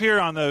we're up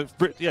here on the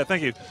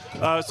thank you.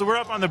 So we're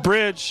up on the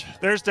bridge.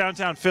 There's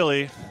downtown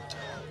Philly.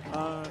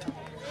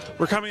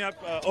 We're coming up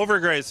over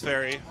Gray's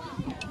Ferry.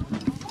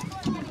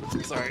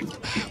 Sorry,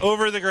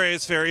 over the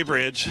Gray's Ferry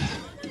Bridge.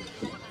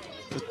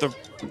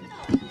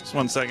 Just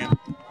 1 second.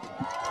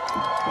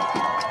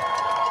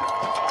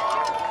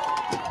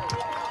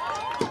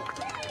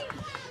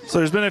 So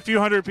there's been a few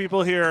hundred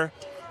people here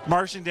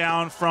marching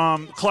down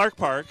from Clark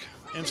Park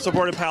in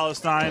support of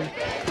Palestine.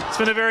 It's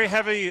been a very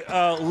heavy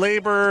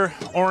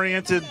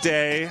labor-oriented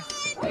day.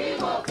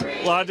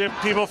 A lot of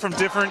people from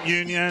different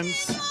unions.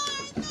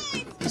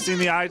 We've seen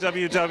the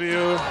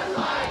IWW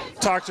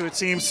talk to a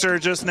Teamster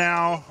just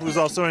now, who's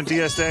also in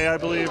DSA, I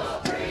believe.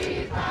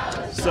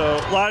 So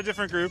a lot of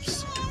different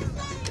groups.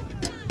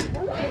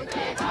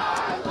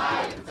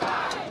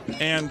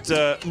 And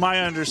my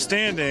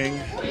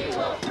understanding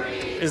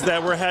is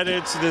that we're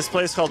headed to this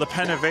place called the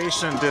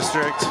Pennovation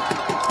District,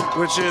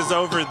 which is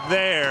over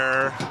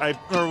there.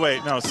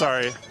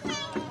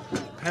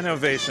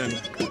 Pennovation.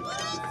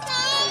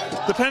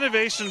 The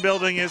Pennovation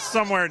building is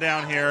somewhere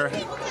down here.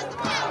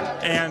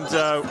 And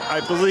I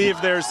believe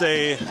there's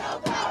a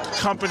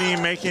company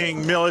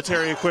making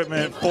military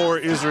equipment for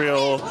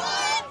Israel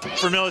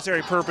for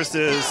military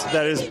purposes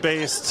that is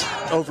based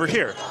over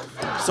here.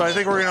 So I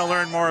think we're going to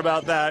learn more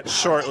about that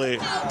shortly.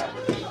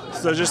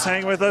 So just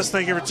hang with us.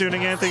 Thank you for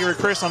tuning in. Thank you for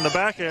Chris on the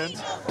back end.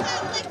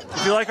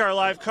 If you like our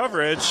live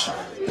coverage,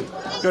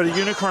 go to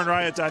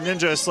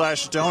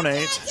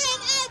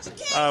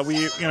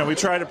unicornriot.ninja/donate. We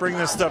try to bring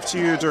this stuff to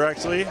you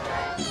directly.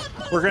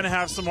 We're going to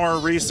have some more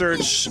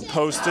research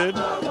posted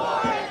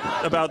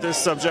about this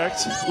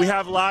subject. We've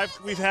had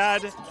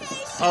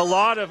a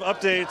lot of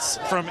updates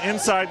from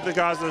inside the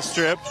Gaza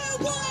Strip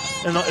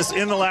in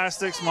the last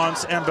 6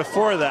 months, and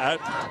before that,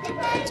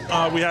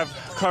 we have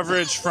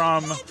coverage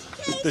from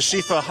the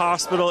Shifa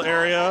Hospital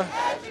area,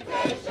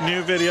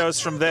 new videos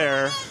from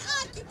there.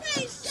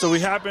 So we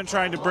have been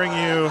trying to bring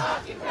you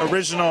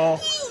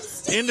original,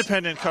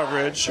 independent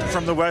coverage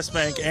from the West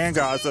Bank and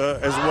Gaza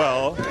as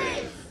well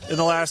in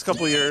the last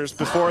couple of years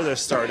before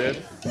this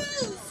started.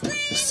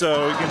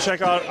 So you can check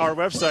out our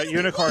website,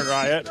 Unicorn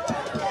Riot.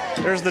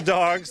 There's the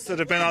dogs that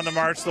have been on the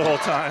march the whole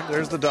time.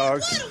 There's the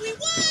dogs.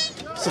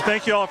 So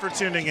thank you all for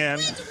tuning in.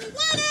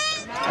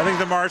 I think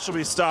the march will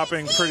be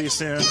stopping pretty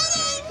soon.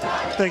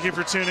 Thank you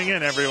for tuning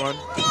in, everyone.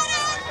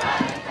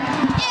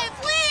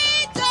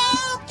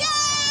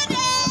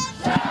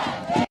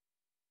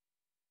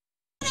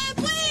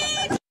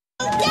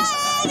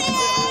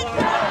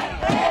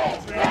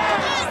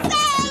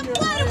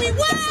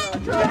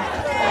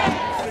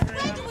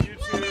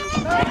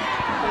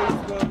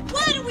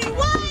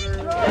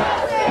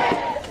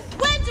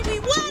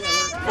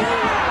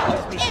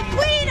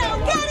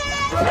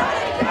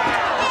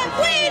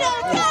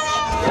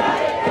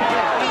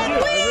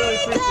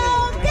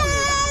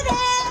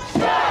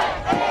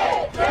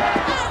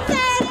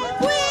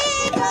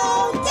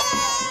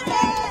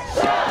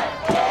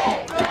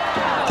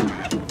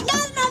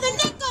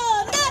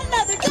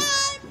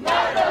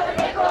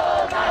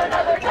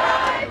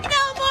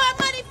 No more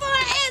money for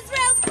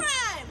Israel.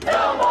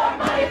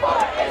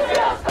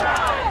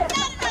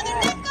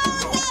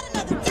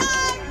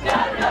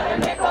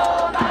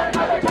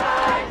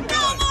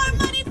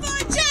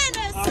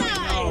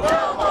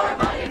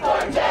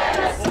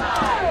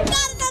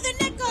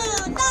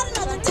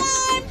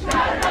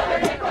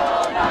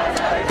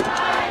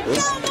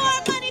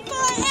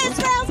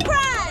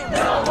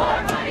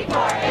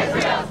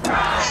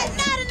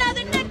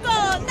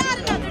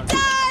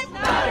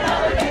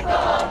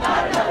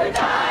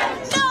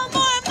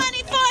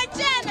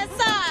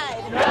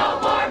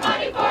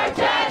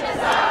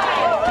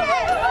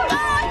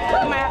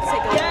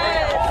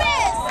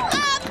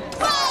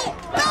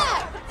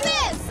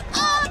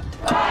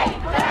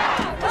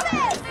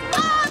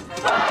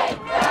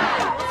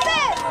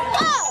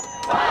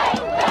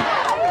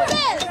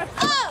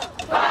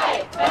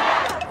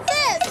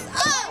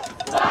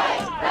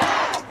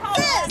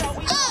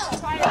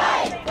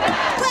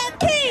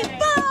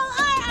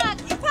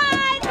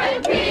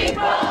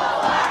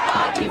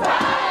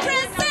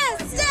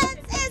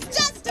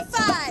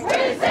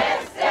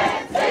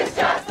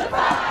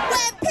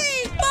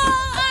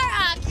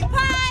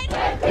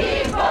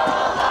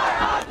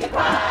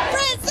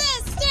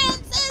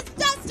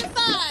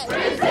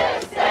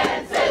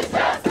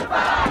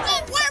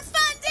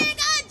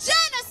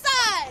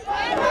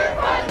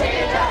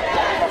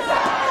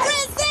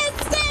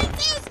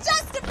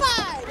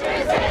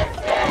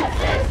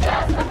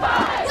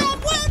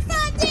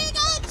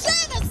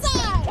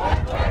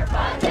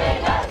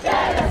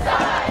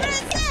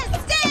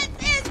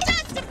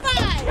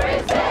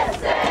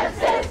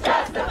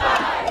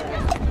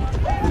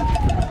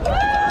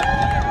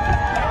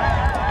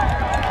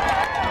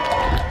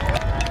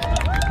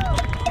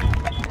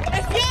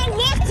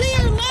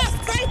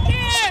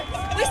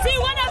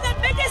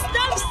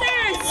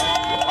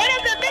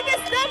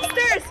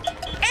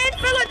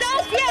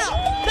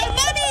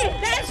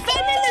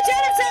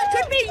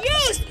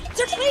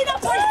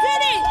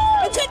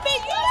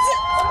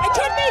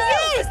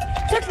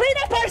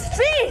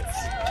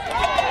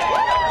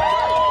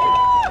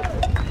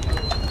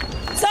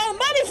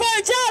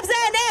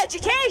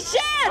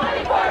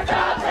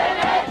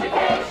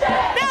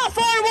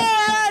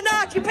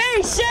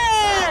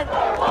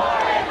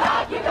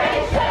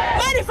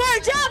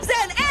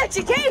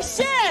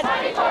 education.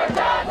 Money for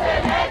jobs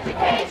and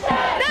education.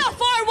 Not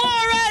for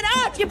war and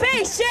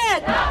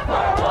occupation. Not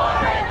for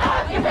war and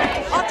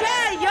occupation.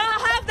 Okay, y'all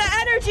have the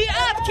energy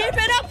up. Keep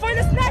it up for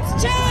this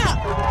next chap.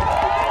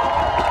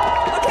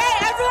 Okay,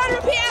 everyone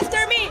repeat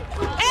after me.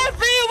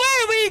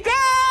 Everywhere we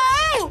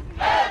go.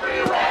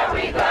 Everywhere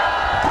we go.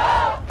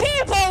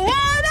 People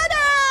wanna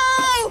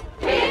know.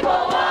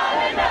 People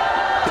wanna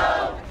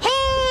know. Who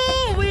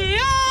we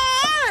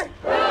are.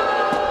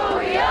 Who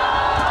we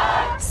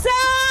are. So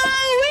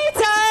we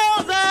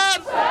tell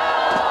them. So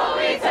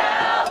we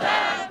tell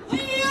them.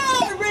 We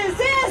are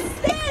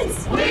resistance.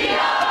 We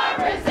are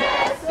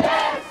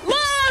resistance.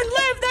 Long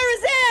live the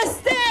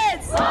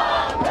resistance.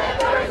 Long live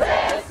the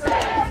resistance.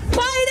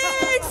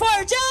 Fighting for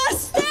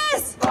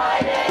justice.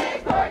 Fighting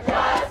for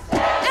justice.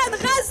 And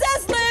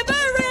Gaza's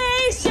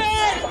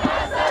liberation.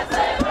 Gaza's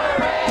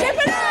liberation. Keep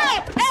it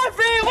up.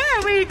 Everywhere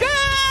we go.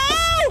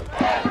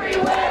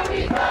 Everywhere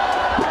we go.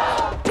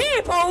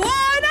 People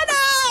wanna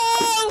know.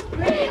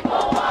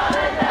 People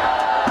wanna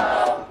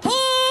know. Who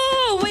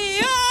we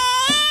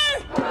are.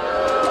 Who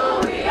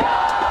we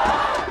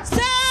are.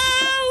 So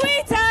we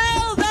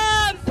tell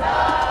them. So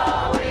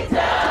we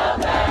tell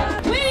them.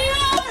 We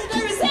are the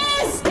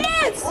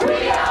resistance. We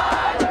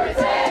are the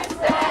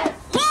resistance.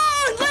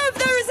 Long live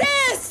the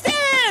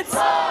resistance.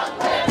 Long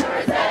live the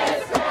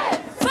resistance.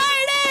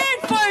 Fighting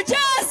for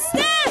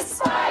justice.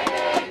 Fighting for justice.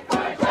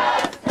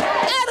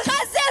 And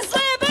Gaza's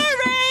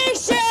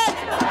liberation.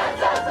 Gaza's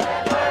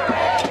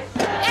liberation.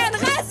 And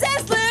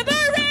Gaza's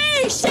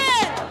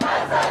liberation.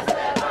 Gaza's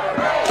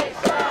liberation.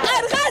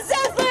 And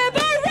Gaza's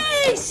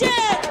liberation.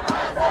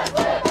 Gaza's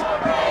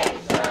liberation.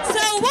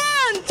 So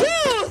 1, 2,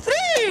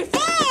 3,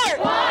 4.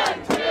 1,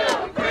 2,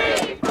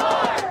 3, 4.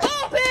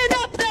 Open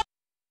up the.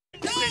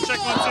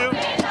 Check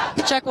 1,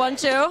 2. Check 1,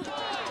 2. Can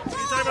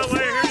you talk about why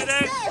you're here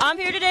today? I'm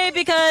here today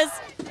because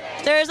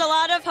there's a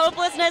lot of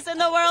hopelessness in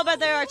the world, but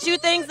there are two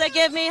things that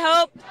give me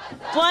hope.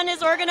 One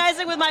is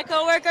organizing with my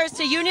coworkers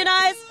to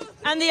unionize,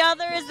 and the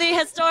other is the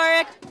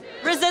historic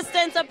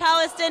resistance of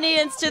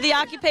Palestinians to the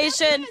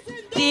occupation,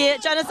 the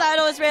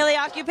genocidal Israeli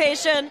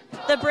occupation.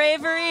 The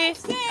bravery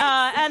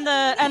and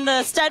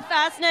the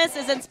steadfastness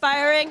is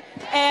inspiring,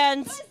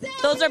 and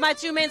those are my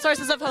two main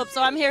sources of hope.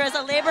 So I'm here as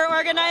a labor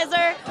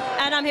organizer,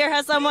 and I'm here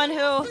as someone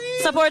who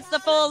supports the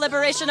full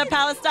liberation of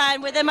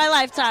Palestine within my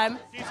lifetime.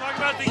 Can you talk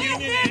about the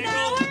union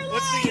angle?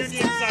 What's the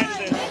union side of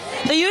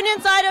this? The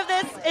union side of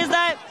this is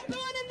that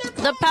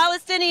the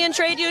Palestinian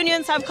trade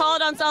unions have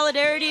called on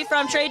solidarity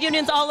from trade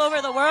unions all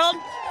over the world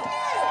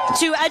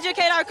to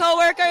educate our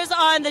co-workers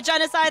on the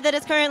genocide that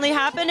is currently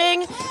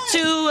happening,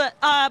 to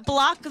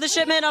block the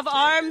shipment of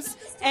arms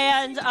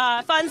and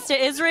funds to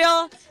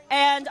Israel.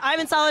 And I'm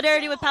in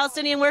solidarity with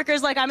Palestinian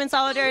workers like I'm in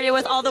solidarity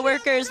with all the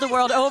workers the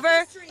world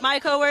over, my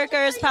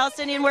co-workers,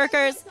 Palestinian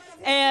workers.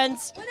 And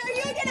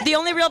the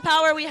only real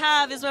power we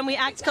have is when we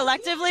act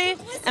collectively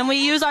and we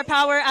use our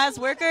power as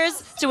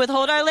workers to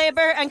withhold our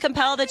labor and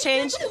compel the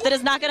change that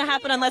is not going to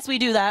happen unless we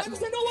do that. So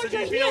do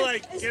you feel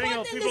like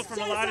getting people from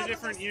a lot of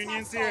different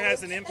unions here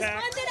has an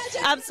impact?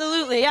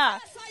 Absolutely, yeah.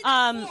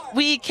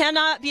 We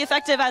cannot be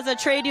effective as a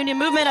trade union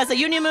movement, as a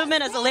union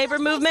movement, as a labor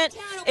movement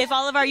if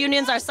all of our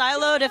unions are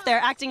siloed, if they're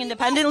acting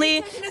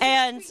independently.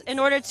 And in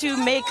order to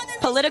make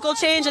political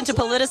change and to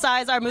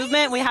politicize our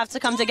movement, we have to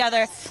come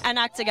together and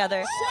act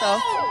together. So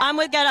I'm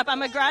with Get Up.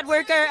 I'm a grad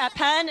worker at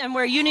Penn, and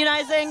we're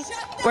unionizing.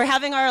 We're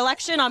having our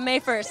election on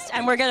May 1st,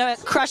 and we're going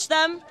to crush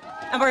them,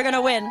 and we're going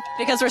to win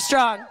because we're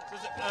strong.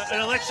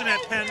 An election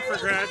at Penn for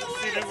grad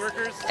student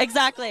workers?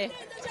 Exactly.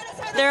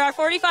 There are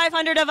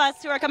 4,500 of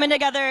us who are coming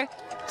together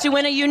to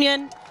win a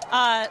union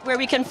where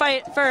we can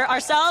fight for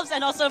ourselves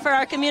and also for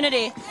our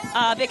community,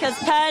 because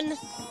Penn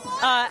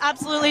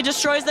absolutely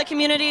destroys the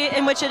community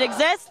in which it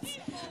exists.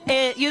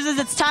 It uses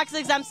its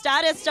tax-exempt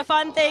status to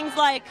fund things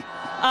like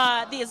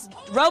these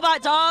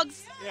robot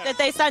dogs that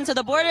they send to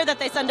the border, that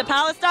they send to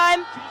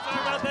Palestine. Can you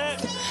talk about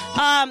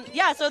that?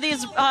 Yeah, so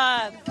these,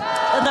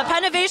 the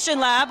Pennovation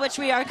Lab, which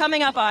we are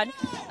coming up on,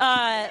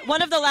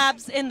 one of the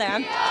labs in there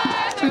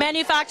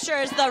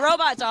manufactures the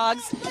robot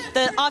dogs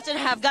that often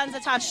have guns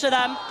attached to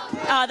them,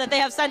 that they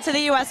have sent to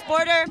the U.S.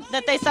 border,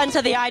 that they send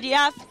to the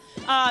IDF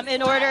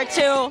in order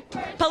to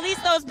police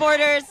those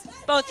borders,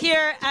 both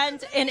here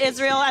and in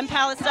Israel and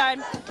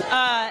Palestine,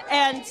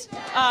 and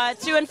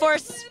to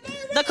enforce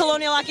the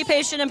colonial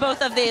occupation in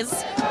both of these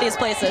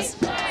places.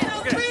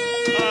 Okay.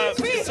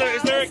 So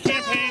is there a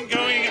campaign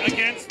going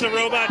against the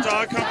robot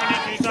dog company?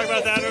 Can you talk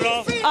about that at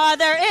all?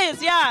 There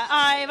is, yeah.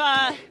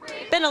 I've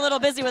been a little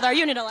busy with our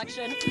union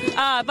election,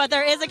 but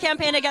there is a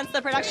campaign against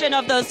the production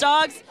of those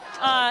dogs.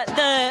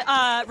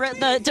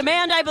 The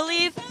demand, I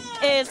believe,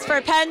 is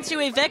for Penn to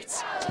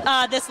evict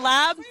this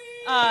lab,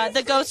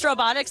 the Ghost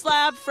Robotics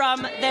lab,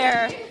 from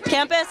their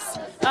campus,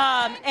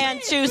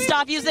 and to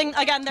stop using,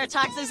 again, their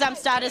tax-exempt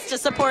status to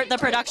support the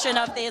production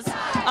of these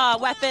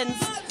weapons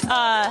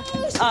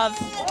of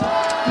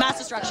mass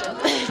destruction.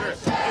 Sure.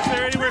 Is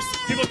there anywhere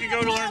people can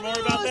go to learn more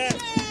about that?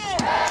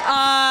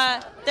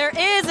 There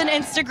is an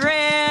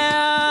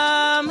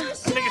Instagram. I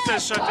think it's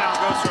says shut down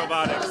Ghost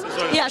Robotics. Is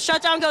what Yeah,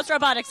 shut down Ghost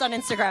Robotics on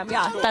Instagram.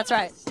 Yeah, that's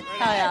right.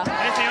 Hell yeah.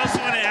 Anything else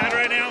you want to add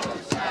right now?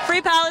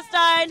 Free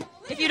Palestine.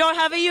 If you don't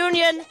have a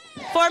union,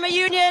 form a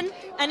union.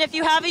 And if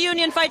you have a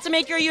union, fight to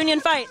make your union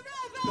fight.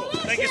 Cool.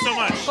 Thank you so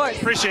much. Of course.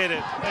 Appreciate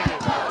it. Thank you.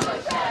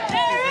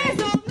 There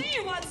is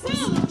only one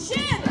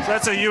solution. So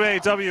that's a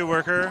UAW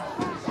worker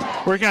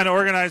working on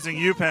organizing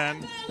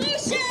UPenn.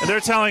 And they're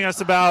telling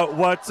us about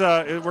what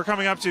we're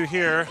coming up to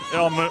here.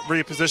 I'll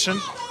reposition.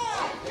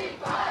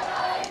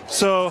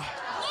 So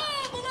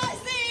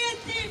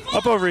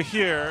up over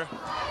here,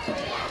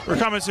 we're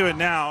coming to it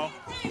now.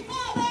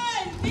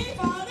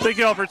 Thank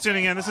you all for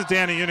tuning in. This is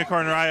Danny,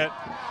 Unicorn Riot.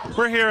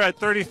 We're here at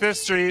 35th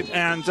Street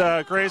and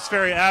Grays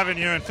Ferry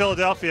Avenue in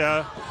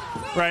Philadelphia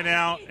right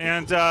now.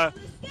 And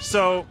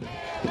so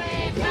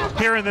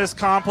here in this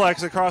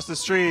complex across the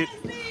street,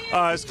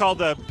 it's called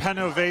the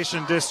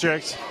Pennovation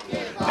District.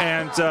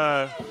 And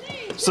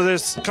so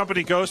this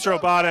company, Ghost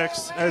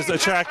Robotics, has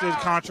attracted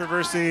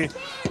controversy.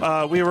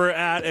 We were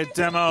at a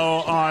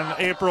demo on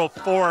April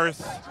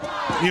 4th,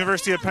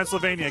 University of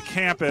Pennsylvania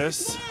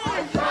campus.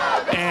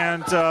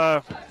 And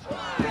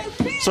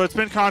so it's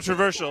been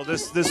controversial.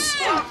 This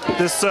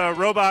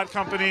robot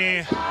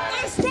company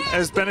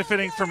is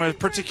benefiting from a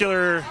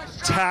particular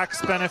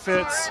tax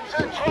benefits,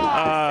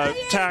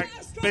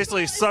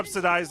 basically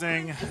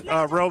subsidizing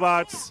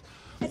robots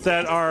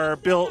that are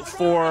built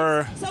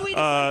for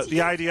the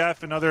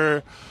IDF and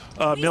other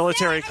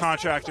military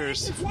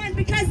contractors.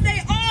 Because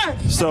they are.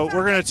 So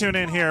we're going to tune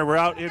in here. We're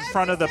out in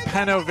front of the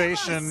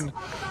Pennovation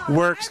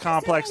Works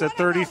Complex at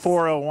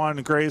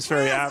 3401 Grays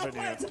Ferry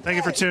Avenue. Thank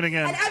you for tuning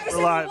in. And every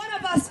We're live. single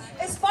one of us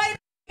is fighting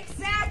the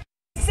exact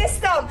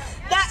system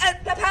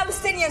that the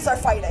Palestinians are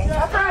fighting.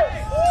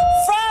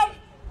 From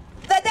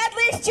the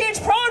Deadly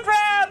Exchange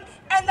Program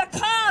and the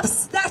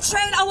cops that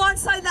train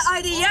alongside the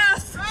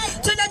IDF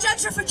to the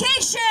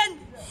gentrification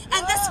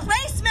and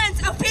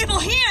displacement of people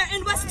here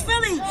in West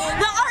Philly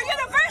that our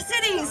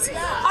universities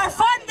are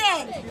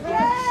funding.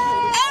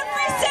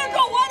 Every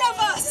single one of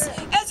us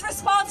is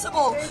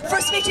responsible for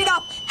speaking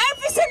up.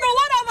 Every single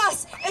one of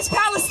us is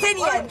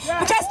Palestinian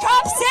because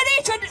Cop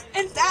City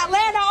in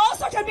Atlanta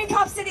also could be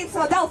Cop City in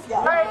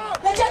Philadelphia.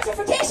 The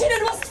gentrification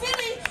in West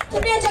Philly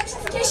could be a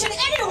gentrification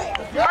anywhere.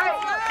 The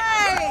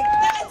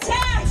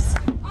attacks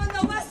on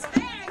the West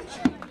Bank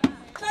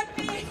could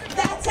be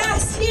the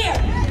attacks here.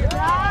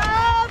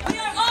 We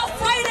are all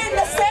fighting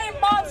the same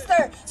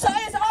monster. So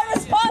it is our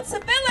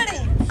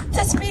responsibility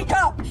to speak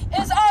up. It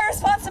is our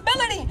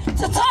responsibility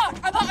to talk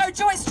about our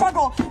joint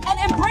struggle and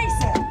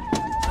embrace it.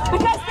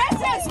 Because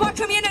this is what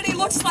community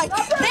looks like.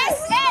 This is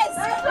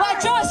what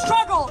joint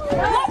struggle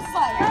looks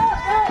like.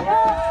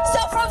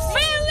 So from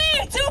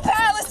Philly to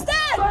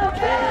Palestine,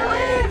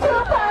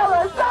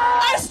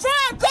 our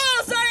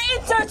struggles are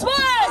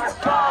intertwined.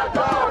 From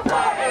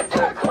Philly to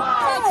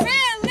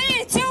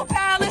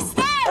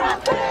Palestine,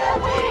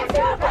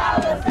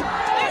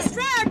 our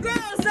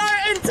struggles are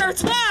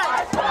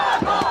intertwined.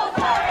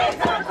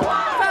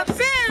 From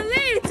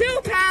Philly to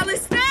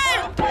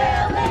Palestine,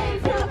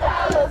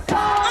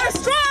 our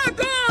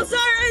struggles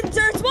are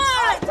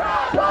intertwined.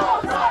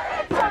 From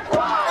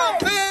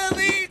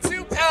Philly to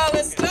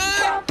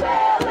Palestine,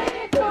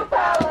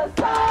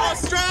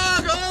 our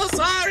struggles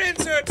are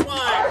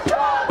intertwined. From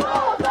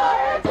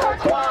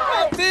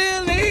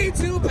Philly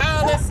to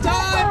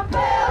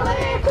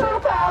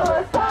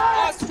Palestine,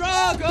 our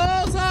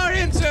struggles are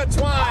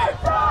intertwined.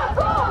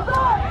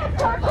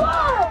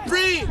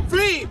 Free,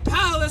 free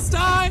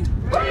Palestine.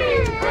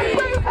 Free, free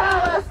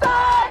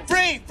Palestine.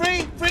 Free,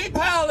 free, free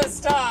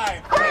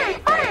Palestine. Free,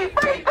 free,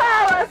 free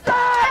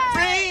Palestine.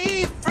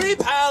 Free, free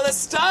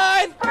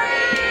Palestine.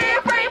 Free,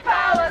 free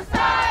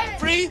Palestine.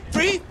 Free,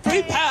 free,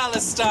 free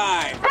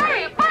Palestine.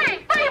 Free, free,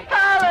 free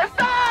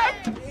Palestine.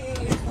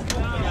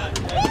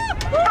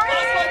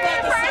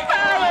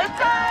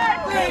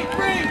 Free,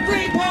 free, free Palestine. Free, free,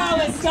 free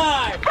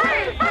Palestine.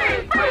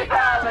 Free, free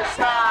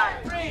Palestine.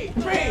 Free,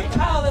 free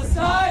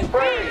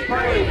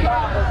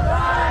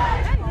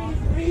Palestine.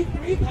 Free,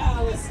 free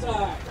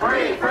Palestine.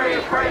 Free, free,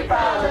 free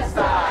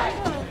Palestine.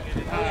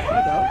 I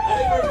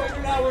think we're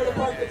figuring out where to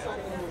park this one.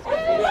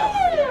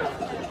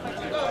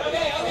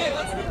 Okay,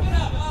 let's move it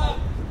up.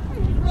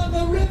 From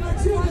the river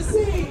to the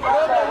sea.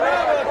 From the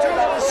river to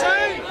the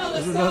sea.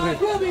 Palestine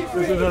will be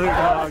free. There's another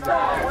dog.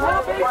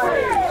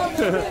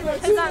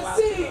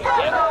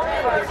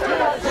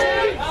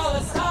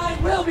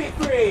 Palestine will be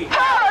free.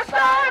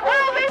 Palestine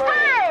will be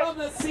free. From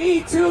the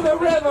sea to the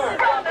river.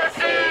 From the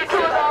sea to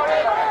the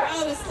river.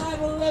 Palestine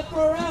will live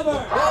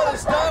forever.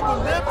 Palestine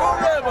will live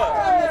forever.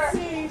 From the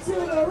sea to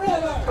the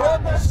river.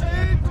 From the sea to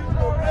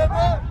the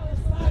river.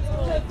 Palestine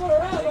will live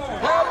forever.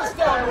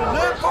 Palestine will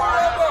live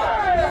forever.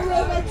 From the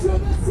river to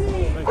the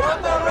sea. From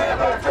the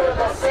river to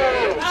the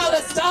sea.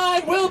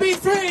 Palestine will be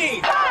free.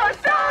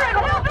 Palestine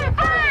will be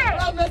free.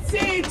 From the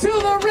sea to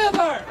the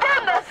river.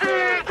 From the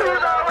sea to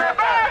the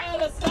river.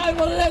 Palestine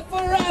will live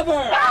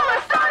forever.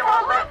 Palestine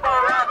will live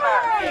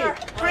forever.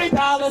 Free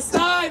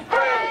Palestine.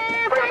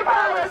 Free, free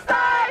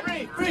Palestine.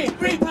 Free, free,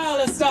 free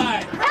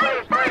Palestine.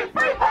 Free, free,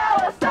 free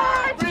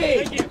Palestine.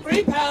 Free,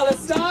 free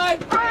Palestine.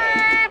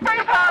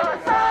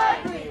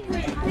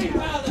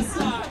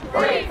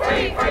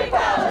 Free, free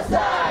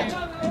Palestine!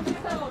 Not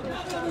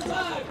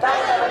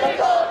another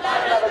nickel,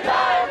 not another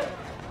dime!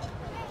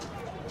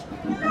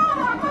 No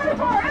more money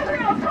for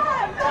Israel's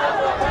crime! No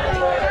more money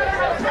for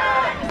Israel's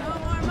crime! No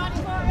more money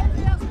for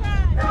Israel's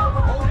crime! No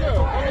more money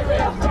for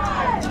Israel's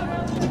crime!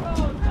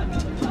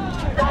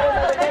 Not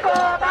another nickel,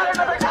 not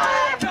another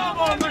dime! No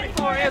more money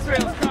for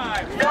Israel's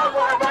crime! No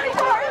more money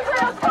for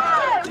Israel's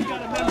crime!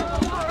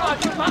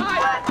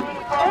 Occupied!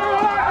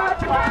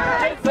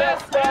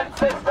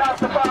 Resistance is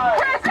justified!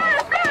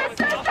 Resistance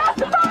is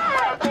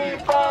justified!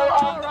 People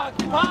are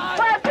occupied!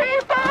 When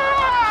people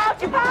are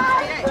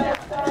occupied!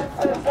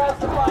 Resistance is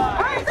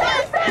justified!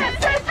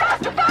 Resistance is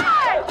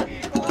justified!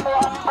 People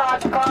are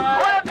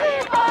occupied! When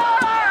people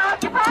are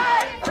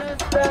occupied!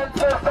 Resistance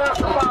is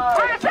justified!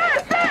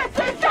 Resistance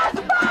is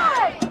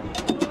justified!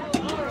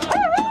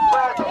 When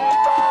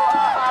people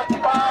are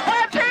occupied!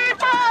 When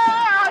people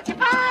are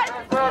occupied!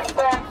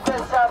 Resistance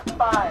is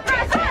justified!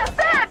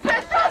 Resistance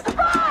is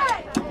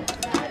justified!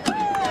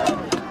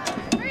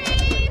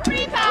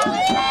 Free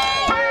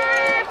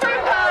Palestine!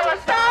 Free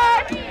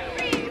Palestine!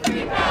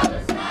 Free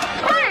Palestine!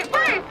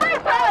 Free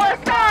Palestine!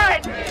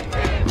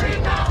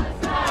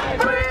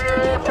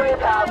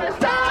 Free Palestine! Free Palestine! Free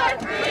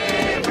Palestine! Free Palestine!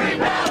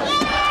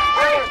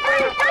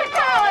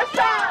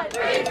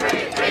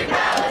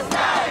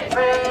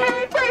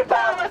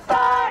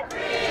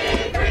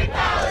 Free Palestine! Free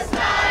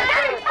Palestine!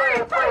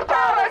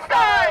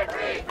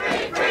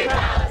 Free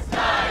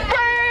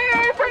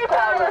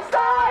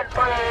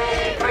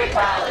Palestine! Free Palestine! Free Palestine! Free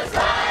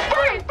Palestine!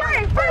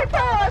 Free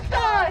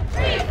Palestine!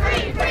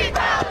 Free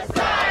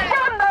Palestine!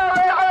 From the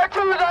river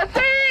to the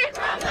sea!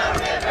 From the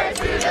river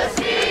to the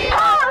sea!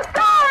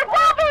 Palestine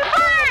will be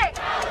free!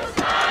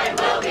 Palestine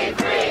will be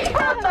free!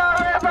 From the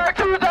river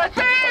to the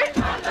sea!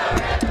 From the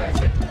river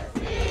to the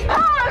sea!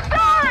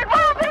 Palestine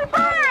will be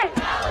free!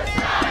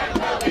 Palestine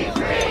will be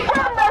free!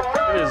 From the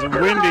sea! It is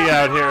windy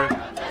out here.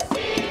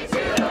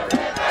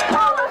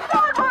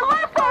 Palestine will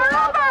live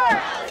forever!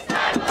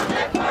 Palestine will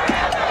live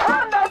forever!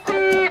 From the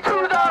sea to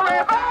the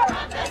river!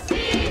 From the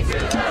sea to the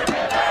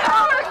river!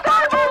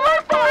 Palestine will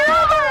live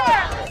forever!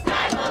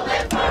 Palestine will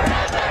live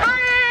forever!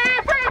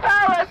 Free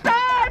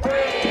Palestine!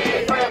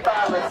 Free Palestine! Free Palestine!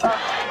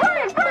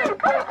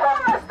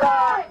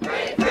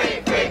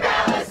 Free Palestine!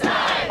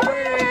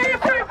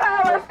 Free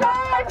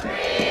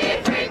Palestine!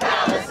 Free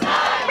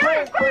Palestine!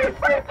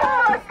 Free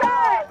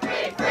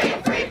Palestine!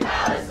 Free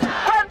Palestine!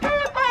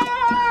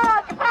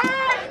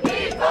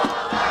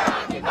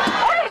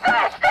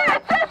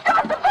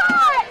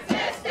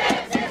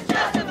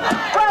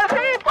 When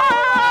people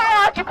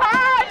are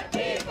occupied!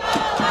 People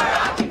are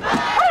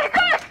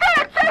occupied!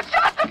 Resistance is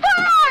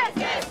justified!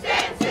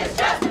 Resistance is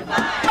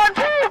justified! When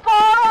people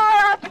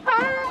are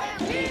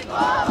occupied! People are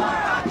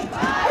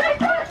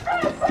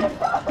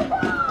occupied!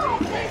 Resistance is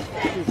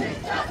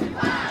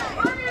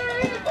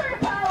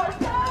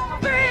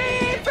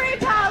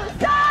justified! Resistance is justified! When people are occupied! People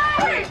are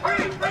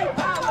occupied!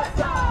 Resistance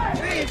is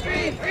justified! Resistance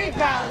is justified! Free Palestine! Free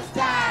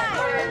Palestine!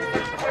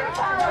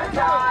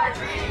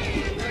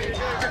 Free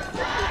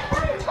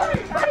Palestine!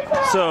 Free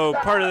Palestine! So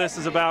part of this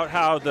is about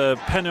how the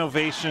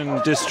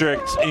Pennovation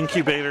District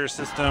incubator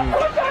system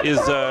is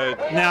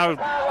now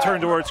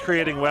turned towards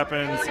creating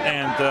weapons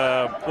and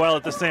while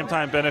at the same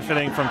time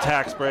benefiting from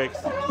tax breaks.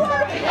 I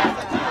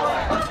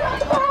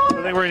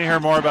think we're going to hear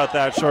more about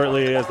that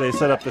shortly as they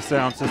set up the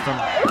sound system.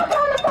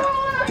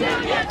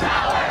 Union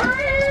power!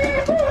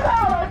 Free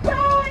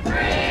Palestine!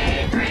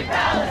 Free Palestine! Free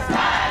Palestine! Free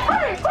Palestine!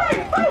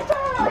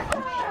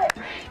 Free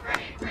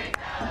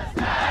Palestine! Free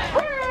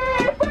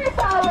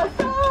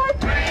Palestine!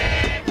 Free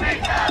Palestine!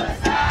 Free Palestine!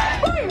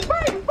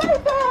 Free Palestine! Free Palestine!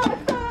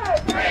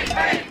 Free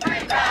Palestine!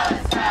 Free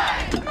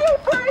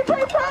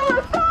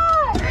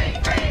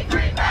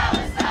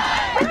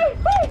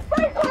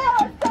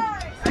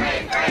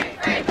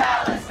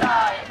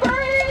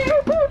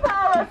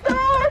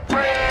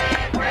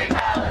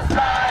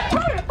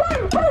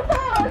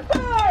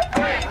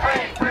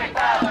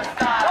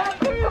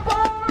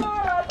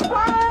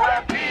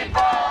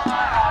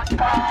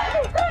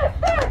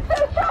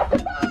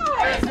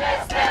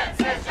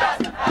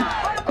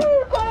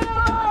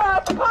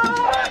Free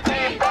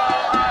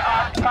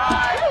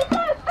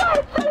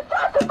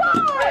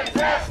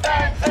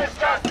Palestine! Free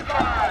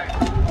Palestine!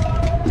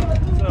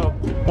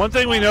 One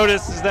thing we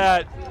noticed is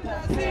that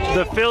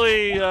the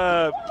Philly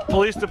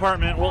Police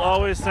Department will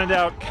always send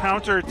out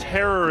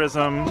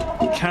counter-terrorism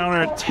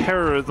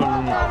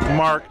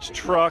marked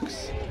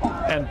trucks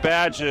and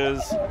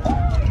badges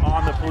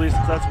on the police.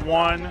 That's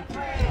 1,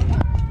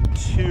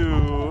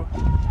 2.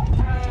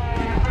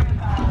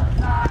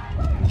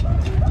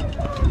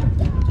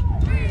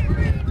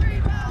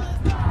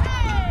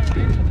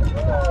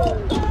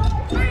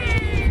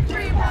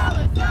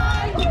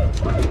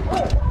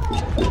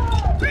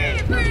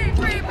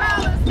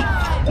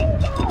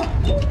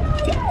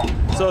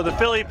 So the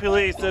Philly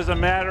police, as a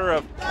matter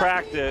of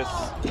practice,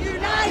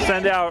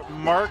 send out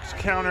marked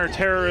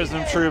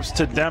counter-terrorism troops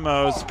to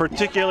demos,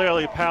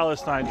 particularly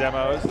Palestine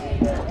demos.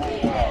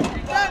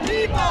 The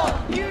people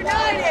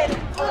united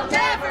will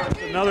never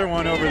be Another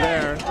one over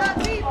there. The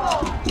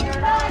people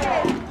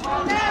united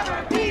will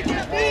never be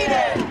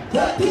defeated.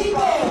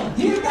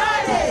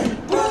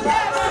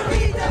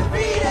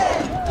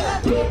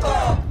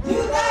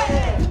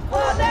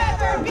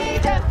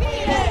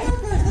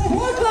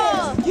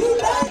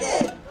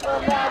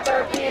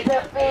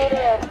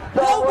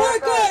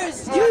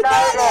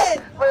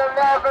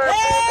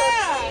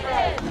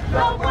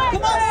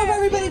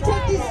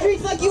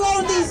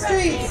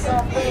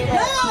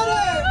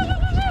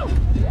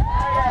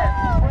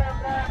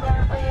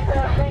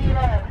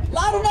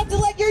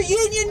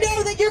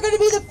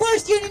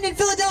 union in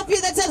Philadelphia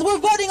that says we're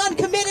voting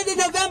uncommitted in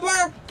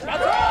November.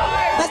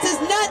 That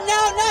says not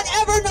now, not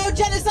ever, no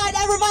genocide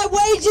ever. My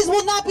wages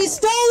will not be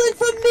stolen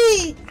from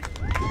me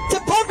to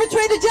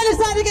perpetrate a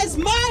genocide against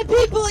my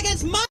people,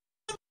 against my...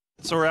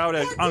 So we're out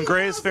on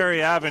Grays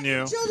Ferry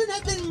Avenue. Children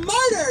have been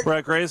murdered. We're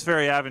at Grays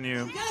Ferry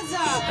Avenue,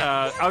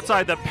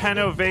 outside the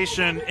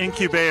Pennovation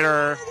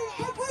Incubator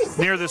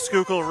near the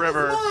Schuylkill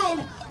River.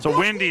 It's a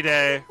windy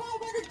day.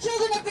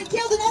 Children have been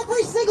killed in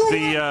every single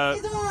The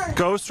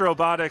Ghost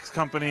Robotics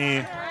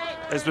company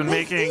has been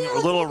making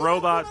little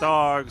robot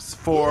dogs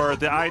for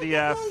the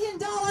IDF,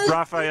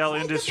 Raphael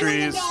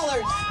Industries.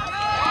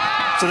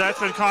 So that's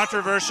been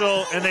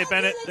controversial, and they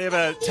have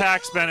a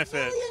tax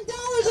benefit.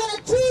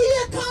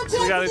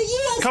 So we got a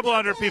couple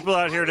hundred people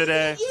out here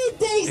today,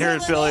 here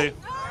in Philly.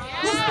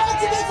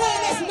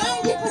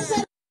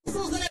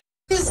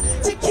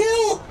 To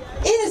kill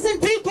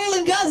innocent people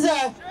in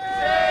Gaza.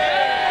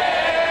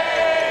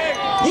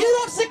 You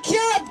don't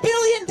secure $1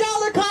 billion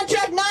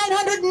contract,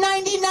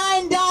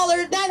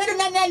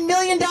 $999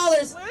 million.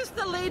 Where's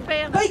the lead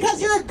band? Because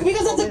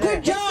that's a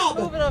good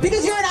job.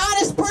 Because you're an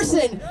honest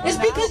person. It's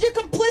because you're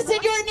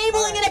complicit. You're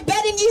enabling and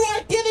abetting. You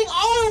are giving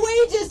our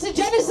wages to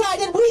genocide,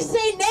 and we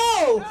say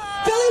no.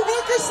 Philly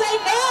workers say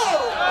no.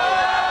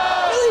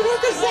 Philly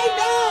workers say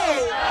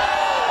no.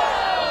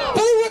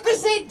 Philly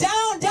workers say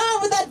down,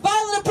 down with that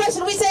violent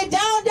oppression. We say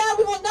down, down.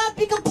 We will not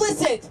be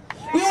complicit.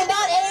 We will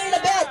not aid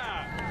and abet.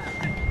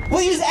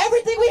 We'll use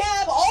everything we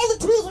have, all the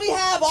tools we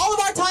have, all of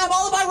our time,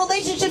 all of our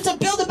relationships to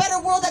build a better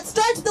world that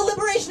starts with the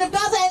liberation of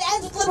Gaza and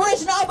ends with the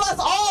liberation of us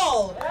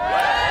all.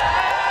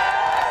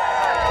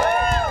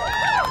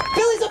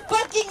 Philly's a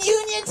fucking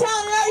union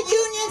town, and our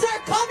unions are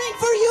coming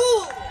for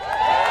you.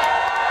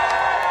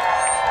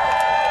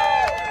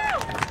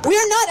 We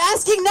are not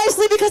asking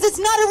nicely because it's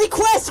not a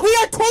request. We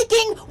are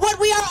taking what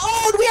we are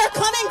owed. We are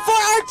coming for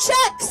our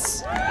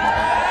checks.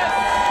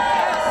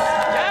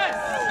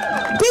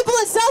 People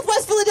in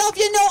Southwest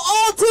Philadelphia know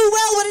all too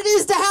well what it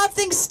is to have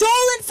things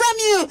stolen from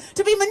you,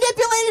 to be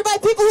manipulated by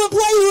people who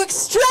employ you, who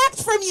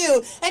extract from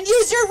you, and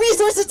use your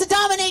resources to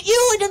dominate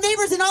you and your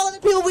neighbors and all other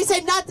people. We say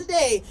not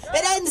today.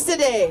 It ends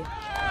today.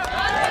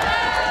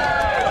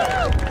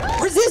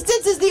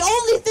 Resistance is the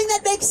only thing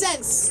that makes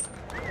sense.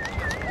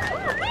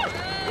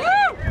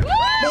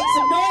 Make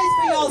some noise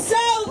for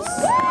yourselves.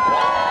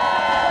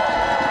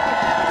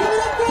 Give it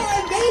up for our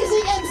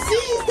amazing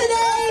MCs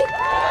today.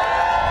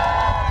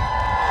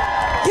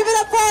 Give it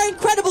up for our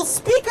incredible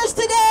speakers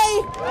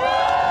today.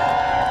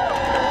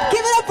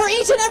 Give it up for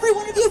each and every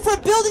one of you for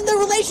building the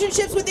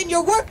relationships within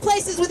your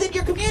workplaces, within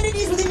your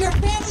communities, within your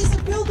families to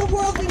build the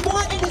world we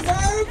want and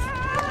deserve.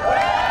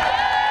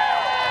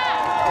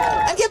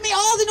 And give me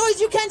all the noise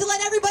you can to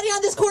let everybody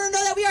on this corner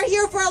know that we are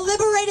here for a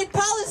liberated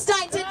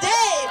Palestine today,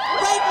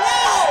 right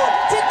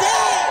now,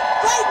 today,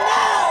 right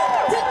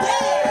now,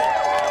 today.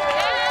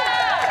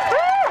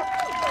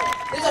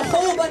 There's a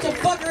whole bunch of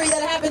fuckery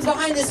that happens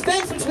behind this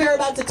fence, which we are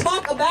about to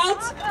talk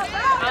about.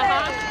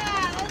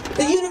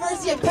 The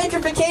University of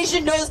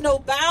Petrification knows no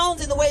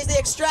bounds in the ways they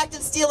extract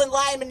and steal and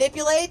lie and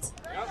manipulate.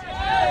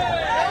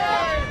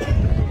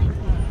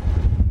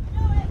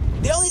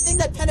 The only thing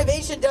that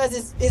Pennovation does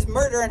is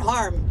murder and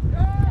harm.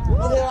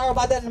 We'll hear more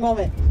about that in a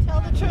moment.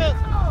 Tell the truth.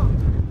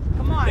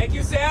 Come on. Thank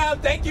you, Sam.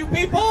 Thank you,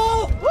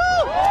 people. Woo!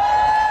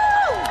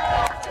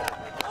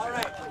 All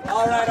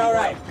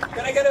right.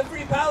 Can I get a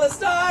free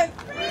Palestine?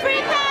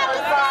 Free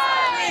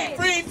Palestine!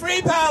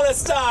 Free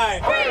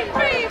Palestine! Free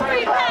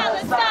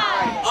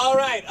Palestine! All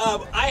right,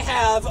 I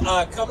have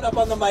coming up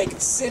on the mic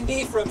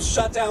Cindy from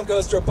Shutdown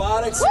Ghost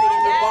Robotics,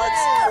 reading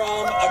remarks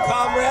from a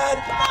comrade.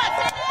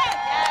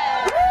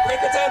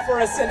 Break it down for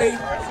us, Cindy.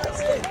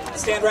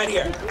 Stand right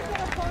here.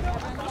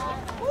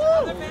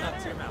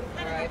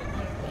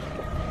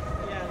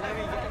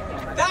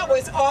 That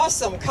was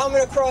awesome,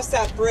 coming across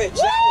that bridge.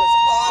 That was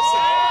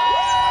awesome.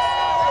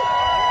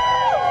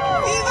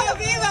 Viva,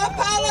 viva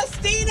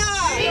Palestina!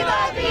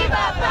 Viva,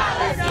 viva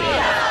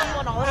Palestina!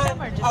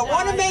 I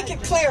want to make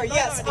it clear,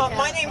 yes,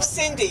 my name's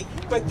Cindy,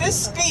 but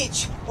this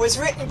speech was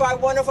written by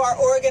one of our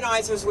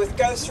organizers with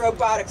Ghost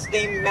Robotics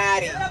named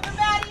Maddie.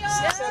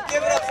 So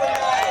give it up for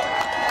Maddie.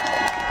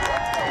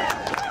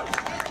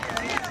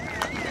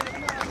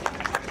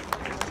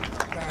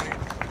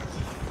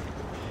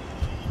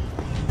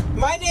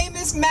 My name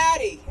is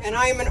Maddie, and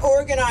I am an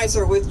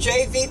organizer with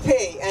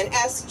JVP and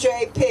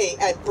SJP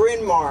at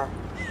Bryn Mawr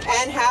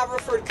and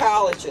Haverford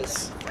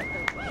Colleges.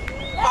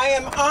 I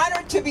am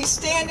honored to be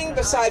standing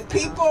beside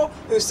people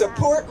who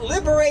support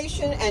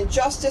liberation and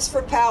justice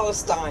for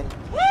Palestine.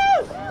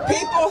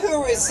 People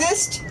who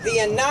resist the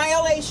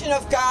annihilation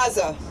of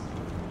Gaza.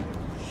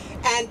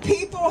 And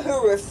people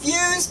who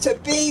refuse to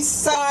be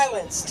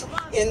silenced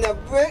in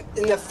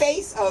the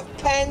face of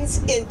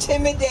Penn's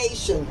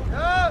intimidation.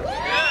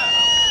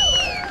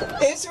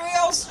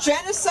 Israel's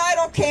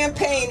genocidal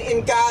campaign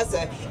in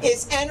Gaza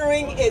is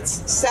entering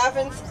its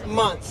 7th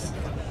month.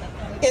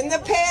 In the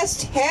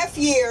past half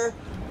year,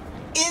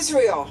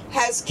 Israel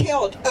has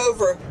killed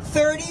over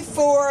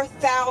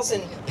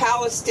 34,000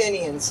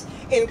 Palestinians,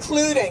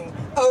 including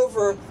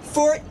over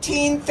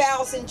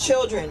 14,000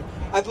 children.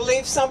 I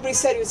believe somebody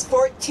said it was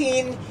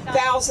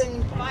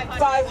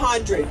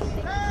 14,500.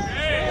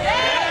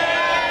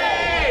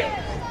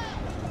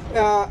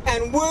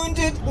 And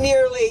wounded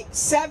nearly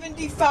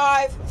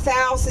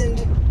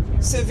 75,000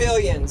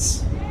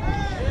 civilians.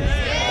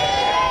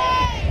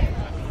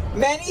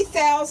 Many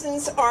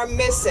thousands are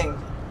missing,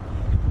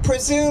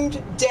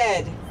 presumed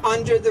dead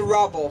under the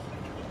rubble.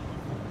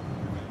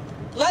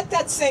 Let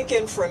that sink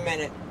in for a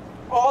minute.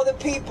 All the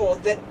people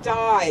that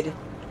died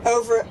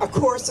over a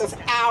course of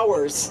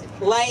hours,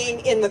 laying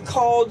in the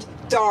cold,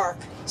 dark,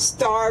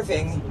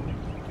 starving,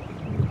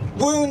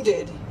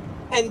 wounded,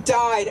 and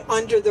died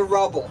under the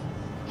rubble.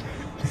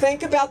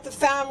 Think about the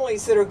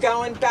families that are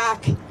going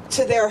back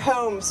to their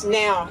homes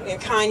now in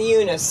Khan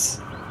Yunis,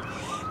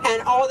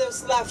 and all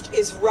that's left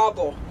is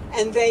rubble.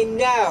 And they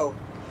know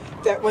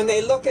that when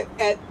they look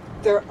at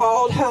their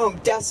old home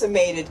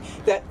decimated,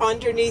 that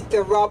underneath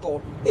the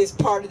rubble is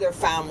part of their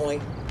family.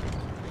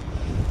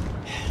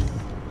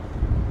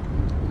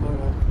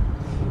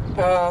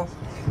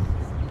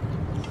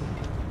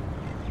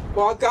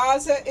 While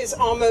Gaza is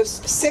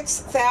almost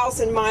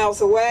 6,000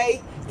 miles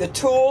away, the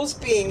tools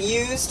being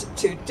used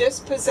to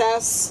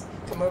dispossess,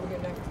 come over here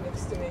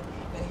next to me,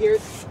 and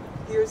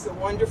here's the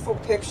wonderful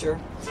picture,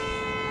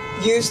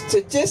 used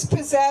to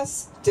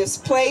dispossess,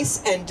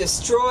 displace, and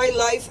destroy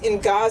life in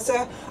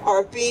Gaza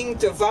are being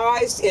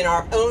devised in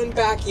our own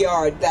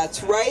backyard.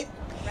 That's right,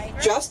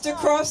 just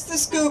across the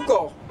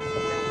Schuylkill.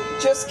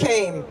 Just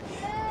came.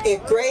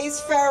 At Gray's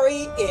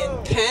Ferry in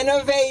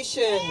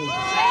Pennovation.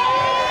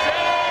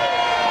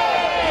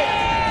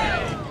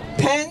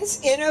 Penn's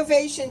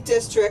Innovation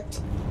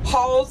District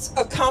holds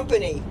a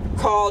company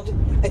called,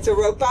 it's a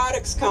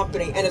robotics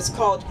company, and it's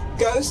called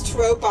Ghost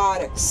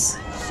Robotics.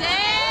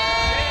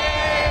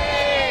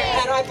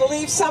 And I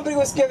believe somebody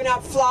was giving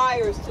out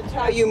flyers to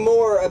tell you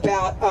more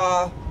about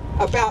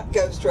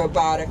Ghost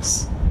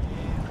Robotics.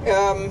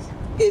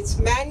 It's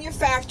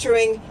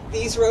manufacturing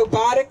these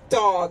robotic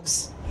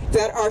dogs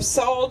that are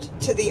sold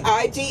to the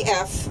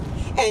IDF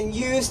and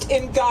used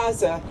in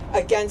Gaza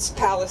against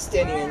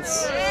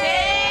Palestinians.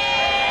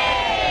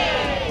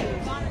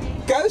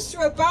 Ghost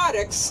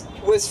Robotics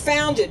was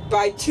founded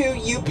by two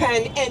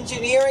UPenn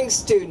engineering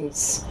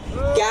students,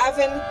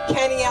 Gavin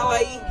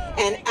Kenielli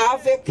and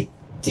Avik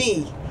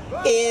D,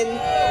 in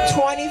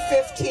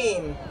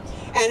 2015,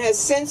 and has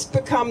since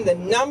become the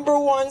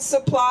 #1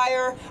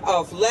 supplier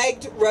of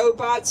legged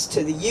robots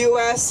to the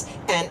U.S.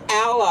 and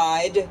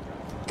allied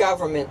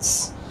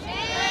governments.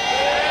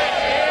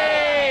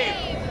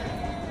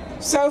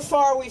 So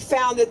far, we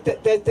found that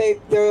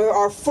there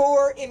are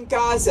 4 in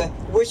Gaza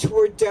which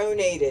were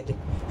donated.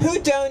 Who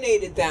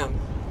donated them?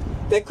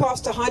 They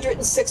cost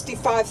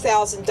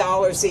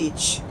 $165,000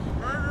 each.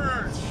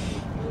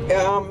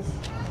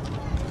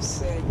 Let's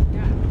see.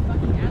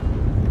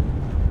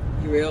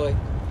 Really?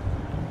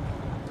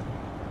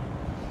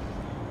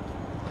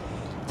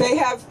 They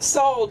have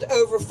sold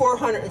over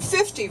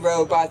 450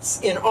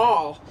 robots in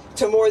all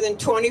to more than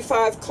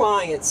 25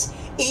 clients,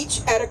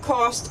 each at a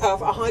cost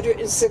of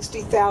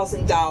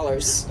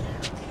 $160,000.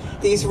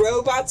 These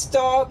robot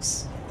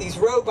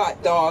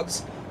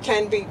dogs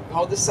can be,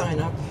 hold the sign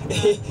up,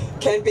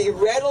 can be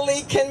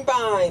readily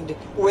combined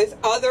with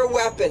other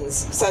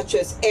weapons such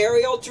as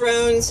aerial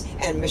drones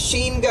and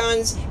machine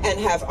guns, and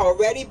have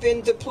already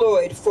been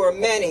deployed for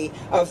many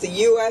of the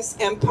U.S.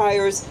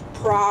 empire's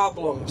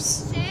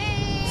problems.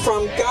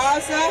 From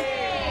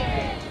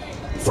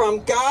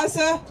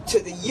Gaza to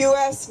the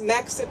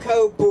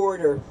U.S.-Mexico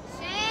border.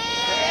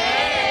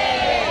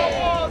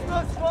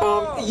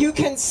 You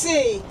can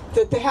see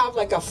that they have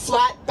like a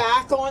flat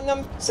back on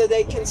them, so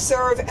they can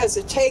serve as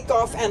a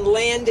takeoff and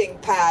landing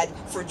pad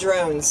for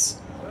drones.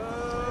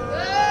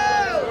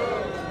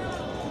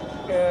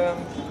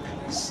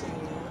 Let's see now.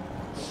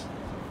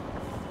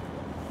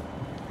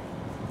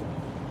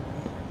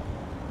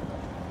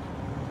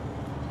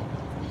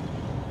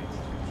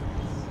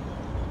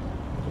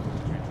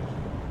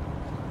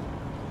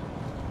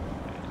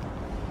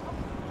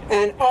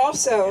 And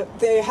also,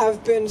 they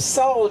have been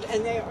sold,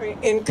 and they are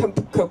in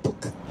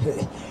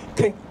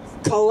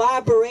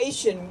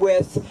collaboration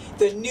with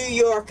the New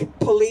York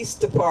Police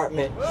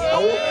Department.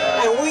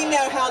 And we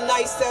know how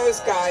nice those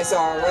guys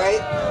are,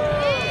 right?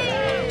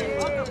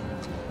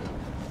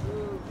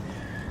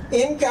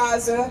 In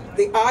Gaza,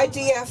 the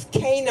IDF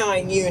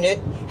K-9 unit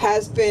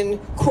has been,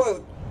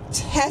 quote,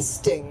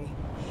 testing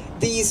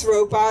these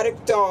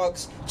robotic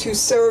dogs to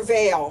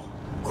surveil,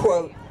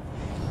 quote,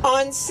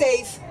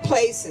 unsafe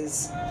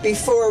places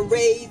before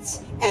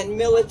raids and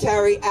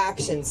military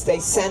actions. They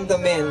send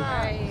them in.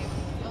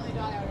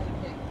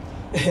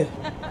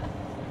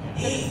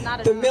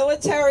 The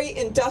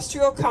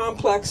military-industrial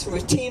complex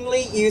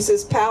routinely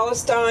uses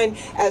Palestine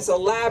as a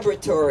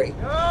laboratory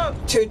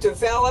to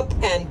develop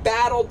and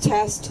battle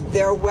test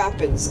their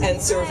weapons and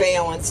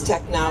surveillance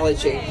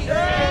technology,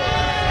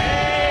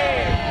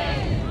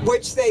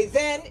 which they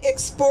then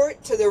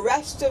export to the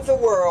rest of the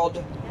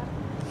world.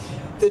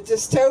 The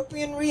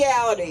dystopian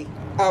reality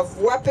of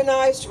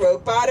weaponized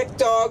robotic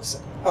dogs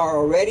are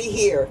already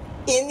here.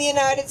 in the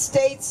United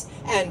States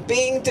and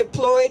being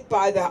deployed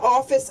by the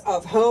Office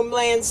of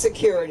Homeland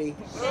Security.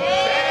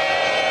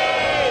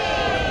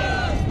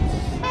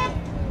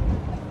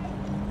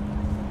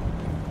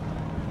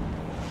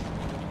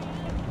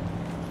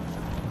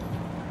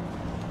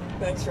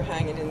 Thanks for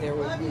hanging in there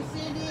with me.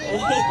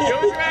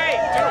 Doing great,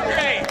 doing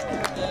great.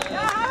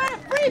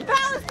 Free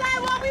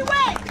Palestine while we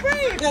wait.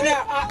 Free. No,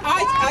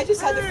 I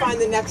just had to find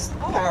the next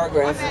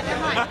paragraph.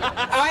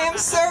 I am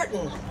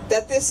certain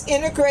that this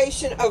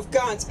integration of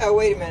guns. Oh,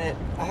 wait a minute.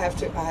 I have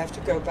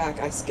to go back.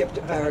 I skipped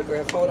a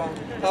paragraph. Hold on.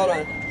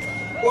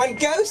 When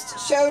Ghost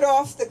showed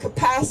off the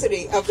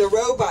capacity of the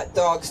robot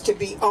dogs to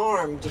be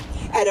armed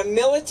at a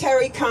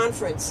military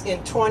conference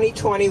in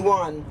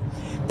 2021,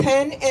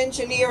 Penn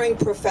engineering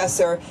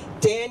professor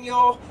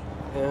Daniel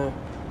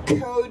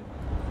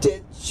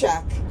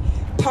Kodicek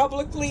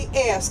publicly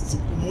asked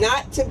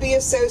not to be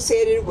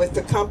associated with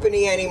the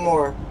company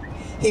anymore.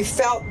 He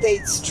felt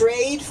they'd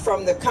strayed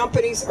from the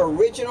company's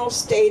original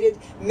stated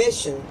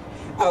mission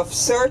of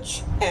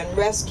search and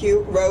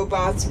rescue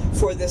robots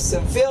for the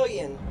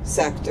civilian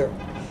sector.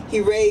 He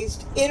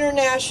raised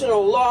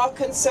international law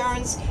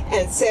concerns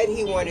and said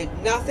he wanted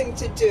nothing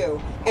to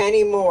do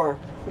anymore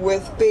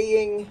with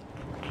being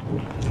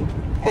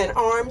an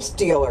arms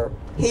dealer.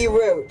 He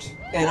wrote,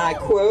 and I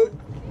quote,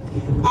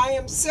 "I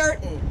am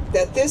certain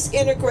that this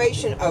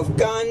integration of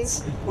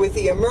guns with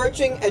the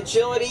emerging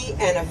agility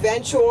and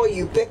eventual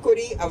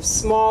ubiquity of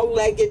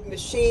small-legged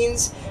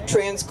machines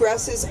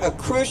transgresses a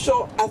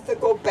crucial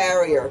ethical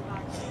barrier.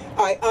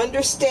 I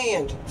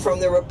understand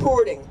from the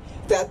reporting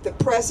that the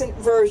present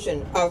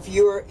version of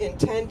your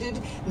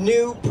intended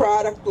new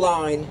product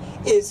line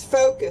is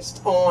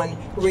focused on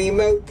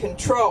remote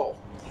control,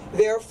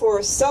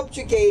 therefore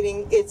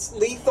subjugating its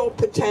lethal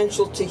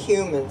potential to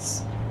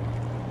humans.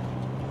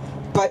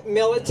 But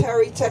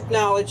military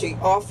technology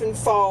often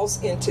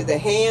falls into the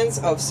hands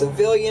of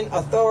civilian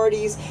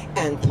authorities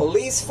and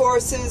police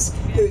forces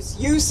whose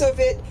use of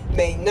it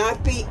may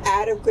not be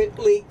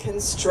adequately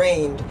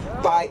constrained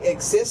by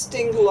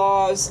existing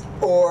laws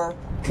or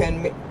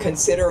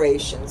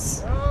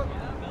considerations.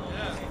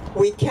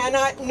 We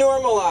cannot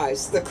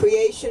normalize the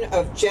creation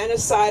of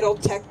genocidal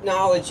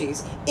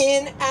technologies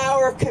in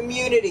our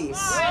communities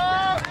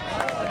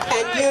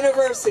and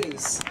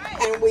universities,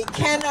 and we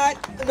cannot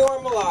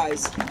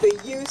normalize the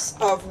use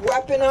of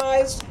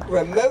weaponized,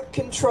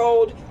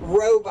 remote-controlled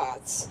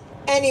robots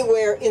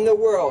anywhere in the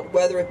world,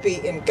 whether it be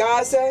in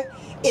Gaza,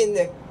 in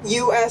the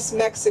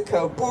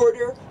U.S.-Mexico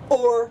border,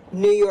 or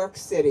New York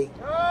City.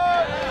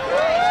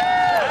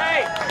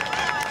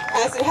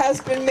 As it has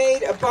been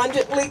made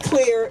abundantly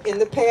clear in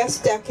the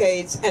past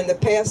decades and the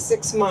past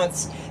 6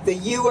 months, the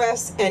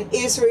U.S. and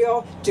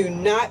Israel do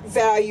not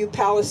value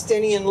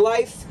Palestinian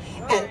life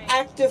and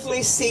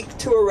actively seek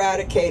to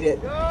eradicate it.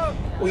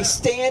 We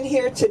stand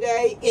here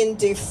today in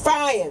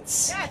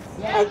defiance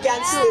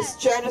against this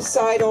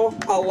genocidal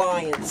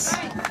alliance.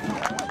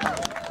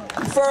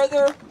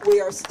 Further,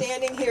 we are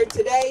standing here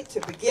today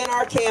to begin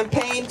our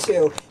campaign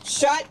to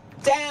shut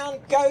down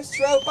Ghost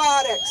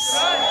Robotics.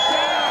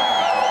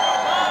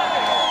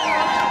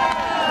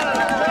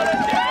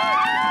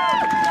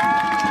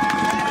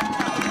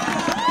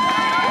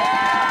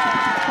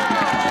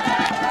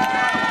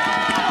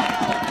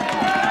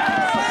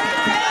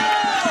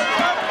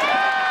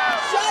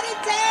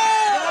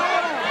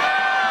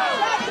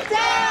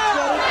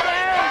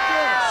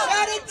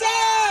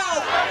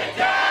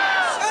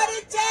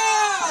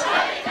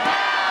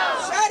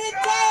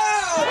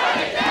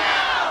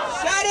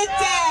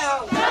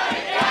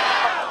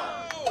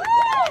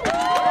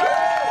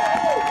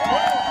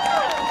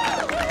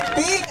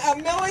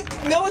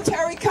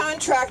 Military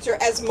contractor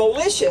as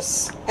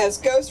malicious as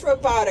Ghost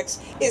Robotics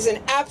is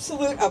an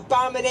absolute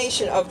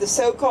abomination of the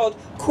so-called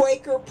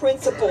Quaker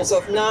principles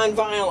of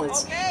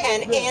nonviolence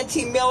and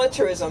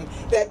anti-militarism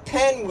that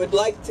Penn would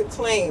like to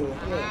claim.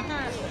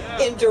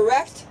 In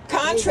direct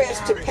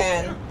contrast to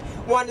Penn,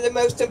 one of the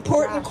most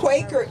important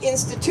Quaker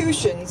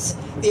institutions,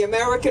 the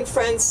American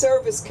Friends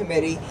Service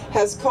Committee,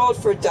 has called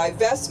for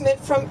divestment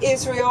from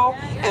Israel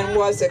and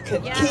was a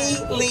key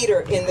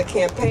leader in the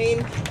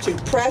campaign to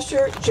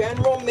pressure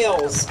General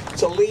Mills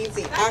to leave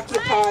the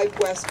occupied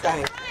West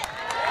Bank.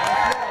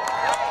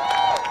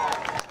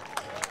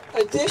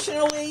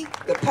 Additionally,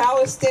 the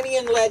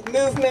Palestinian-led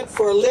movement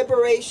for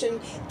liberation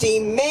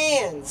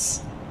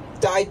demands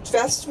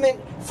divestment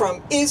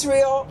from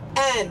Israel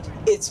and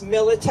its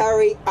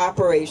military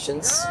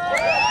operations.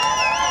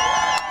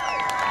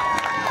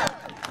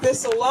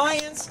 This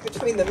alliance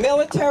between the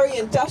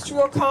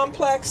military-industrial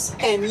complex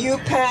and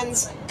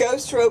UPenn's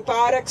Ghost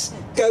Robotics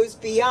goes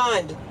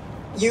beyond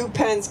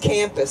UPenn's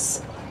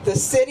campus. The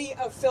city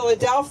of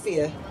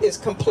Philadelphia is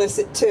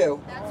complicit too.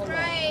 That's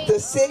right. The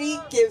city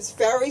gives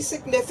very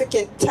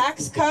significant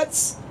tax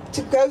cuts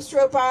to Ghost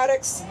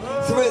Robotics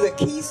through the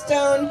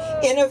Keystone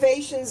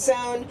Innovation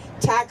Zone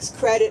tax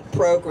credit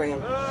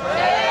program.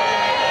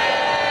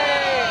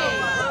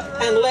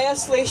 And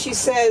lastly, she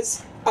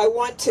says, I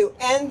want to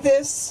end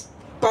this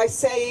by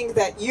saying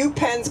that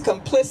UPenn's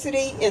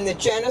complicity in the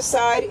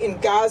genocide in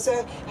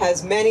Gaza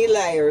has many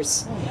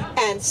layers,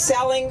 and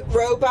selling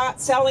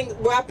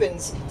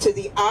weapons to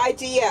the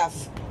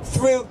IDF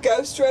through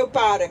Ghost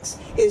Robotics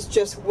is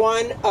just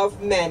one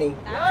of many.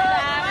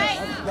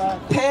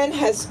 Penn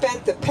has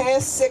spent the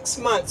past 6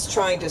 months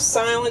trying to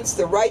silence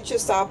the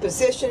righteous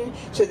opposition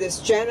to this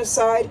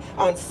genocide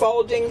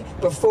unfolding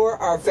before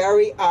our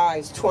very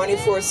eyes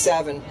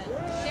 24/7.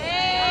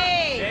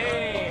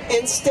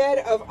 Instead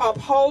of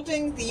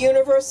upholding the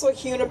universal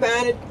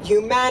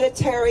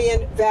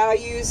humanitarian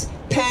values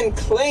Penn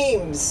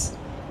claims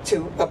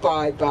to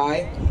abide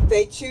by,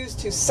 they choose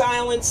to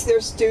silence their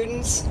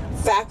students,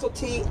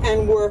 faculty,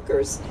 and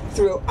workers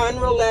through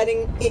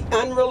unrelenting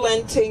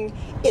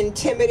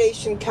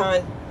intimidation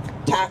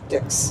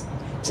tactics.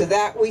 To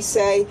that we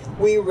say,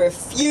 we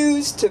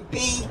refuse to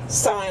be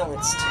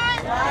silenced.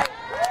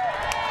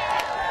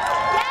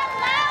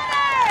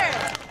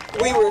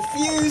 We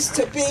refuse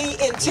to be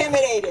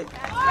intimidated.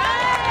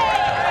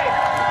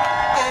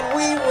 And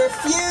we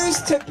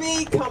refuse to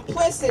be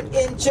complicit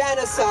in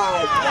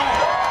genocide.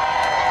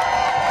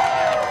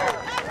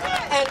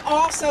 And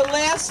also,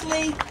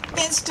 lastly,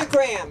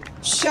 Instagram.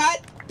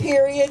 Shut,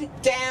 period,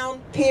 down,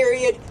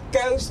 period,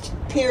 ghost,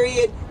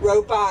 period,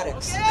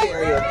 robotics,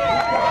 period.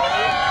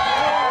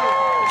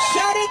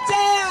 Shut it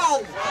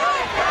down!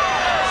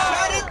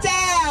 Shut it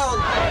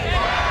down!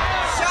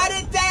 Shut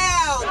it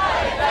down!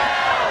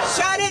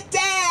 Shut it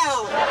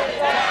down!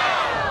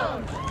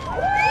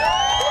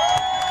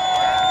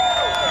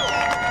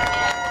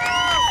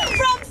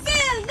 From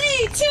Philly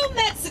to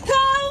Mexico.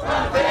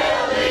 From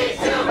Philly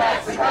to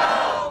Mexico.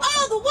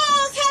 All the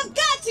walls have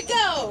got to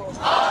go.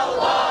 All the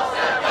walls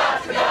have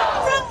got to go.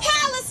 From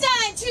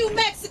Palestine to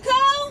Mexico.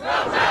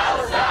 From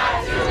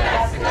Palestine to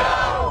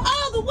Mexico.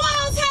 All the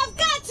walls have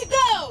got to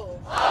go.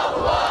 All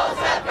the walls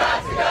have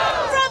got to go.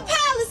 From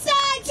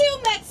Palestine to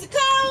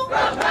Mexico.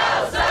 From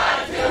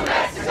Palestine to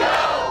Mexico.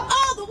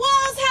 All the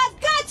walls have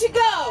got to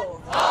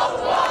go. All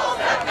the walls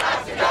have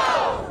got to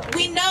go.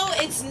 We know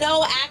it's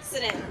no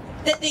accident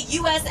that the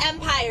U.S.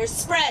 empire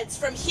spreads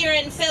from here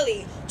in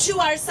Philly to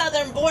our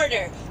southern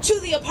border to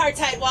the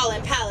apartheid wall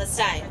in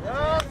Palestine.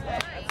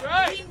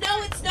 We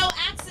know it's no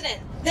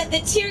accident that the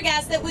tear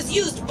gas that was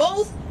used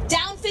both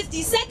down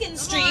 52nd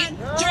Street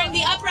during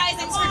the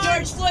uprisings for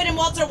George Floyd and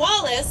Walter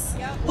Wallace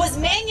was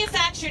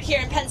manufactured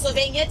here in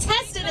Pennsylvania,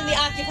 tested in the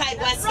occupied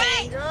West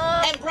Bank,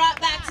 and brought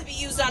back to be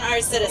used on our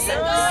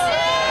citizens.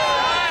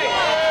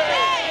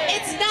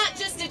 It's not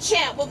just a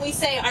chant when we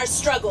say our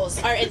struggles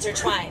are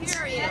intertwined.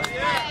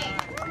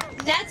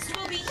 Next,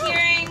 we'll be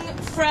hearing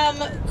from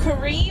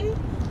Kareem,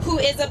 who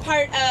is a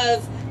part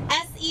of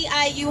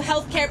SEIU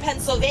Healthcare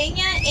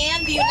Pennsylvania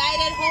and the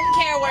United Home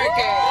Care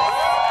Workers.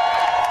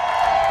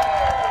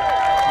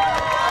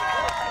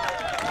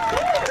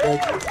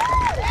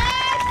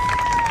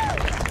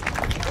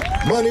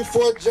 Money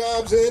for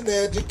jobs and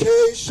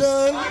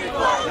education. Money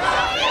for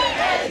jobs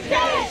and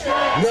education.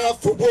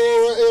 Not for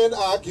war and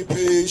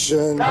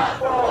occupation. Not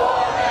for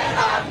war and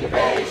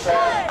occupation.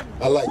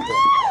 I like that.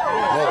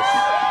 Nice.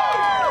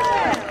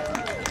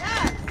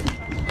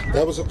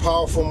 That was a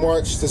powerful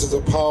march. This is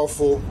a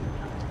powerful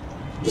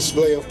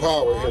display of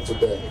power here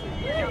today.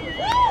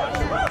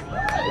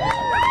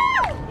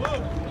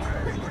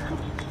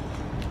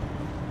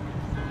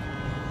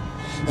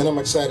 And I'm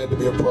excited to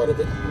be a part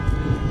of it.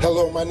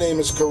 Hello, my name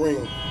is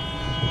Kareem.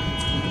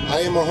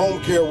 I am a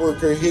home care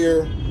worker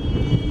here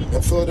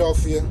in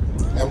Philadelphia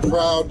and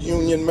proud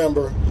union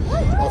member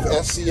of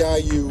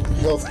SEIU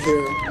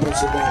Healthcare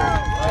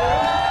Pennsylvania.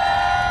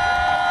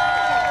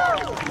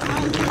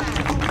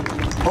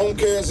 Home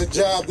care is a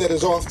job that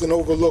is often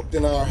overlooked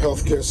in our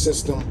healthcare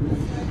system,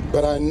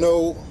 but I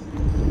know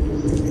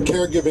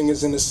caregiving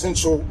is an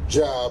essential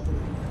job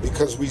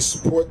because we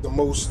support the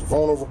most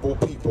vulnerable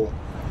people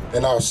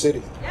in our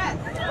city.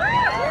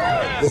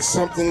 It's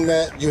something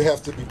that you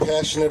have to be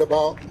passionate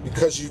about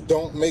because you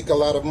don't make a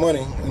lot of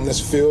money in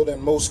this field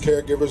and most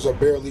caregivers are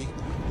barely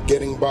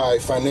getting by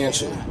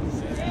financially.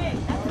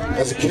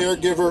 As a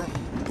caregiver,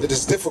 it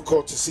is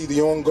difficult to see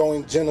the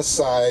ongoing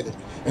genocide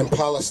in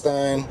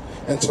Palestine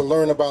and to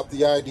learn about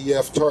the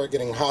IDF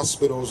targeting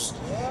hospitals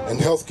and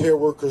healthcare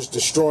workers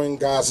destroying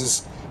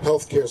Gaza's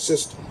healthcare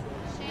system.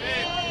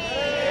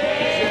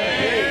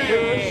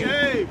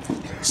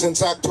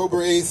 Since October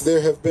 8th,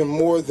 there have been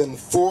more than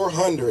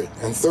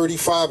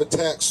 435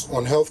 attacks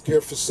on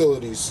healthcare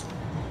facilities,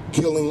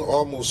 killing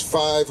almost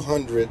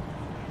 500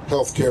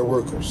 healthcare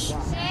workers.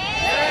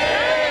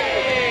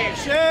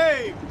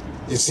 Shame!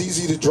 It's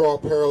easy to draw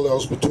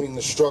parallels between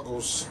the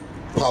struggles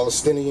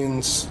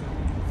Palestinians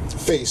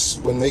face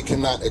when they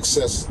cannot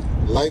access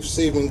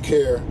life-saving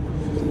care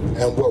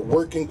and what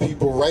working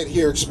people right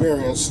here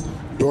experience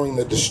during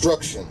the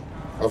destruction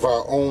of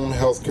our own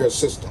healthcare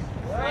system.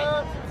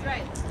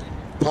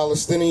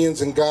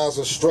 Palestinians in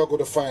Gaza struggle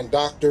to find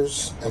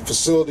doctors and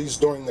facilities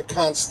during the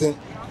constant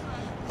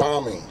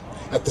bombing.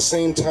 At the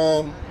same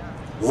time,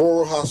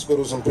 rural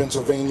hospitals in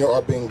Pennsylvania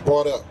are being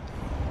bought up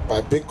by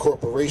big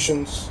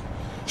corporations,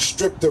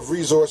 stripped of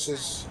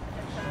resources,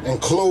 and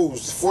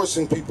closed,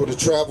 forcing people to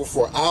travel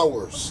for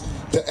hours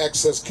to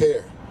access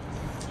care.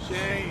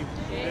 Shame.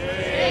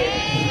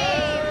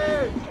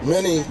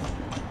 Many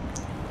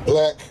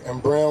black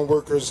and brown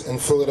workers in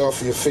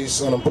Philadelphia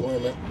face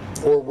unemployment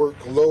or work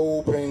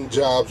low-paying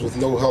jobs with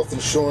no health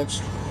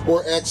insurance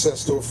or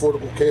access to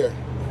affordable care.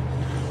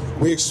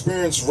 We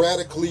experience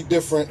radically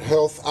different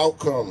health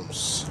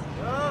outcomes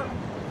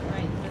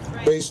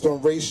based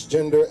on race,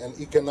 gender, and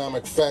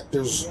economic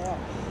factors.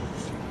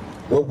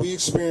 What we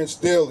experience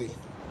daily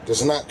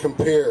does not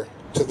compare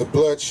to the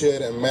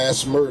bloodshed and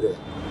mass murder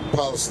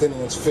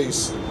Palestinians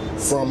face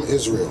from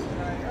Israel.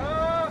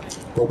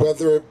 But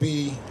whether it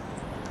be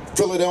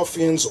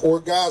Philadelphians or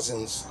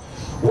Gazans,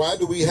 why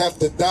do we have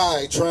to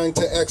die trying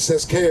to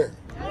access care?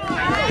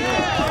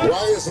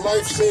 Why is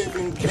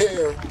life-saving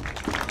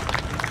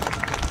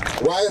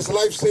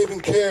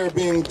care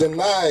being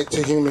denied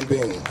to human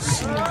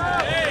beings?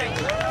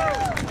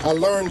 I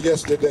learned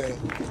yesterday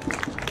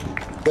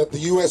that the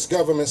U.S.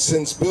 government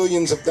sends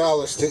billions of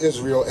dollars to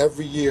Israel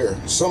every year.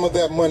 Some of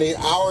that money,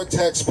 our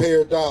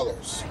taxpayer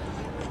dollars,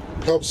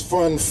 helps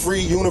fund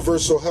free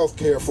universal health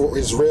care for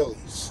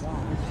Israelis.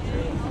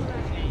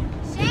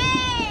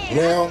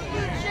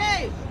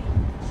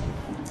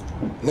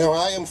 Now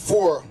I am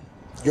for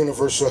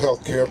universal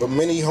health care, but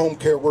many home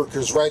care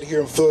workers right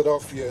here in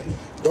Philadelphia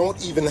don't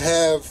even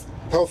have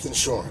health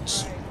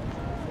insurance.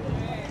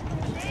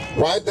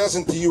 Why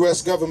doesn't the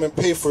U.S. government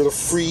pay for the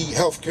free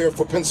health care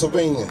for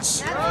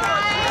Pennsylvanians?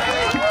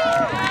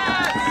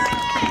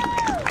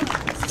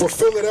 For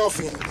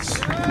Philadelphians?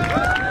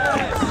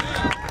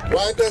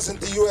 Why doesn't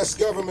the U.S.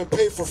 government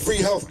pay for free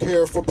health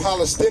care for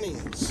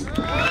Palestinians?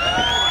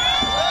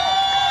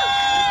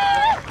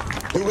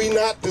 Do we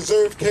not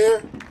deserve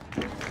care?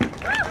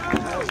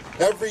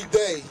 Every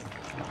day,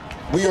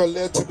 we are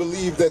led to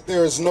believe that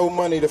there is no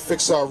money to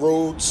fix our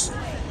roads,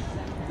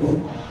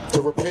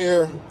 to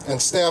repair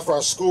and staff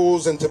our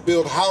schools, and to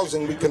build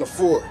housing we can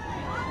afford.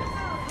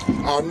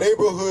 Our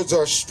neighborhoods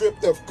are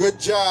stripped of good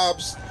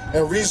jobs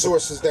and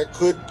resources that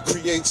could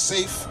create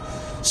safe,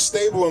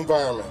 stable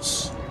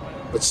environments.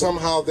 But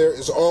somehow there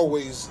is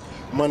always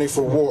money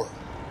for war.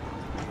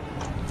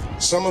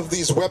 Some of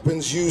these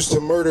weapons used to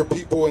murder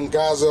people in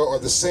Gaza are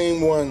the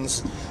same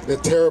ones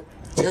that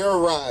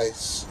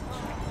terrorize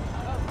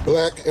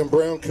black and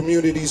brown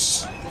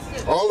communities,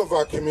 all of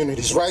our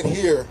communities, right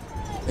here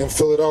in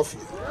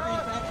Philadelphia.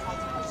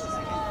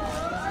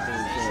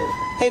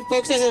 Hey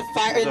folks, there's a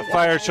fire. There's a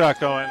fire truck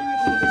going.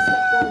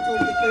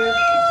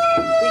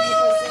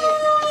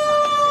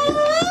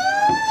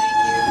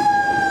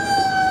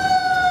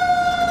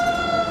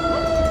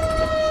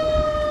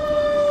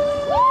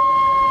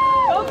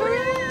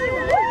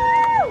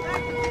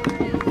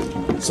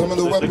 Some of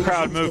the weapons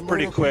crowd moved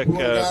pretty quick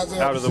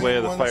out of the way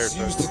of the fire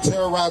truck. Used to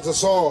terrorize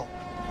us all.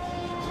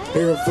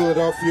 Here in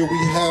Philadelphia,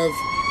 we have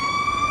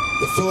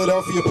the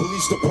Philadelphia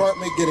Police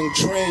Department getting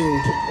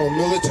trained on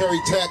military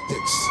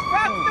tactics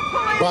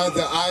by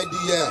the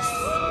IDF,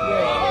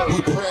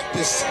 who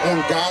practice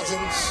on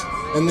Gazans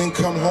and then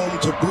come home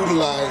to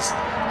brutalize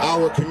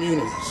our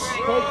communities.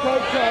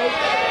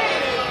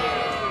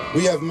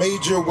 We have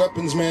major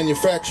weapons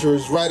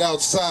manufacturers right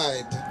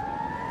outside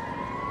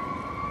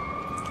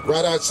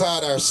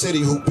our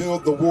city who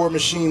build the war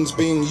machines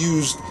being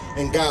used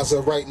in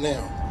Gaza right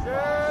now.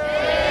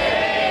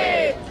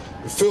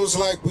 It feels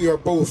like we are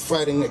both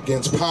fighting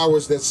against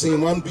powers that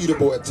seem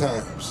unbeatable at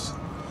times.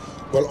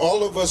 But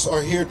all of us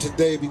are here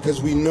today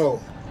because we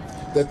know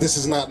that this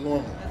is not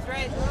normal.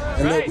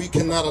 And that we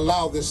cannot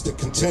allow this to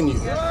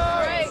continue.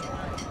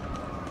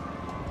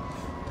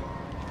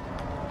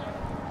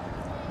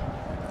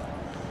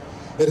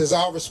 It is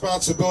our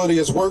responsibility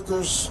as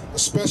workers,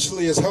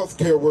 especially as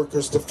healthcare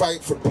workers, to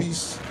fight for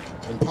peace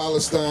in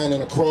Palestine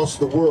and across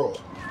the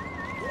world.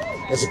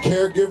 As a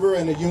caregiver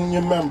and a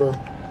union member,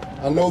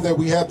 I know that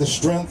we have the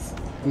strength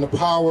and the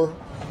power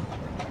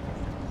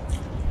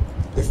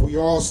if we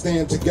all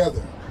stand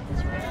together.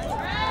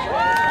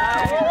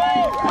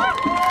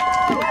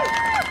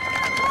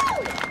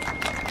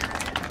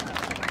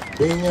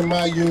 Being in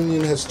my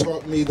union has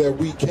taught me that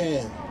we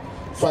can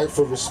fight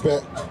for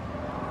respect,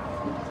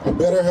 a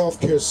better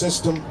healthcare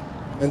system,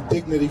 and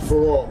dignity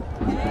for all.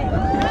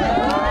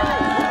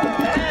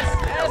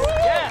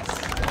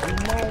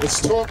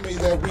 It's taught me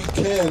that we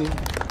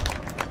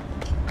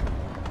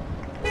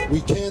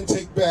can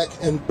take back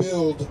and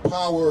build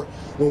power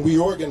when we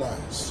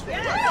organize.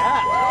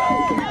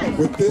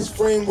 With this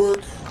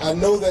framework, I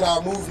know that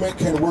our movement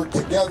can work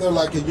together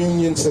like a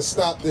union to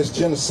stop this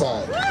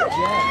genocide.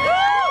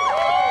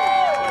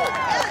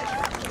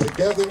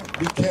 Together,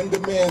 we can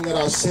demand that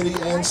our city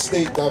and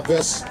state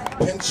divest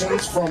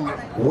pensions from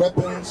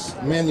weapons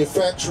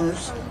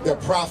manufacturers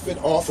that profit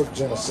off of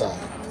genocide.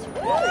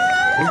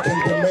 We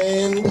can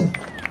demand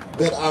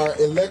that our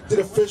elected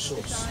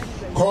officials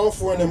call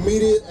for an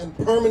immediate and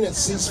permanent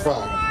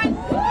ceasefire.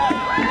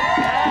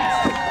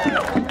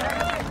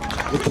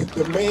 We can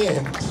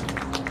demand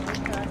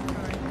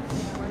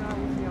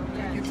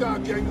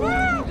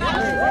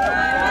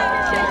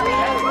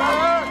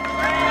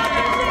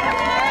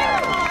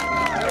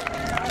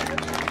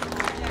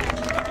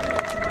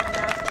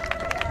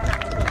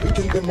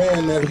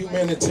understand that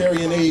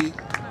humanitarian aid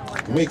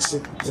makes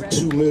it to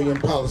 2 million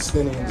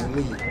Palestinians in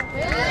need.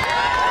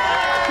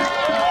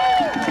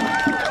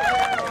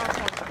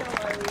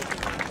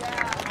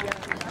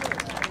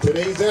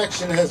 Today's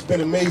action has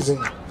been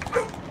amazing,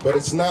 but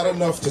it's not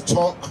enough to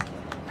talk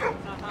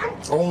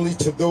only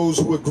to those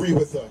who agree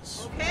with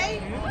us.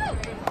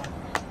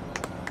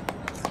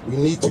 We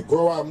need to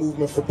grow our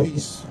movement for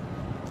peace.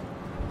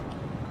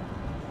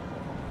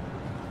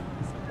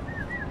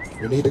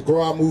 We need to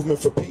grow our movement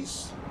for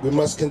peace. We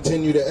must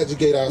continue to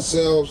educate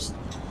ourselves,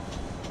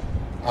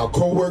 our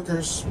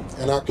co-workers,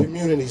 and our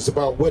communities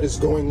about what is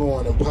going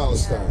on in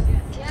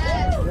Palestine,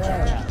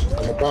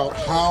 and about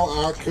how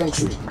our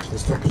country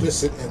is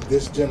complicit in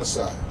this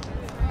genocide.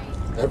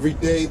 Every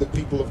day, the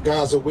people of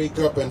Gaza wake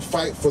up and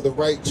fight for the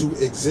right to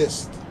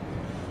exist.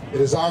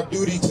 It is our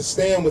duty to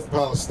stand with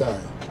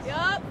Palestine.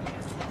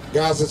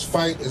 Gaza's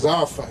fight is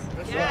our fight.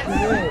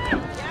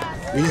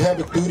 We have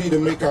a duty to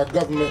make our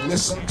government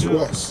listen to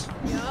us.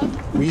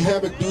 We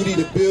have a duty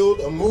to build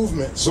a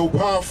movement so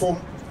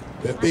powerful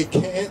that they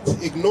can't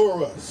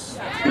ignore us.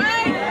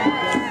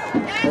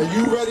 Are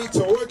you ready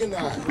to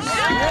organize?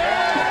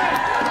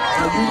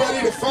 Are you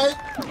ready to fight?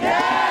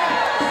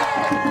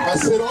 I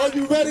said, are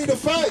you ready to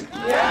fight?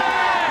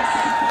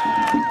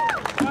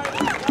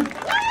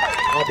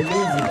 I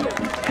believe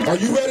you. Are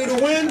you ready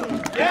to win?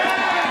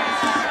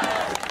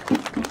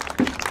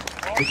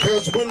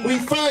 Because when we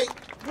fight,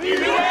 we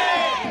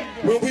win.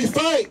 When we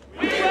fight,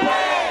 we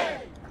win.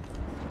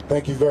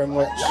 Thank you very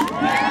much.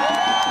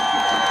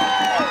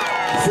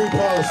 Free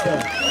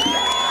Palestine.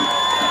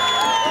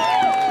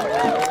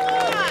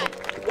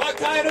 What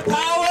kind of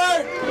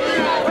power?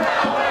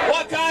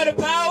 What kind of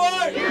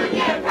power?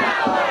 Union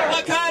power.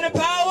 What kind of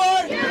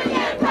power?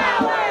 Union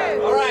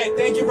power. All right,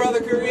 thank you,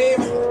 Brother Kareem.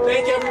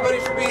 Thank you, everybody,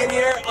 for being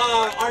here.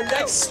 Our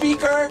next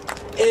speaker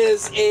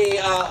is a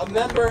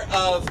member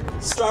of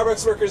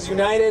Starbucks Workers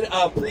United.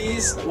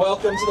 Please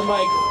welcome to the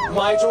mic,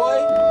 My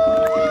Joy.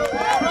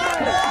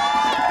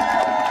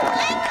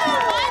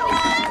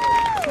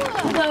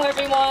 Hello,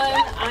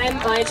 everyone. I'm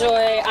My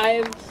Joy.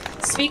 I'm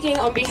speaking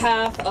on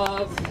behalf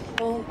of,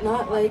 well,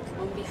 not like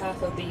on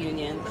behalf of the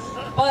union,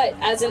 but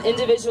as an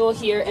individual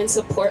here in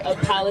support of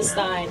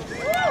Palestine.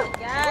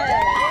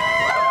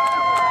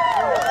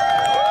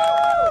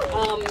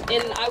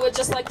 And I would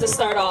just like to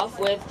start off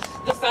with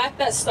the fact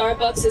that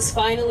Starbucks is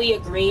finally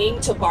agreeing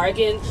to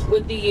bargain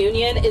with the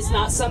union is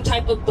not some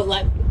type of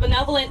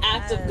benevolent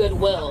act of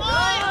goodwill.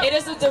 It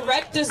is a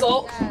direct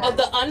result of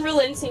the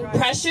unrelenting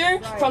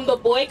pressure from the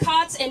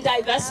boycotts and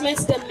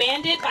divestments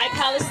demanded by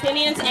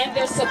Palestinians and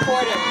their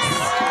supporters.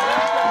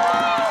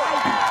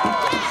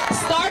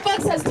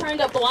 Starbucks has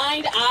turned a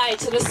blind eye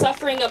to the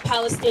suffering of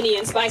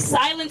Palestinians by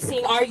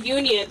silencing our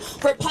union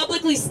for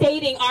publicly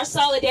stating our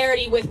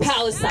solidarity with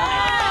Palestine,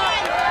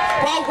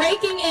 while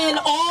raking in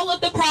all of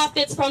the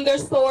profits from their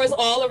stores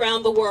all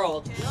around the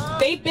world.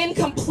 They've been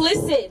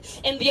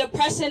complicit in the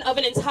oppression of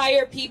an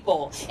entire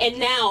people, and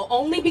now,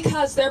 only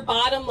because their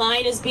bottom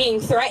line is being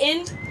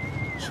threatened,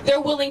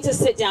 they're willing to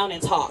sit down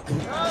and talk.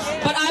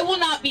 But I will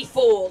not be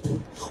fooled.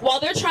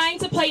 While they're trying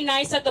to play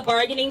nice at the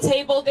bargaining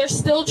table, they're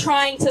still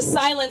trying to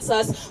silence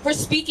us for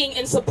speaking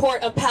in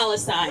support of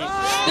Palestine.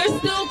 They're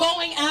still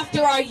going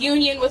after our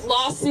union with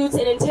lawsuits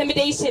and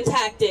intimidation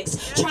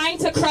tactics, trying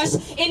to crush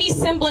any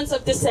semblance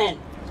of dissent.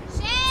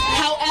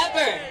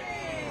 However,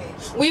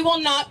 we will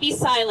not be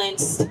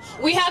silenced.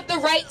 We have the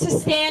right to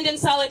stand in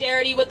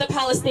solidarity with the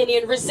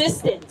Palestinian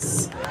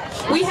resistance.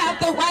 We have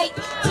the right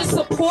to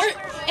support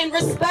and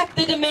respect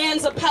the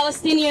demands of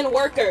Palestinian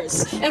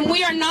workers. And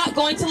we are not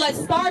going to let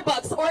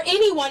Starbucks or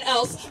anyone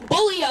else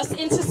bully us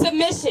into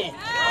submission.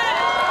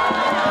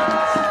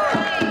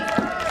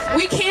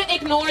 We can't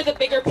ignore the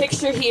bigger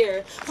picture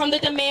here from the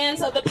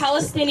demands of the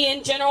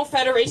Palestinian General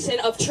Federation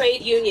of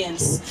Trade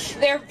Unions.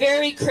 They're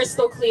very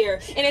crystal clear,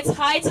 and it's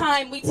high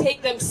time we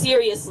take them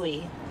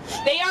seriously.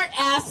 They aren't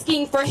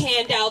asking for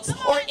handouts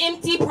or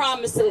empty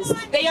promises.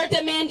 They are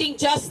demanding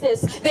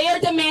justice. They are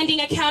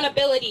demanding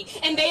accountability.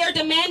 And they are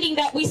demanding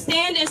that we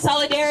stand in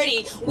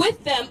solidarity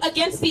with them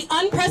against the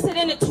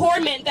unprecedented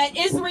torment that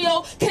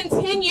Israel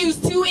continues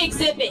to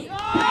exhibit.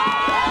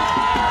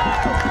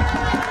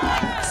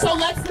 So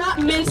let's not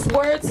mince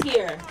words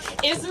here.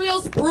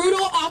 Israel's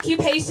brutal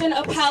occupation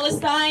of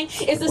Palestine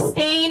is a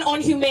stain on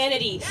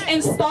humanity.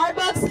 And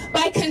Starbucks,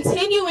 by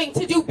continuing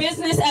to do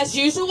business as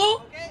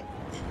usual,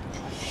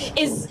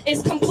 is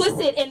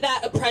complicit in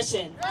that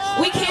oppression.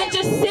 We can't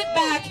just sit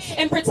back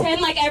and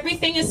pretend like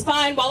everything is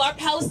fine while our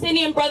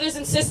Palestinian brothers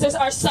and sisters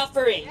are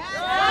suffering.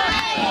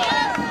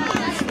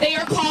 They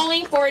are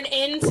calling for an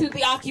end to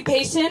the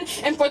occupation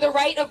and for the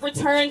right of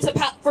return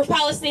for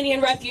Palestinian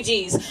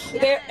refugees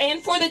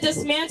and for the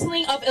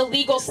dismantling of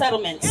illegal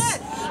settlements.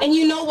 And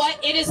you know what?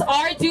 It is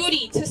our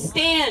duty to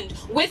stand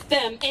with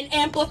them and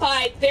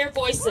amplify their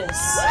voices.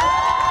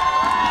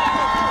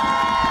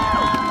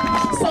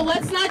 So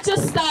let's not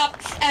just stop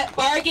at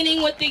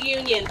bargaining with the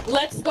union.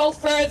 Let's go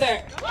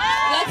further.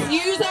 Let's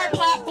use our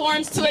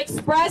platforms to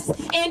express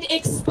and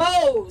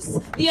expose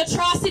the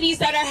atrocities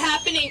that are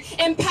happening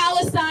in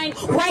Palestine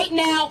right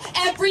now,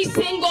 every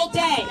single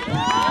day.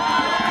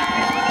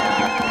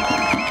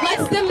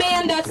 Let's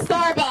demand that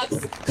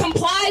Starbucks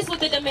complies with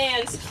the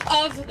demands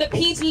of the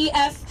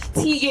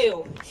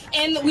PGFTU,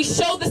 and we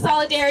show the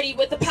solidarity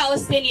with the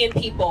Palestinian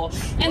people.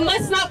 And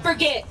let's not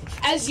forget,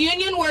 as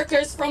union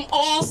workers from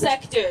all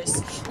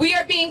sectors, we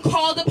are being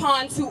called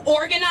upon to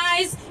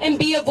organize and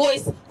be a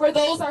voice for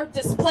those who are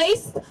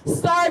displaced,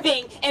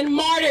 starving, and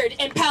martyred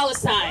in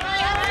Palestine.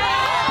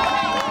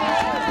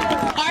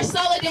 Our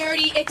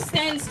solidarity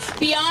extends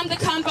beyond the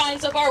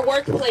confines of our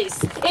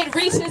workplace. It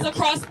reaches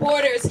across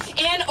borders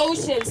and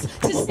oceans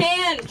to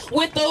stand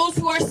with those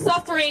who are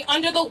suffering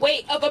under the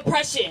weight of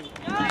oppression.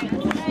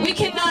 We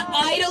cannot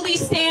idly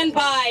stand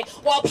by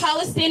while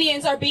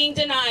Palestinians are being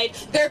denied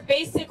their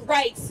basic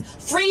rights,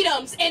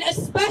 freedoms, and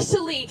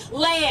especially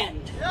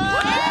land.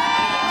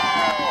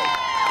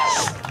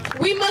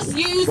 We must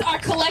use our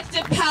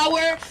collective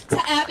power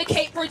to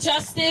advocate for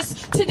justice,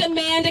 to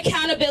demand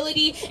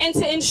accountability, and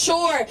to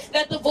ensure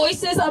that the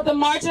voices of the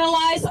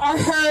marginalized are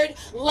heard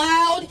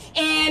loud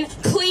and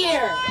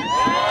clear.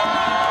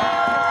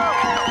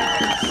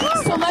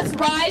 So let's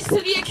rise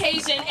to the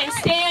occasion and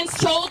stand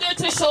shoulder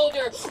to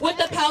shoulder with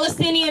the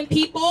Palestinian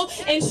people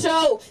and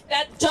show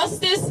that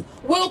justice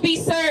will be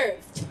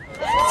served.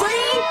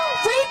 Free,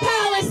 free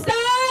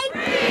Palestine!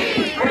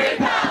 Free, free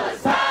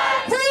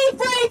Palestine! Free,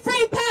 free,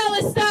 free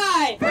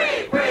Palestine!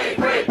 Free, free,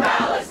 free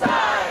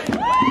Palestine!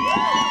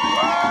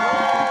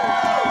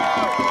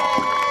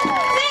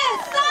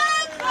 Fists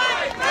up!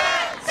 Fight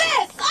back!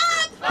 Fists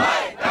up!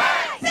 Fight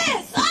back!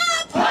 Fists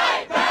up!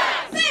 Fight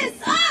back!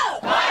 Fists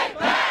up! Fight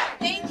back!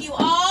 Thank you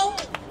all.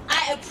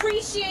 I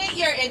appreciate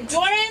your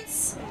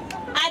endurance.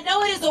 I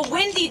know it is a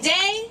windy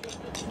day,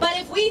 but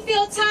if we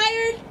feel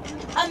tired,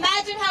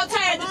 imagine how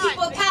tired the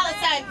people of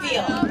Palestine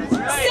feel.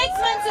 6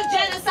 months of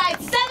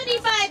genocide,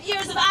 75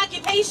 years of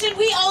occupation,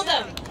 we owe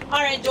them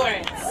our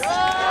endurance.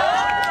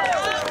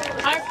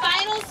 Our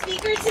final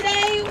speaker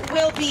today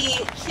will be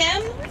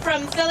Kim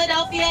from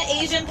Philadelphia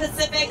Asian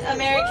Pacific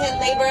American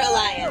Labor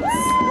Alliance.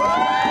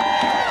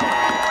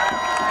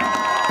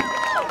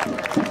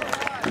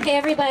 Hey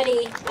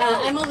everybody,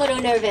 I'm a little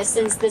nervous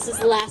since this is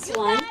the last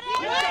one.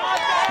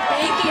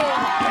 Thank you.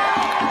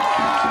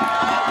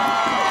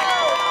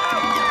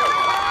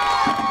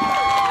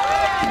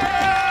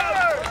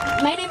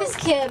 My name is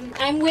Kim.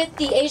 I'm with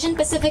the Asian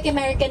Pacific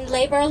American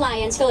Labor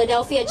Alliance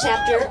Philadelphia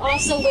chapter,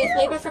 also with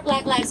Labor for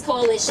Black Lives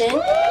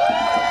Coalition.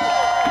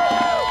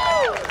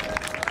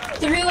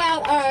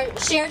 Throughout our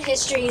shared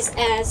histories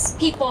as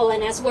people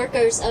and as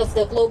workers of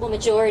the global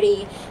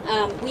majority,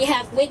 we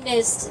have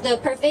witnessed the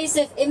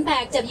pervasive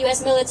impact of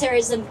U.S.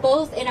 militarism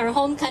both in our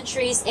home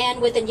countries and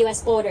within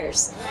U.S.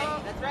 borders.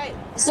 That's right.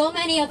 So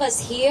many of us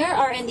here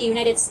are in the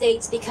United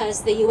States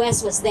because the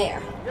U.S. was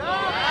there.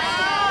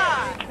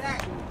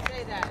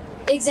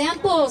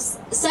 Examples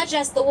such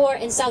as the war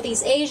in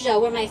Southeast Asia,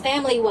 where my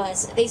family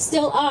was, they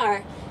still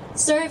are,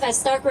 serve as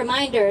stark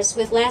reminders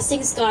with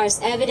lasting scars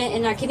evident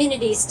in our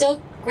communities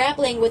still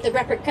grappling with the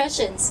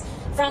repercussions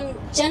from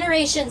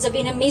generations of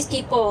Vietnamese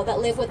people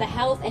that live with the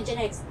health and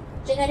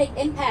genetic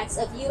impacts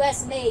of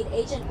U.S.-made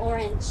Agent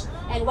Orange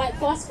and white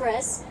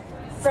phosphorus,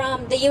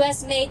 from the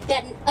U.S.-made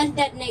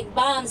undetonated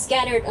bombs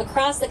scattered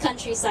across the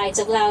countrysides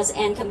of Laos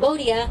and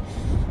Cambodia,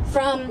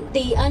 from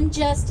the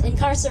unjust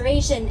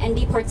incarceration and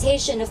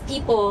deportation of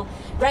people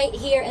right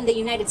here in the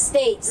United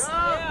States.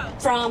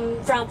 From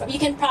you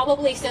can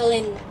probably fill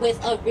in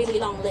with a really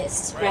long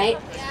list, right?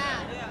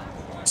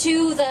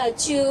 To the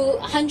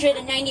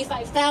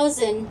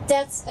 295,000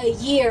 deaths a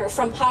year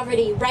from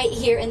poverty right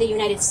here in the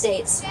United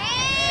States.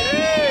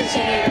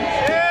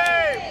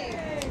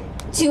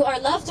 To our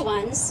loved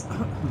ones,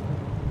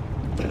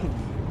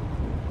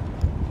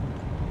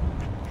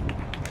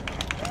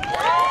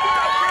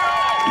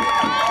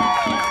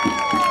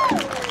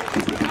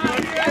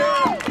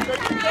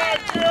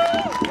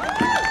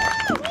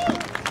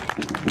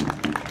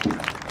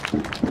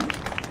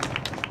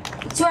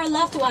 to our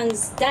loved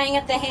ones dying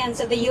at the hands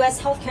of the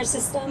U.S. healthcare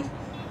system.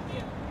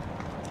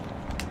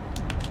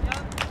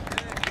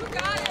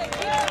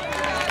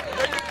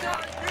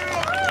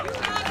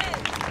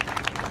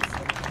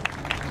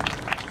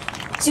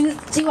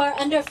 To our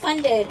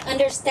underfunded,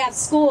 understaffed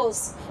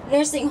schools,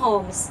 nursing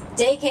homes,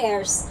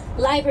 daycares,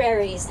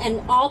 libraries,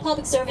 and all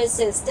public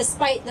services,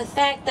 despite the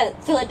fact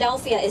that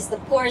Philadelphia is the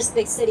poorest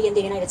big city in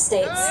the United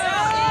States.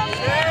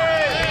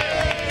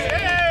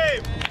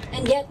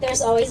 And yet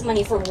there's always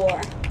money for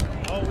war.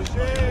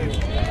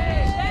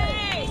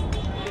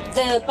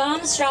 The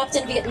bombs dropped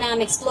in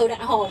Vietnam explode at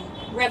home.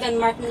 Reverend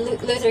Martin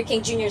Luther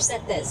King Jr.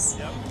 said this.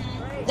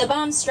 The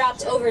bombs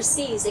dropped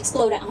overseas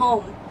explode at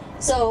home.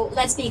 So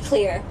let's be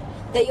clear.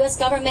 The U.S.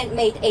 government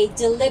made a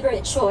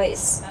deliberate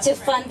choice to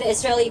fund the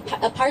Israeli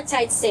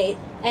apartheid state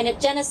and a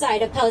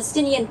genocide of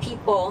Palestinian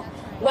people,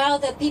 while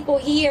the people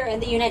here in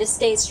the United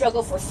States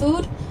struggle for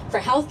food, for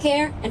health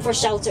care, and for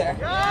shelter.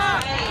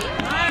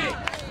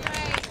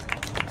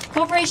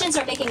 Corporations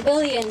are making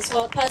billions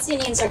while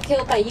Palestinians are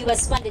killed by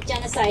US-funded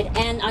genocide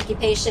and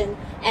occupation.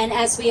 And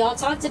as we all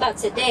talked about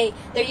today,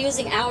 they're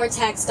using our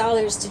tax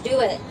dollars to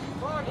do it.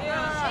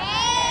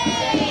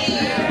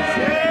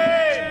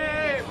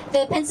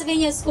 The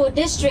Pennsylvania School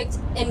District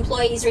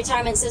Employees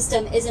Retirement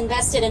System is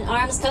invested in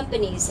arms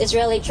companies,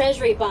 Israeli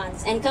treasury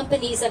bonds, and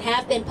companies that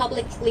have been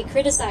publicly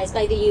criticized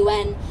by the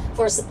UN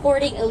for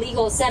supporting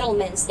illegal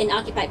settlements in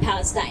occupied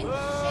Palestine.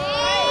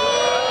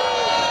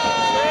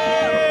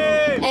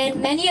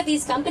 And many of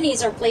these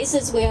companies are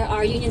places where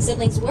our union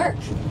siblings work.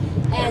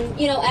 And,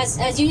 you know,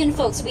 as union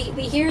folks, we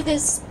hear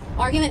this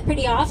argument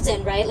pretty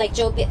often, right? Like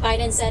Joe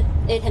Biden said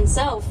it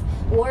himself.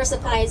 War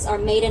supplies are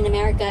made in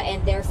America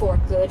and therefore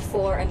good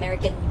for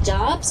American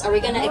jobs. Are we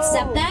going to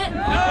accept that?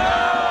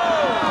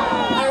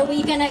 No! Are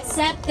we going to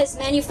accept this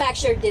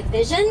manufactured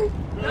division?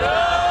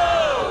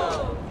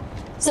 No!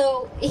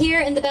 So here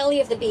in the belly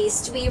of the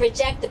beast, we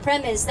reject the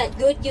premise that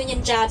good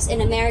union jobs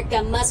in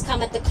America must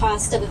come at the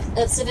cost of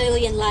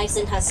civilian lives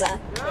in Gaza.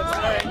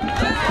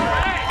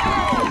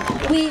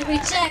 We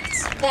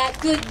reject that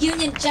good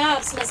union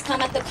jobs must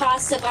come at the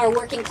cost of our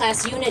working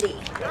class unity.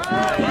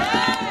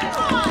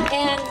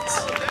 And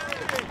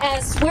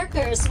as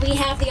workers, we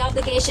have the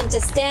obligation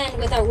to stand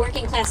with our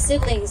working class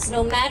siblings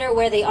no matter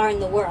where they are in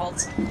the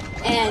world.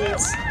 And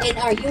in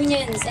our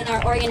unions, in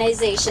our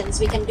organizations,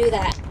 we can do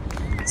that.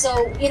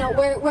 So, you know,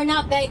 we're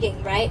not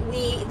begging, right?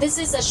 This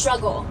is a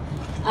struggle.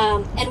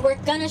 And we're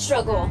gonna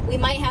struggle. We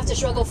might have to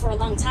struggle for a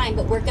long time,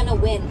 but we're gonna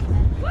win.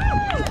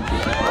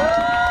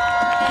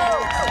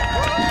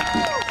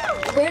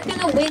 We're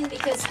gonna win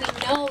because we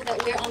know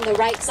that we're on the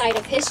right side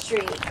of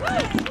history.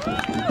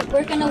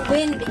 We're gonna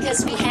win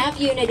because we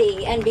have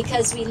unity and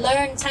because we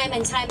learn time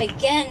and time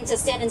again to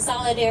stand in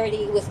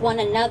solidarity with one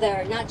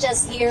another, not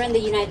just here in the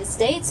United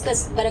States,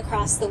 but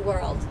across the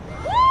world.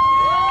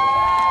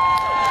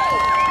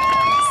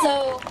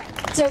 So,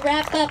 to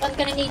wrap up, I'm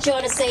gonna need you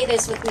all to say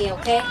this with me,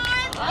 okay?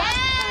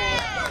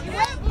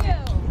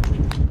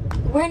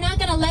 We're not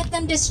gonna let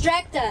them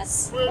distract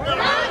us. We're not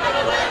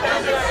gonna let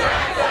them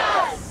distract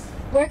us.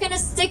 We're gonna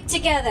stick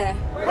together.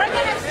 We're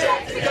gonna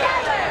stick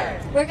together.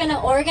 We're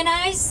gonna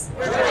organize.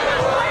 We're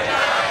gonna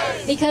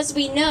organize. Because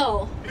we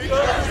know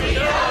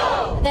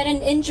that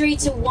an injury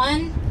to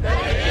one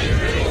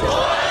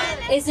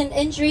is an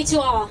injury to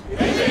all.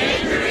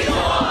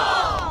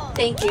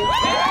 Thank you.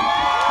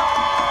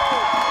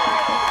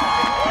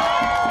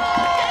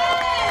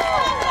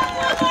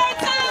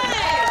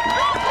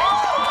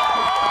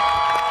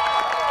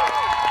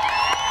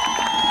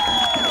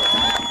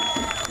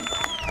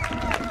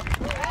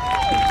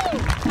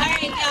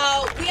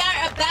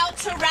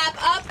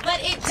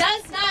 It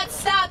does not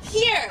stop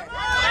here.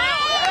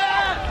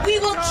 We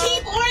will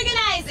keep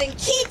organizing,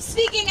 keep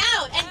speaking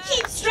out, and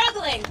keep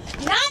struggling.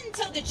 Not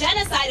until the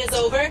genocide is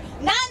over,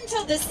 not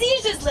until the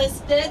siege is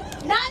lifted,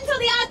 not until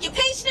the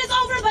occupation is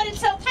over, but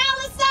until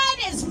Palestine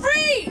is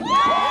free.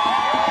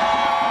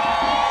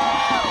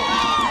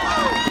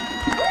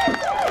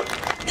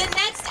 The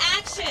next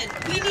action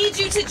we need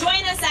you to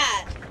join us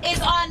at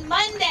is on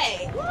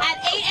Monday at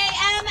 8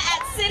 a.m.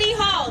 at City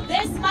Hall,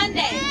 this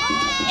Monday.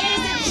 It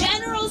is a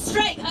general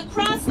strike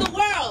across the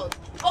world.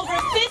 Over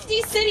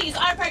 50 cities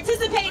are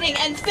participating,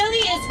 and Philly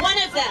is one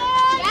of them.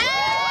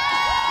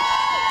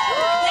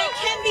 There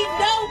can be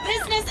no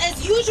business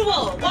as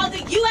usual while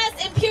the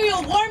U.S.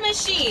 imperial war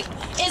machine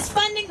is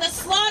funding the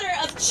slaughter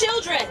of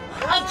children,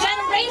 of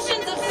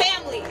generations of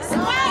families,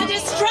 the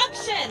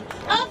destruction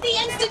of the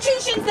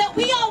institutions that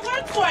we all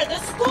work for, the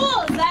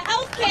schools, the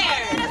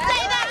healthcare,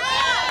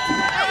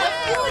 the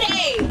food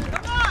aid.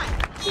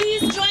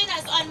 Please join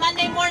us on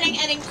Monday morning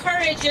and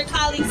encourage your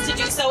colleagues to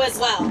do so as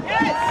well.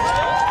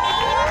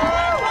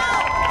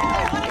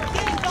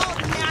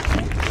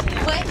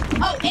 What?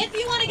 Oh, if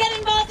you want to get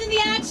involved in the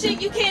action,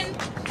 you can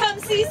come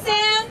see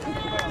Sam,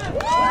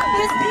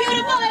 this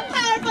beautiful and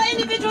powerful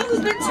individual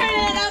who's been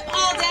turning it up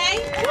all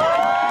day.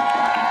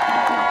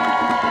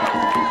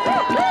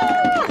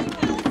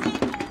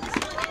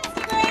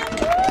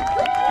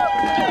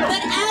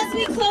 But as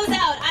we close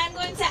out, I'm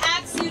going to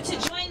ask you to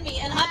join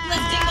me in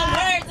uplifting the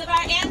words of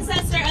our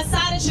ancestor,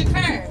 Assata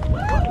Shakur.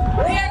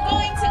 We are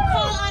going to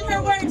call on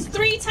her words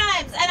 3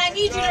 times, and I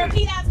need you to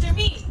repeat after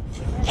me.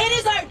 It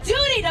is our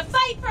duty to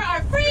fight for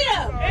our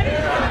freedom. It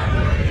is our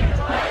duty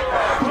to fight for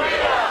our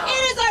freedom.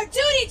 It is our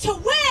duty to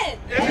win.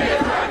 It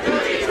is our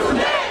duty to win.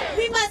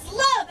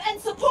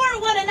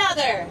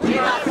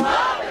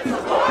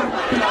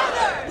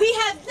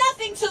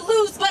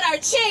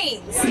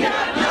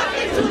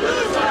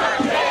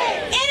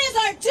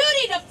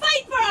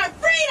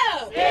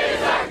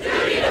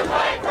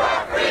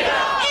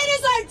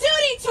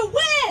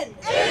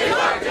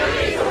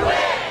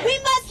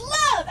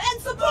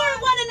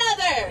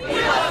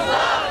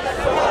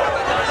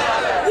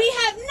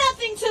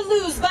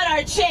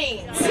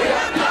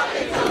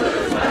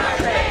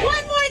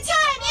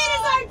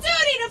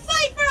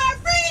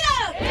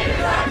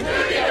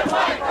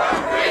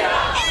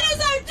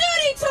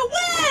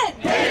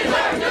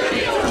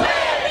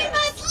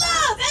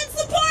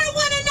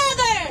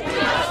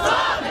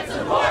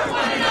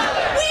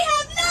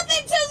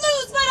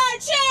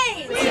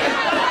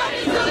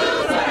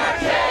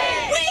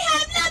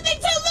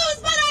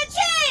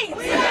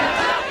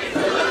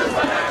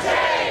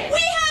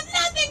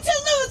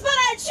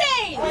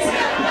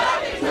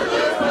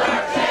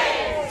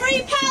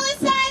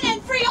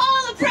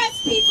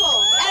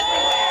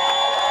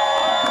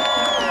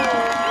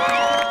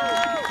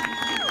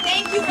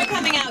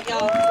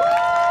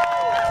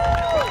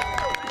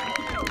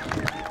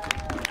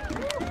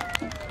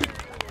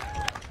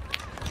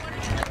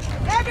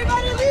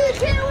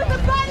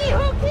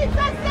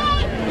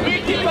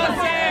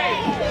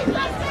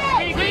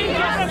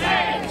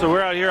 So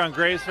we're out here on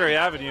Grays Ferry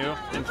Avenue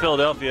in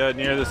Philadelphia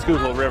near the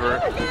Schuylkill River.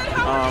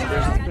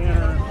 There's this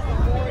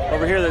banner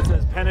over here that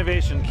says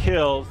Pennovation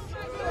Kills.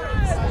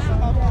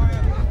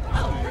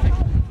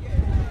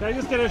 Can I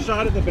just get a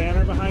shot of the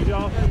banner behind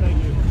y'all?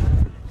 Thank you.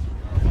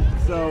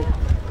 So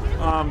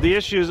the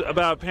issues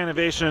about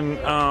Pennovation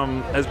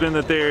has been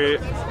that they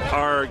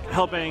are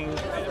helping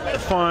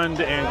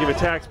fund and give a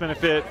tax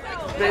benefit,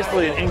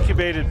 basically an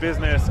incubated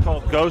business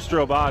called Ghost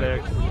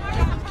Robotics.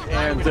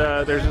 And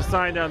there's a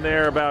sign down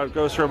there about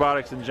Ghost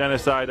Robotics and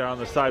genocide on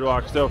the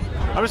sidewalk. So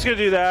I'm just going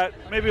to do that.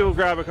 Maybe we'll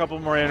grab a couple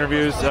more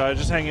interviews.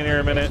 Just hang in here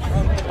a minute.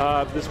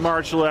 This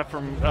march left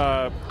from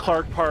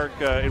Clark Park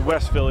in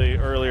West Philly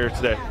earlier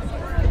today.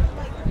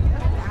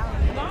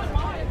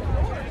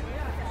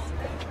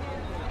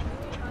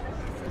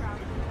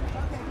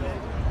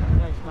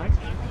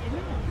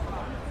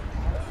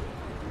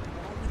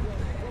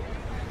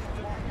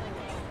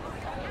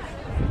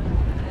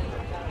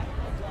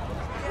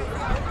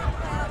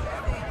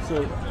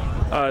 So,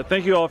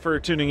 thank you all for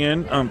tuning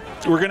in.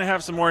 We're going to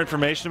have some more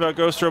information about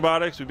Ghost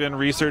Robotics. We've been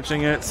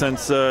researching it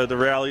since the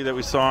rally that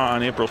we saw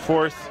on April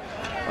 4th.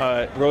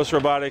 Ghost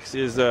Robotics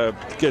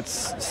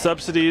gets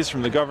subsidies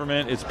from the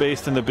government. It's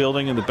based in the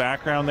building in the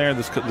background there,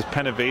 this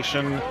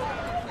Pennovation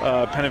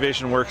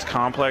Works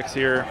complex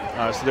here.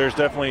 So there's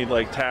definitely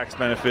like tax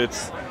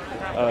benefits.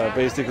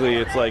 Basically,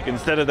 it's like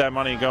instead of that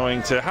money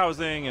going to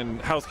housing and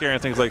healthcare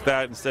and things like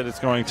that, instead it's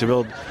going to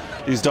build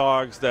these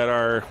dogs that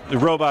are the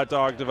robot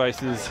dog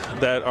devices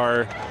that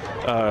are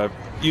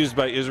used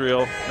by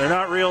Israel. They're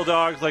not real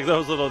dogs like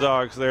those little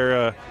dogs.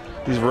 They're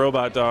these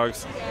robot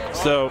dogs.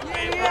 So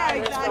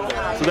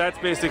that's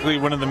basically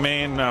one of the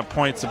main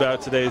points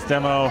about today's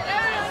demo.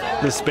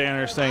 This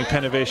banner saying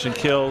Pennovation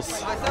Kills.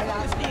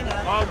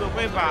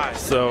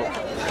 So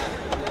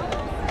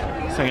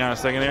just hang on a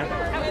second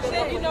here.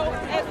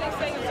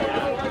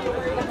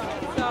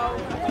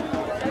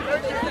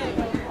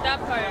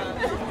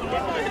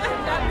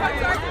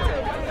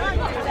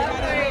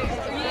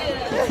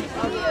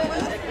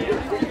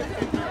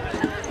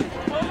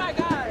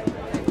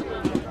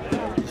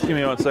 Just give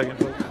me 1 second,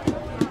 folks.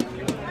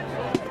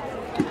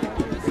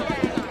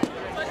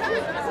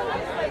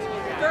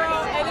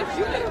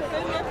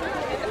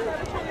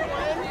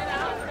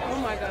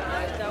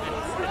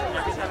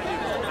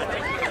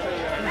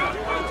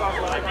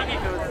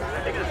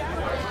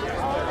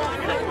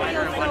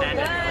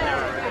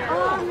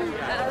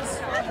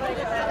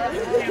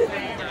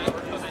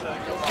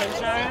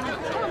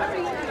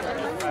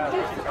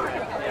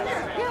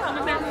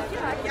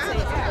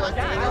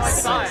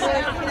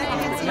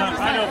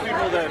 I know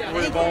people that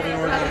were involved in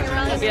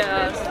organizing.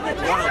 Yeah.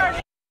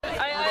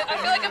 I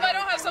feel like if I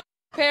don't have something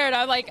prepared,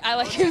 I like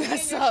to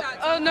mess up.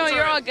 Oh no,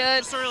 you're all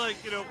good. Sort of like,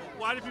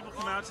 why do people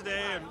come out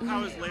today, and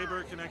how is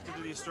labor connected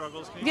to these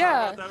struggles? Can you Yeah.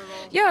 talk about that at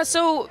all? Yeah,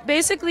 so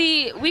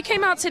basically we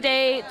came out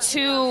today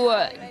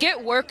to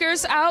get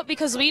workers out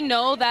because we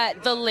know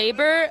that the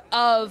labor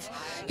of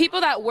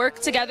people that work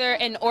together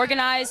and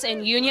organize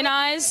and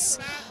unionize,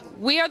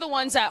 we are the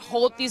ones that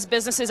hold these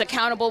businesses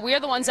accountable. We are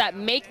the ones that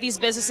make these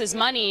businesses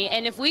money.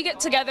 And if we get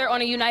together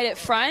on a united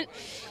front,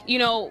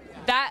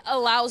 that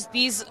allows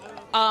these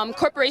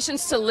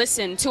corporations to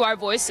listen to our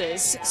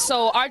voices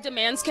so our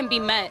demands can be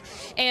met.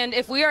 And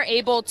if we are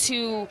able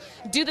to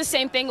do the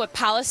same thing with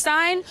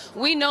Palestine,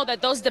 we know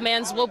that those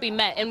demands will be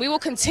met, and we will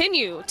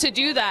continue to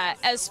do that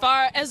as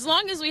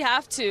long as we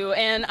have to.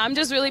 And I'm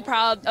just really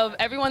proud of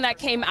everyone that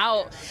came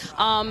out,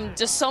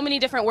 just so many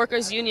different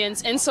workers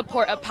unions in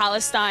support of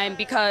Palestine,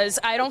 because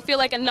I don't feel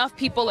like enough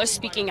people are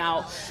speaking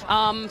out.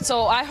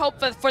 So I hope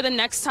that for the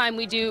next time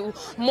we do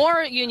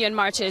more union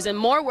marches and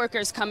more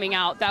workers coming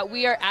out, that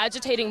we are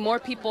agitating more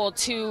people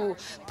to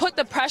put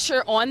the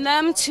pressure on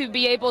them to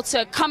be able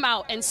to come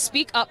out and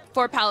speak up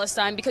for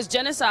Palestine, because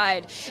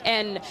genocide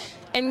and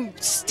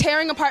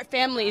tearing apart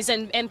families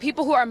and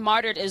people who are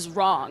martyred is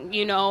wrong,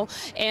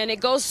 and it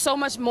goes so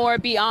much more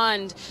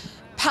beyond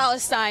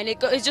Palestine.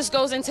 It just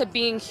goes into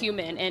being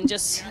human and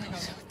just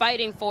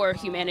fighting for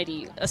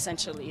humanity,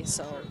 essentially.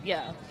 So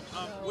yeah.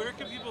 Where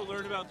can people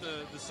learn about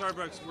the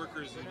Starbucks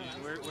Workers Union?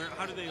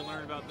 How do they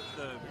learn about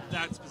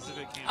that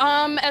specific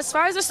campaign? As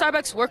far as the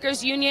Starbucks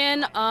Workers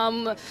Union,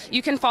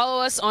 you can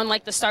follow us on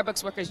like the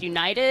Starbucks Workers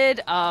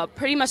United.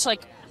 Pretty much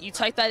like you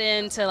type that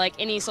into like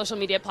any social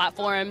media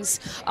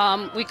platforms.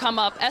 We come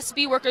up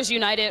SB Workers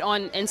United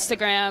on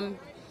Instagram.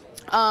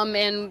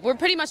 And we're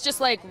pretty much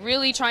just like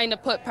really trying to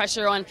put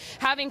pressure on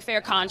having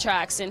fair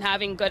contracts and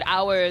having good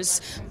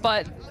hours.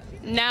 But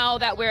now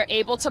that we're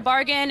able to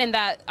bargain, and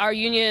that our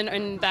union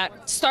and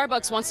that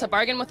Starbucks wants to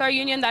bargain with our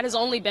union, that has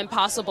only been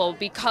possible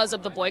because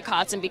of the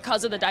boycotts and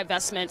because of the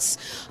divestments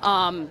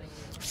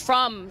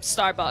from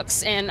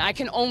Starbucks. And I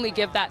can only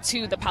give that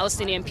to the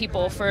Palestinian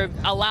people for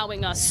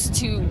allowing us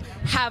to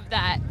have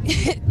that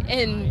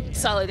in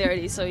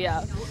solidarity. So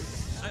yeah.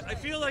 I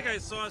feel like I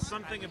saw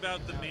something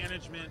about the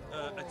management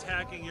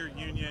attacking your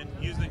union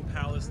using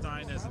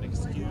Palestine as an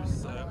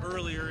excuse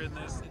earlier in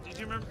this. Do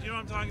you know what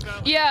I'm talking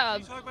about? Yeah.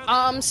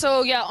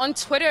 So yeah, on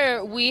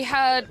Twitter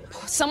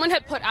someone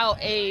had put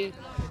out a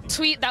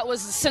tweet that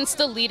was since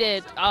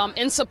deleted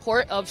in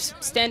support of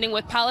standing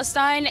with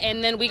Palestine,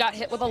 and then we got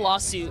hit with a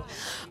lawsuit.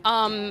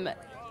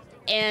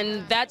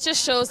 And that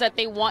just shows that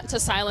they want to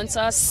silence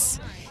us.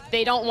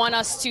 They don't want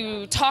us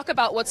to talk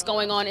about what's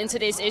going on in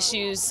today's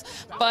issues,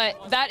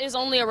 but that is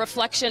only a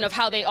reflection of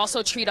how they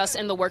also treat us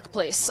in the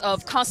workplace,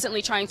 of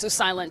constantly trying to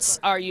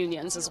silence our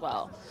unions as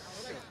well.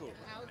 Okay, cool.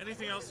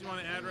 Anything else you want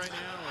to add right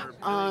now, or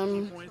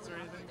key points or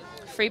anything?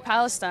 Free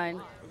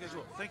Palestine. Okay,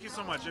 cool. Thank you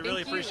so much. I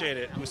really appreciate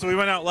it. So we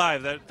went out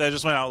live. That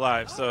just went out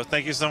live. So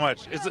thank you so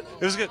much. It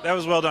was good. That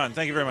was well done.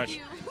 Thank you very much.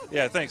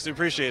 Yeah, thanks. We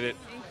appreciate it.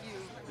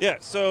 Yeah,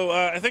 so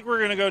I think we're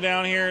going to go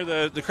down here.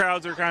 The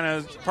crowds are kind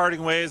of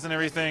parting ways and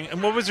everything.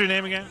 And what was your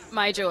name again?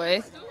 My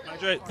Joy. My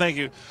Joy, thank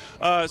you.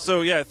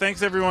 So yeah,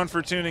 thanks everyone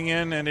for tuning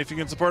in. And if you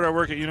can support our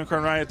work at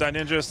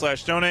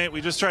unicornriot.ninja/donate,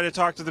 we just try to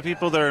talk to the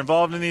people that are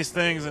involved in these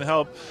things and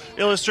help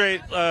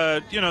illustrate,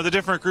 the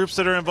different groups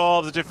that are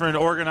involved, the different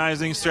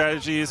organizing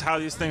strategies, how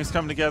these things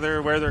come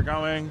together, where they're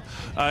going,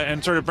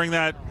 and sort of bring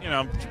that,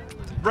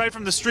 right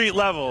from the street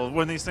level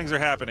when these things are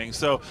happening.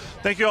 So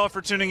thank you all for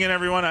tuning in,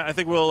 everyone. I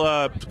think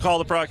we'll call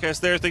the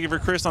broadcast there. Thank you for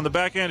Chris on the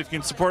back end. If you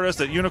can support us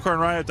at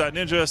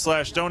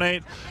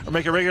unicornriot.ninja/donate or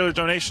make a regular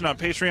donation on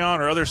Patreon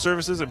or other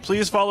services. And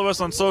please follow us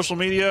on social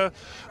media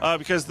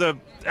because the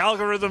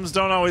algorithms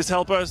don't always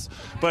help us.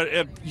 But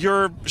if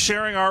you're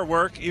sharing our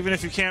work, even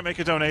if you can't make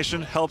a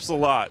donation, helps a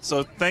lot.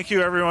 So thank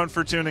you, everyone,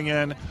 for tuning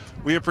in.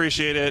 We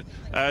appreciate it.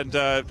 And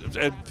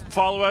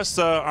follow us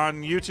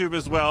on YouTube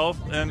as well,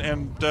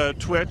 and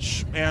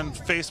Twitch and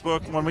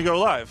Facebook when we go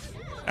live,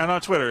 and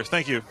on Twitter.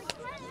 Thank you.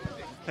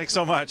 Thanks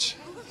so much.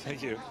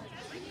 Thank you.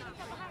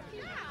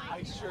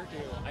 I sure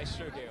do. I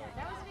sure do.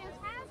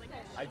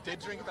 I did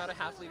drink about a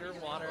 ½ liter of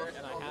water,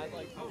 and I had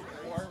like 4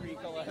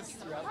 Ricolas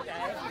throughout the day.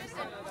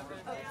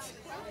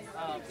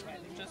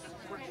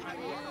 We're trying to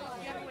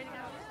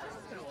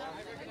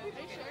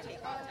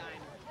take off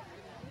time,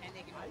 and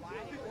they can go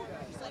wide,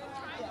 just like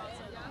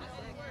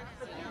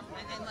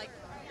and then like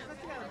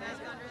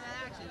mask under that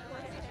action,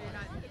 make sure you're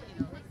not,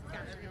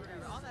 counter or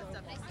whatever, all that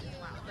stuff makes sense.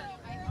 Wow, but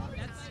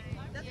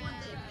that's one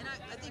thing, and I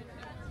think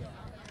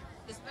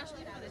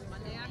especially for this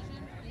Monday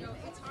action,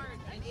 it's hard.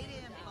 An 8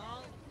 a.m.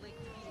 call, like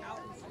to be out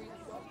in the streets,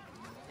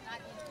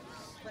 not easy,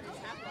 but it's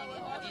happening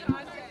in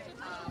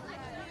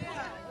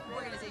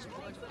organizations,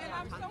 which we get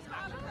on this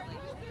action, that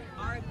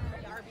like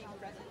our being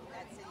present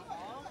at City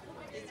Hall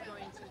is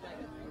going to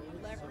like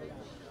leverage.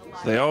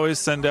 They always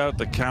send out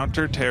the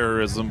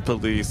counter-terrorism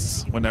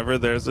police whenever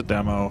there's a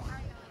demo.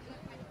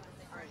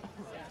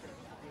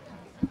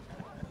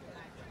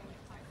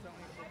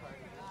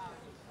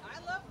 I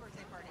love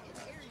birthday party.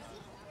 It's Aries.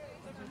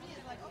 So for me,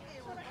 it's like,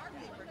 okay, well, our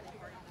big birthday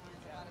party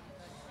means a lot of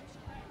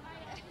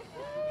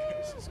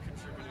This is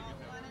contributing enough.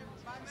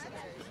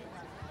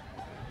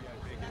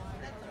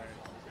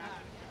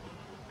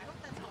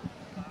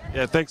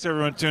 Yeah, thanks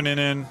everyone tuning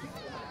in.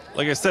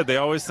 Like I said, they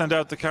always send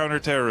out the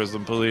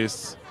counter-terrorism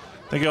police.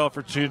 Thank you all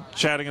for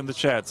chatting in the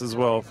chats as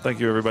well. Thank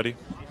you, everybody.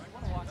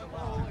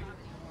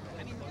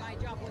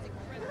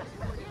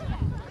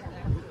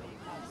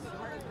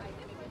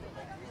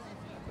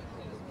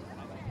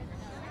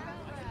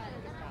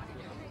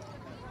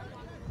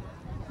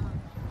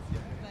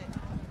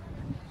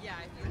 yeah,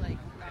 I feel like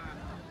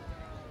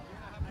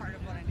part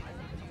of what I'm able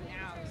to do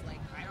now is like,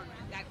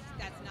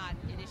 that's not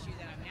an issue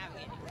that I'm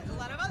navigating. There's a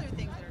lot of other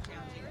things that are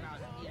challenging about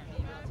being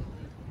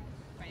relatively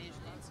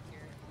financially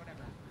insecure,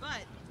 whatever.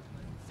 But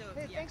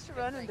hey, thanks for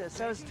running this.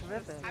 That was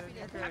terrific. Happy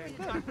to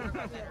talk more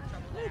about that.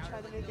 I'm gonna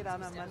try to make it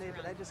out on Monday,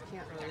 but I just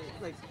can't really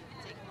take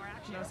more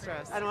action. No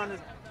stress. I don't want to.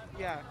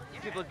 Yeah,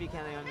 people would be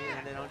counting on me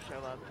and they don't show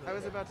up. I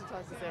was about to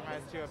talk to Sam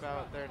Rice too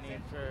about their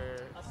need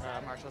for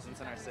marshals in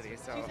our city.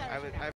 So I would.